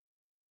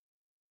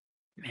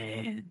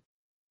man,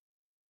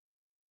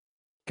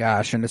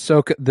 gosh, and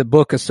Ahsoka, the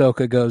book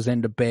Ahsoka goes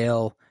into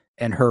Bail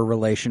and her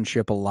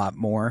relationship a lot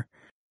more.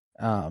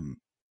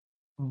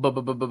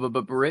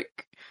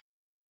 Brick.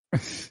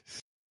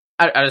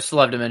 I just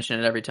love to mention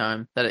it every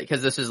time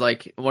because this is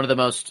like one of the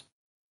most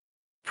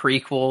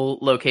prequel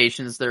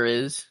locations there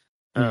is.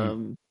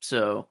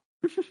 So,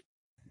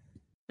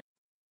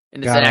 and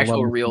it's an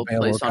actual real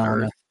place on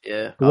Earth.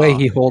 Yeah, the way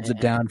he holds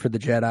it down for the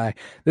Jedi.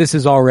 This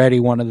is already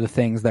one of the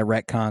things that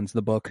retcons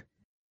the book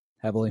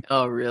heavily.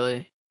 Oh,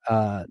 really?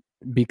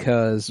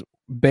 Because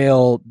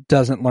Bail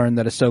doesn't learn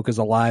that Ahsoka's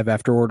alive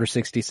after Order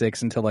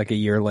 66 until like a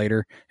year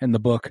later in the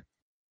book.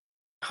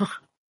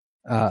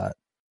 Oh,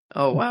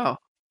 wow.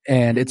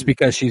 And it's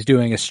because she's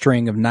doing a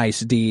string of nice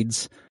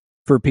deeds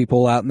for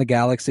people out in the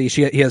galaxy.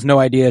 He has no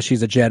idea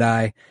she's a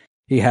Jedi.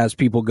 He has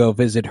people go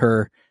visit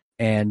her,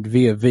 and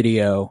via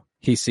video,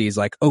 he sees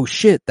like, oh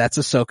shit, that's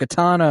Ahsoka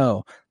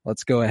Tano.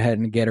 Let's go ahead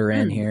and get her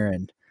in here,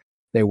 and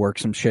they work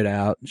some shit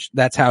out.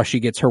 That's how she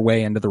gets her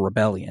way into the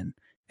rebellion,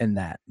 and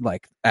that,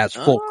 like, as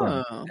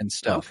Fulcrum and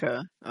stuff. Okay.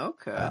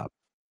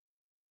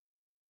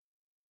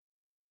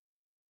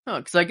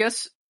 Because I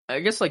guess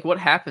like what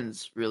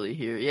happens really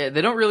here? Yeah,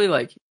 they don't really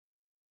like.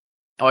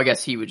 Oh, I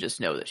guess he would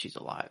just know that she's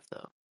alive,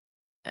 though.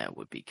 That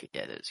would be,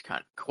 that is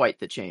kind of quite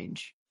the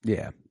change.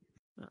 Yeah.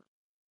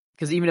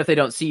 Because even if they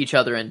don't see each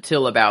other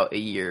until about a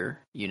year,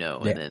 you know,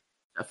 and then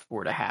stuff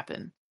were to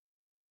happen,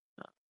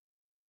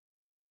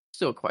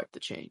 still quite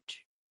the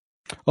change.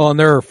 Oh, and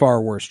there are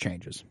far worse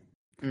changes.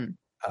 And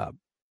I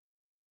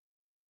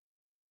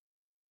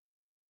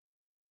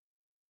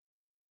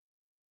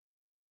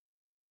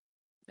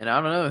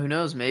don't know, who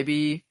knows?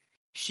 Maybe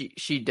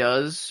she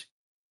does.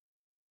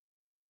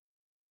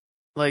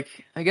 Like,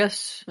 I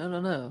guess, I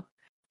don't know.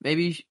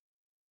 Maybe,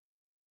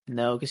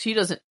 no, because he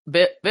doesn't,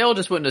 Bail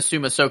just wouldn't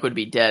assume Ahsoka would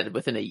be dead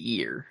within a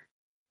year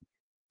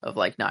of,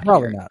 like, not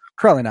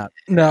Probably not.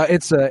 No,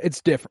 it's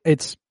different.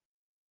 It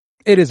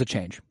is a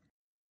change.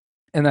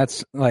 And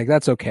that's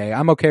okay.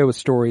 I'm okay with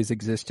stories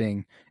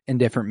existing in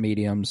different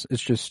mediums.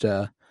 It's just,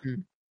 the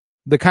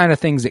kind of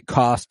things it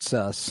costs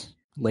us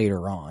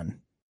later on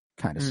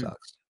kind of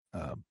sucks.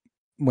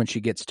 When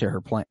she gets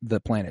to the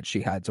planet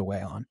she hides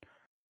away on.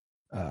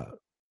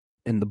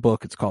 In the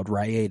book, it's called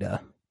Raieta.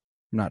 I'm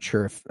not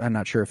sure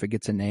if it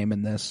gets a name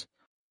in this,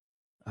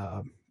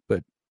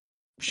 but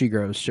she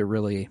grows to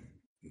really,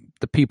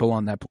 the people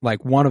on that,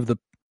 like one of the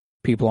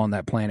people on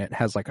that planet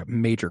has like a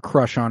major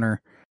crush on her.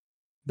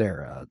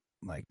 They're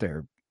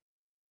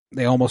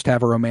they almost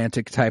have a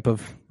romantic type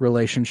of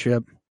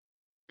relationship,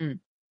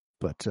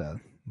 but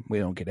we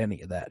don't get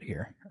any of that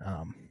here.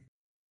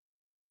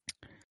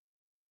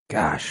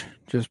 Gosh,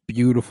 just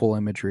beautiful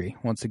imagery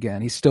once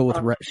again. She's still with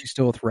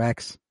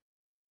Rex.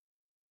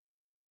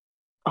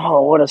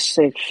 Oh, what a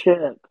sick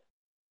ship.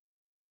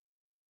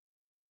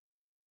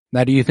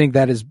 Now, do you think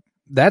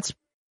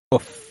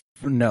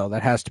no,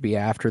 that has to be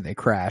after they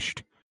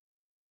crashed.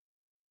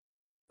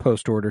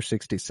 Post Order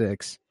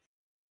 66.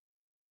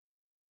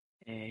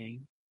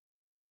 Dang.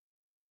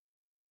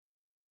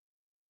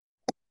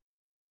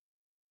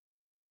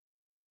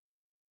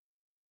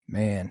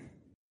 Man.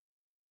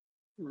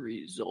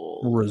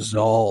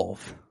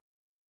 Resolve.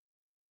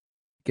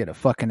 Get a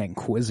fucking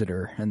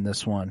Inquisitor in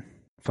this one,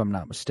 if I'm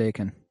not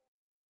mistaken.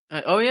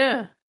 Oh,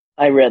 yeah.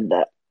 I read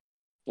that.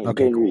 I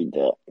did read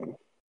that.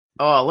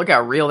 Oh, look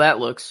how real that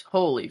looks.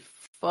 Holy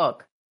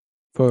fuck.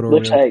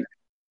 Looks like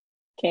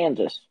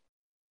Kansas.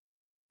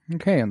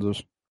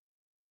 Kansas.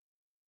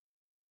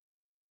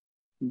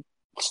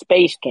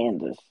 Space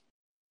Kansas.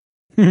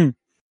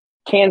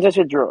 Kansas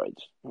with droids.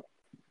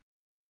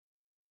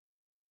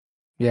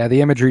 Yeah,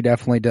 the imagery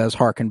definitely does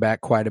harken back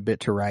quite a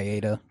bit to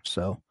Raieta,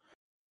 so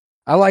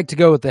I like to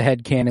go with the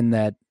headcanon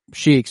that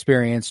she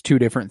experienced two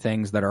different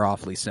things that are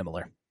awfully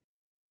similar.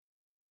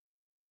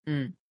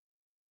 Yeah,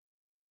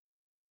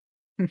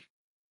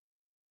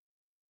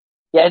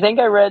 I think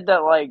I read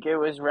that, like, it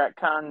was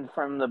retconned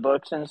from the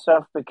books and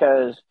stuff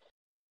because,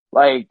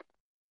 like,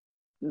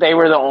 they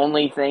were the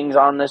only things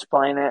on this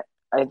planet,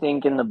 I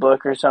think, in the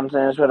book or something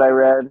is what I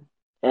read.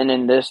 And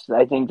in this,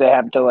 I think they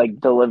have to, like,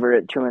 deliver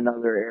it to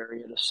another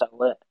area to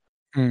sell it.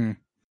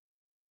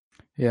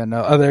 Yeah,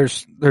 no,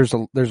 there's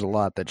a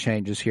lot that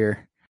changes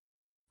here.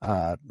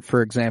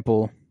 For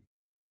example,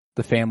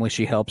 the family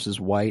she helps is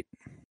white.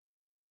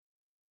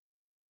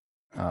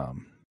 Not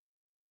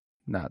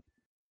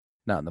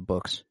in the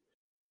books.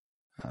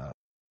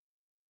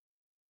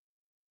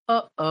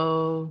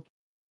 Uh-oh.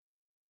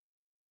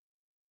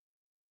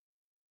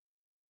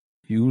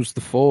 Use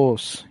the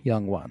Force,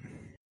 young one.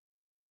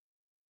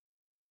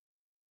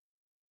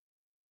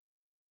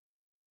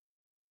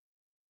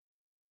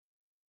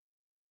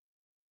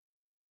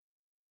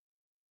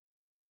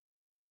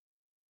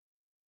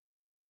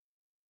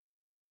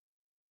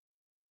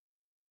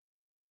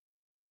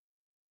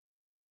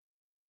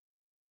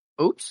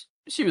 Oops.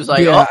 She was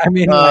like, yeah, I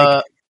mean,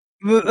 like,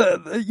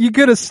 you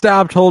could have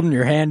stopped holding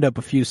your hand up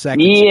a few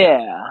seconds ago.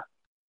 Yeah.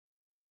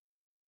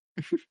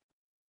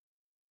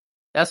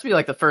 That's to be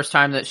like the first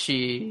time that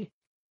she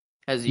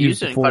has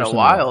used it in quite a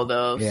while,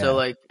 though. Yeah. So,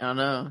 like, I don't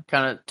know,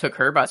 kind of took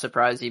her by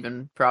surprise,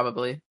 even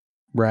probably.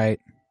 Right.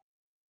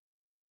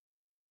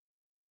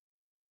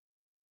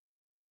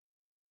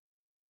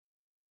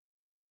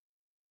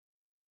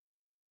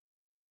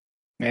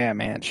 Yeah,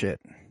 man, shit.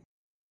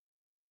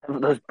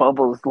 Those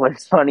bubbles look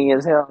funny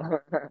as hell.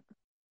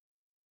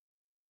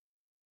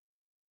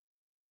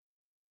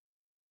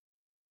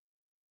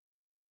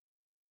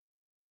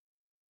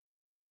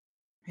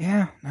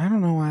 Yeah, I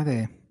don't know why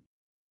they...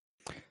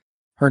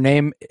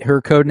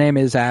 Her code name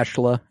is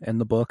Ashla in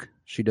the book.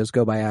 She does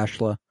go by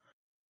Ashla,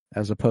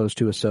 as opposed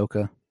to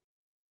Ahsoka.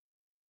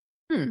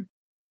 So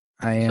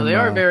they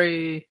are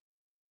very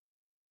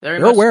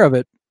they're aware of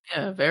it.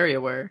 Yeah, very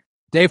aware.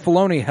 Dave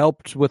Filoni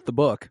helped with the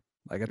book.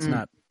 Like, it's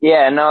not...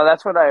 Yeah, no,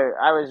 that's what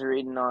I was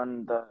reading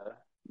on the...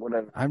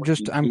 whatever. I'm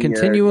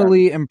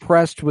continually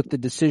impressed with the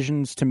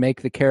decisions to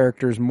make the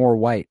characters more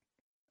white.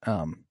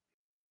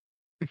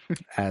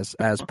 As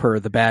per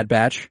The Bad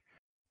Batch,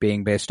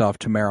 being based off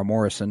Tamara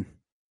Morrison,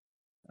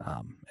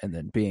 and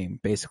then being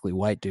basically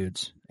white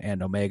dudes,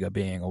 and Omega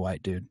being a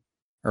white dude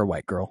or a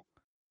white girl.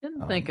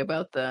 Didn't think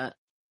about that.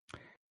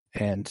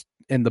 And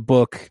in the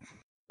book,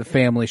 the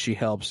family she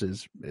helps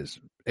is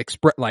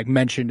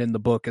mentioned in the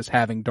book as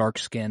having dark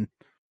skin,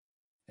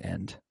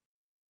 and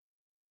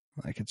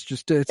like it's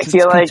just. I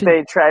feel like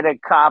they try to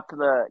cop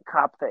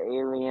the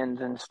aliens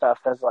and stuff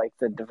as like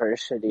the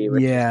diversity.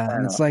 Which is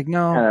and it's like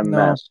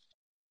no.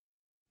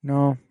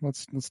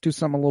 Let's do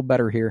something a little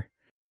better here.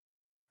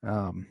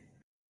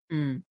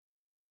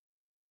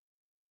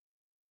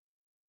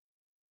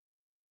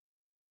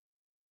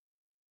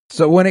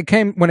 So when it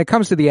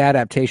comes to the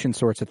adaptation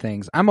sorts of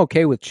things, I'm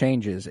okay with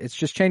changes. It's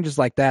just changes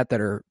like that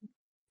are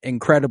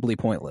incredibly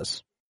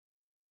pointless.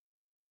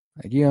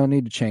 Like, you don't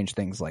need to change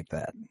things like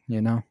that,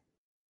 you know?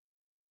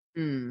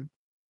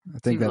 I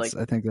think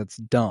that's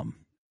dumb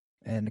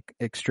and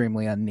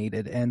extremely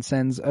unneeded and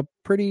sends a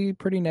pretty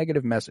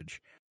negative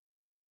message.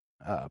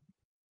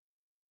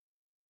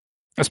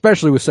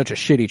 Especially with such a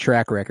shitty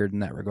track record in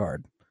that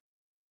regard.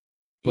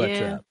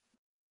 But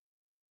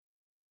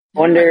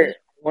wonder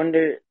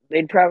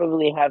they'd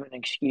probably have an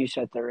excuse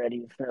at the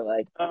ready for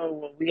like, oh,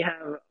 well, we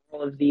have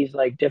all of these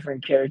like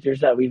different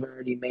characters that we've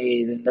already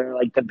made, and they're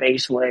like the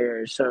base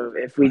layers. So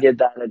if we did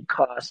that, it'd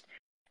cost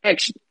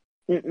X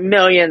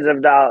millions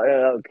of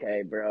dollars.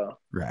 Okay, bro.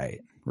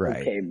 Right.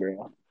 Okay,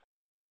 bro.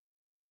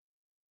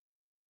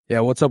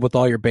 Yeah, what's up with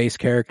all your base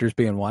characters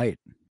being white?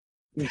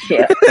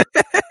 Yeah.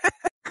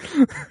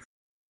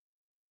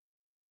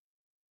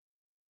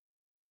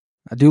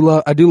 I do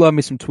love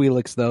me some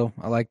Twi'leks though.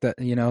 I like that,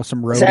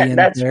 some Rodians.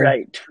 That's there.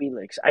 Right,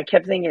 Twi'leks. I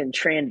kept thinking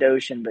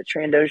Trandoshan, but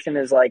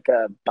Trandoshan is like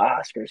a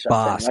Bossk or something.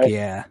 Bossk, right?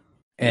 yeah.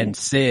 And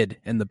Sid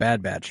in the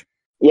Bad Batch.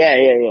 Yeah.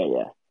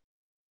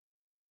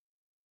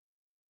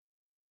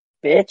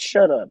 Bitch,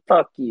 shut up.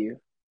 Fuck you.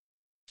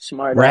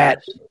 Smart rat.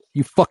 ass.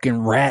 You fucking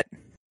rat.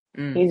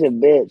 He's a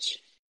bitch.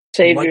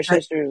 Save your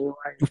sister's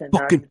life and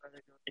fucking... do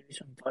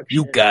some fuck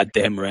you shit.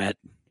 goddamn rat.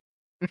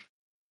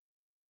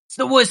 It's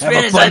the worst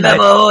finish I've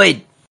ever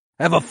heard.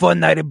 Have a fun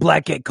night at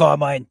Blackgate,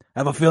 Carmine. I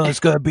have a feeling it's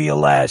going to be your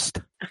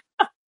last.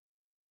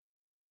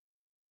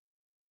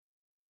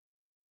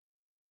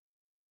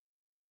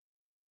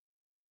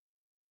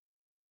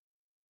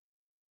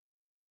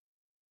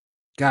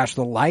 Gosh,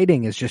 the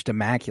lighting is just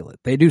immaculate.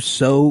 They do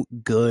so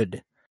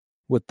good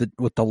with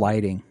the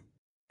lighting.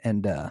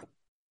 And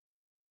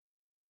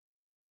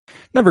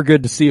never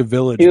good to see a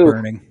village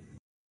burning.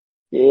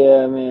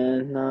 Yeah,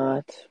 man,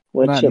 not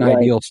an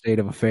ideal state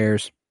of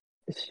affairs.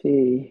 Let's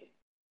see.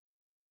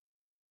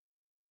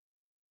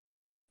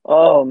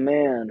 Oh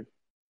man,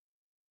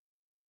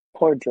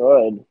 poor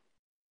droid.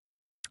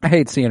 I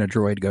hate seeing a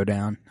droid go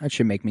down. That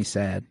should make me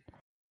sad.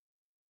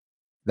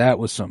 That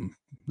was some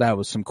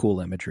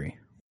cool imagery.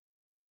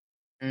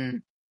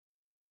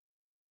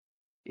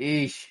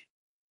 Eesh.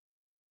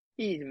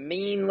 He's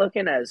mean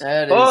looking as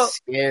that fuck. Is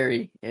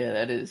scary. Yeah,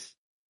 that is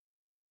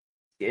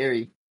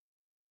scary.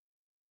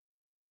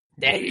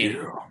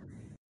 Damn.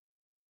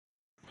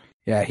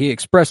 Yeah, he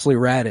expressly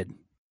ratted.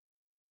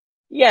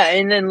 Yeah,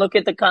 and then look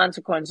at the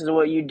consequences of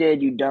what you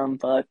did, you dumb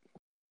fuck.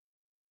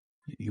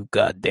 You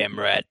goddamn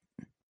rat.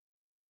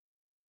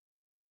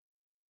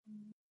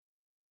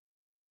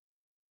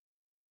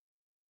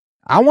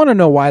 I want to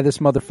know why this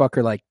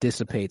motherfucker, like,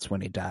 dissipates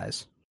when he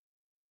dies.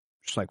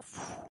 Just like...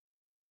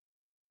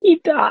 He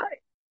died.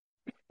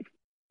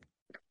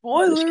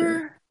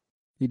 Spoiler!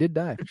 He did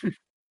die.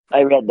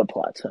 I read the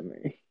plot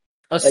summary.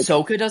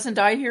 Ahsoka doesn't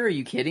die here? Are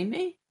you kidding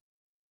me?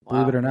 Wow.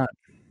 Believe it or not.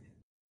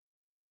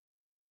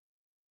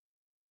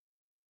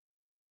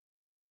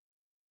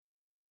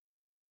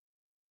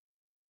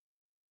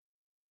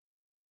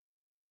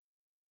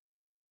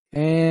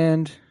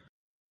 And I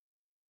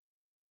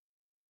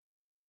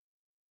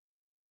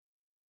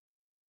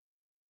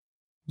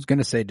was going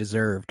to say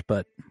deserved,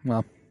 but,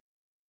 well.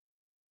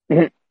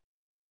 But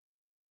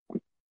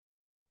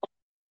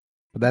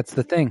that's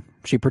the thing.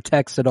 She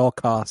protects at all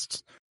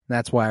costs.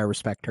 That's why I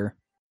respect her.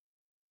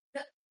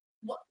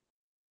 What?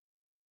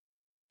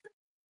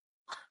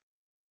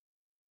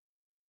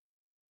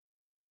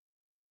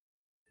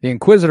 The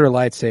Inquisitor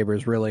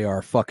lightsabers really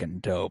are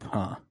fucking dope,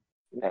 huh?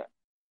 Yeah.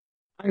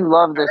 I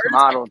love this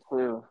model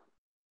too.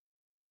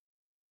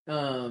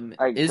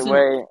 Like the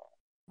way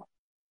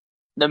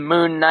the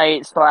Moon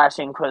Knight /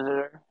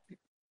 Inquisitor.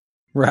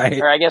 Right.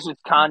 Or I guess it's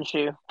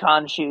Khonshu /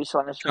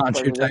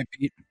 Inquisitor. Type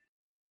beat.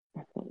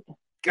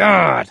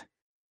 God.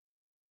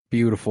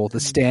 Beautiful. The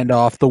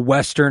standoff, the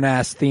Western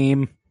ass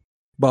theme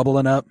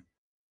bubbling up.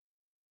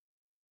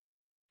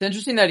 It's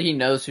interesting that he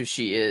knows who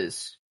she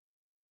is.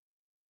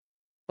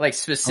 Like,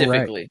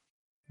 specifically.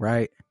 Oh,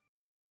 right.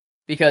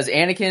 Because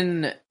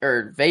Anakin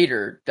or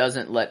Vader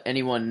doesn't let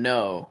anyone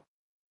know.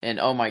 And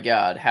oh my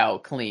god, how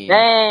clean.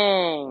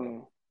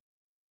 Dang!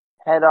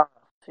 Head off.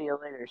 See you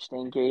later,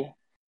 Stinky.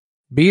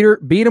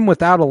 Beat him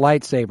without a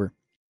lightsaber.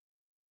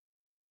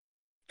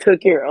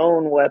 Took your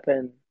own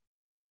weapon.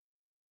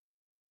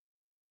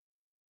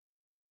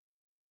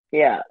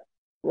 Yeah.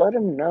 Let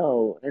him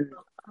know. And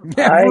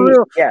yeah, for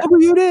real. Yeah. Look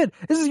what you did.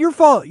 This is your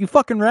fault, you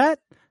fucking rat.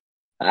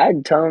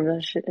 I'd tell him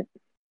that shit.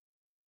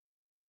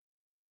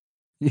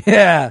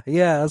 Yeah,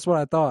 that's what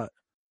I thought.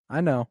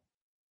 I know.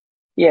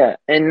 Yeah,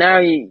 and now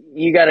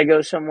you got to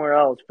go somewhere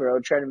else,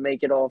 bro. Try to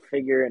make it all,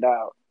 figure it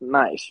out.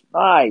 Nice.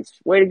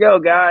 Way to go,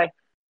 guy.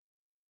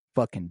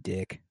 Fucking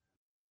dick.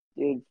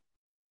 Dude.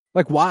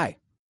 Like, why?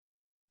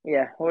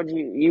 Yeah,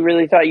 you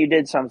really thought you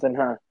did something,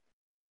 huh?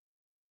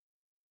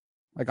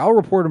 Like, I'll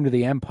report him to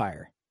the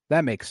Empire.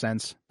 That makes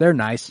sense. They're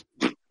nice.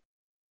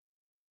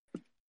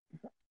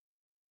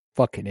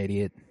 Fucking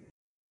idiot.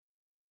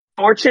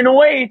 Fortune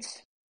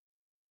awaits.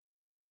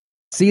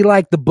 See,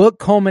 like, the book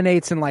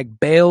culminates in, like,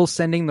 Bail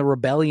sending the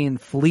rebellion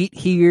fleet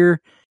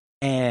here,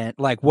 and,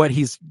 like, what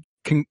he's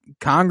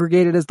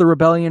congregated as the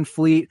rebellion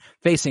fleet,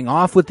 facing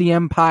off with the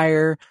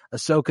Empire,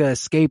 Ahsoka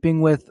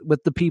escaping with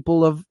the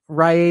people of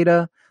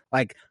Raieta.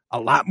 Like, a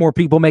lot more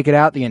people make it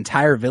out. The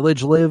entire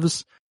village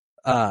lives,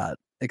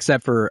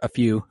 except for a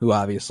few who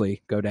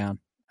obviously go down.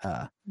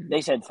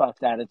 They said fuck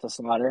that at the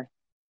slaughter.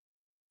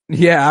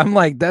 Yeah, I'm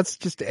like, that's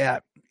just,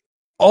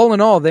 all in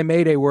all, they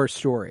made a worse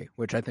story,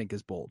 which I think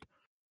is bold.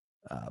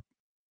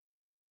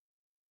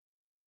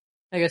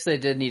 I guess they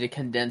did need to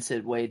condense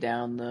it way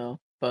down, though.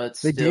 But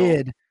they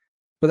did.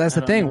 But that's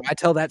the thing. Why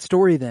tell that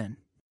story then?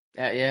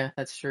 Yeah,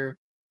 that's true.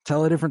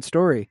 Tell a different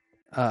story.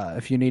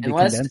 If you need to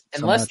condense it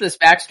unless this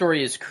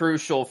backstory is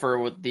crucial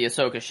for the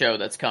Ahsoka show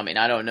that's coming.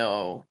 I don't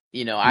know.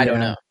 I don't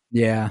know.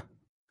 Yeah.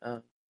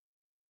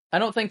 I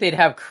don't think they'd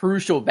have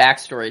crucial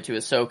backstory to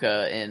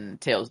Ahsoka in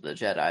Tales of the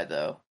Jedi,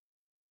 though.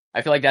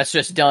 I feel like that's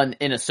just done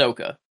in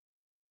Ahsoka.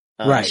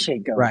 Right.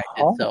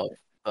 Itself,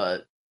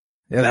 but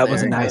yeah, that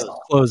was a nice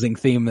closing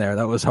theme there.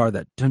 That was hard.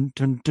 That dun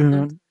dun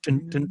dun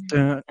dun dun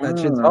dun. That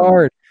shit's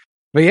hard.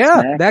 But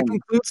yeah, that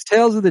concludes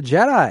Tales of the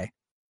Jedi.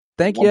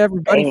 Thank you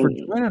everybody for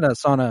joining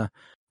us on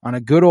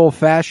a good old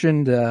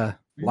fashioned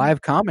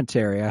live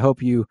commentary. I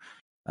hope you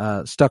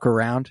stuck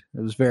around.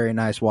 It was very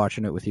nice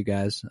watching it with you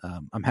guys.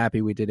 I'm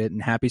happy we did it,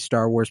 and happy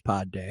Star Wars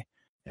Pod Day,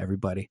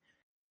 everybody.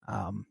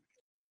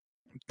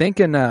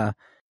 Thinking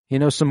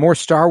some more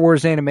Star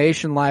Wars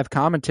animation live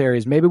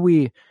commentaries. Maybe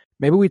we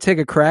take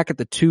a crack at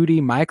the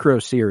 2D micro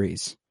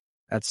series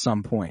at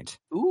some point.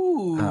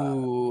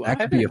 Ooh, that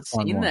could be a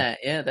fun one. That.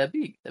 Yeah, that'd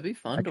be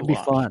fun. That could be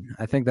fun.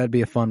 I think that'd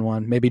be a fun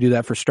one. Maybe do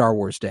that for Star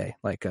Wars Day,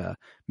 like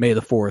May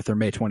the 4th or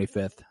May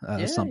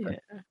 25th, something.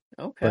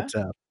 Yeah. Okay.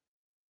 But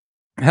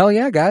hell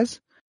yeah, guys.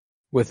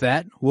 With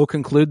that, we'll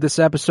conclude this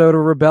episode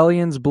of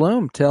Rebellion's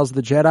Bloom. Tales of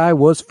the Jedi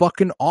was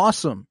fucking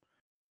awesome.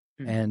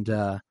 And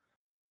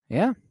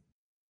yeah.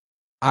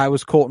 I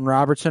was Colton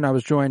Robertson. I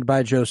was joined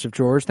by Joseph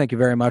George. Thank you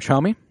very much,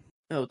 homie.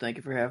 Oh, thank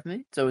you for having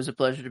me. It's always a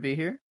pleasure to be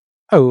here.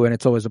 Oh, and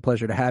it's always a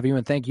pleasure to have you.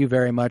 And thank you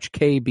very much,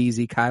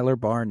 KBZ Kyler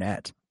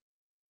Barnett.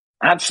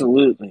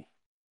 Absolutely.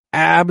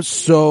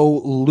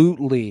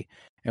 Absolutely.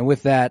 And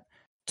with that,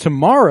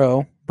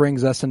 tomorrow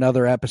brings us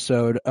another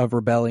episode of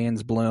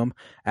Rebellion's Bloom,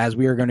 as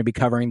we are going to be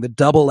covering the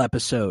double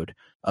episode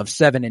of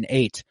 7 and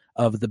 8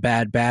 of The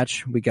Bad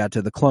Batch. We got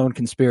to the clone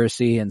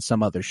conspiracy and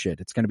some other shit.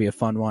 It's going to be a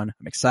fun one.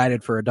 I'm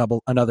excited for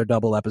another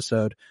double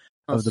episode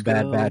of The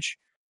Bad Batch.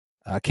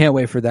 Can't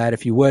wait for that.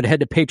 If you would,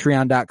 head to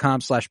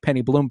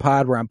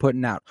patreon.com/PennyBloomPod, where I'm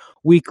putting out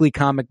weekly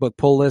comic book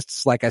pull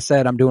lists. Like I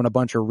said, I'm doing a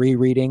bunch of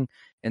rereading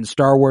in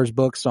Star Wars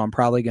books, so I'm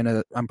probably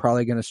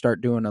gonna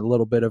start doing a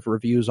little bit of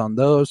reviews on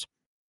those.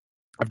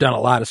 I've done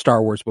a lot of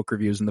Star Wars book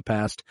reviews in the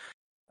past.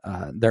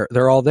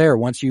 They're all there.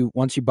 Once you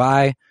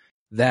buy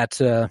that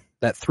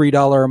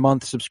 $3 a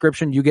month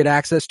subscription, you get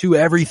access to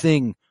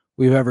everything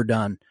we've ever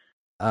done.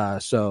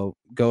 So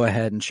go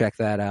ahead and check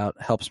that out.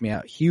 Helps me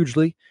out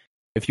hugely.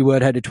 If you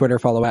would, head to Twitter,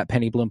 follow at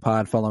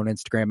PennyBloomPod, follow on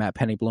Instagram at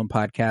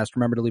PennyBloomPodcast.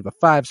 Remember to leave a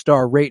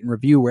 5-star rate and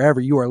review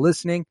wherever you are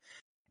listening.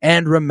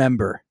 And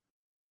remember,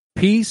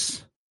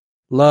 peace,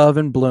 love,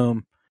 and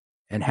bloom,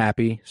 and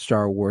happy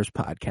Star Wars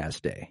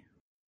Podcast Day.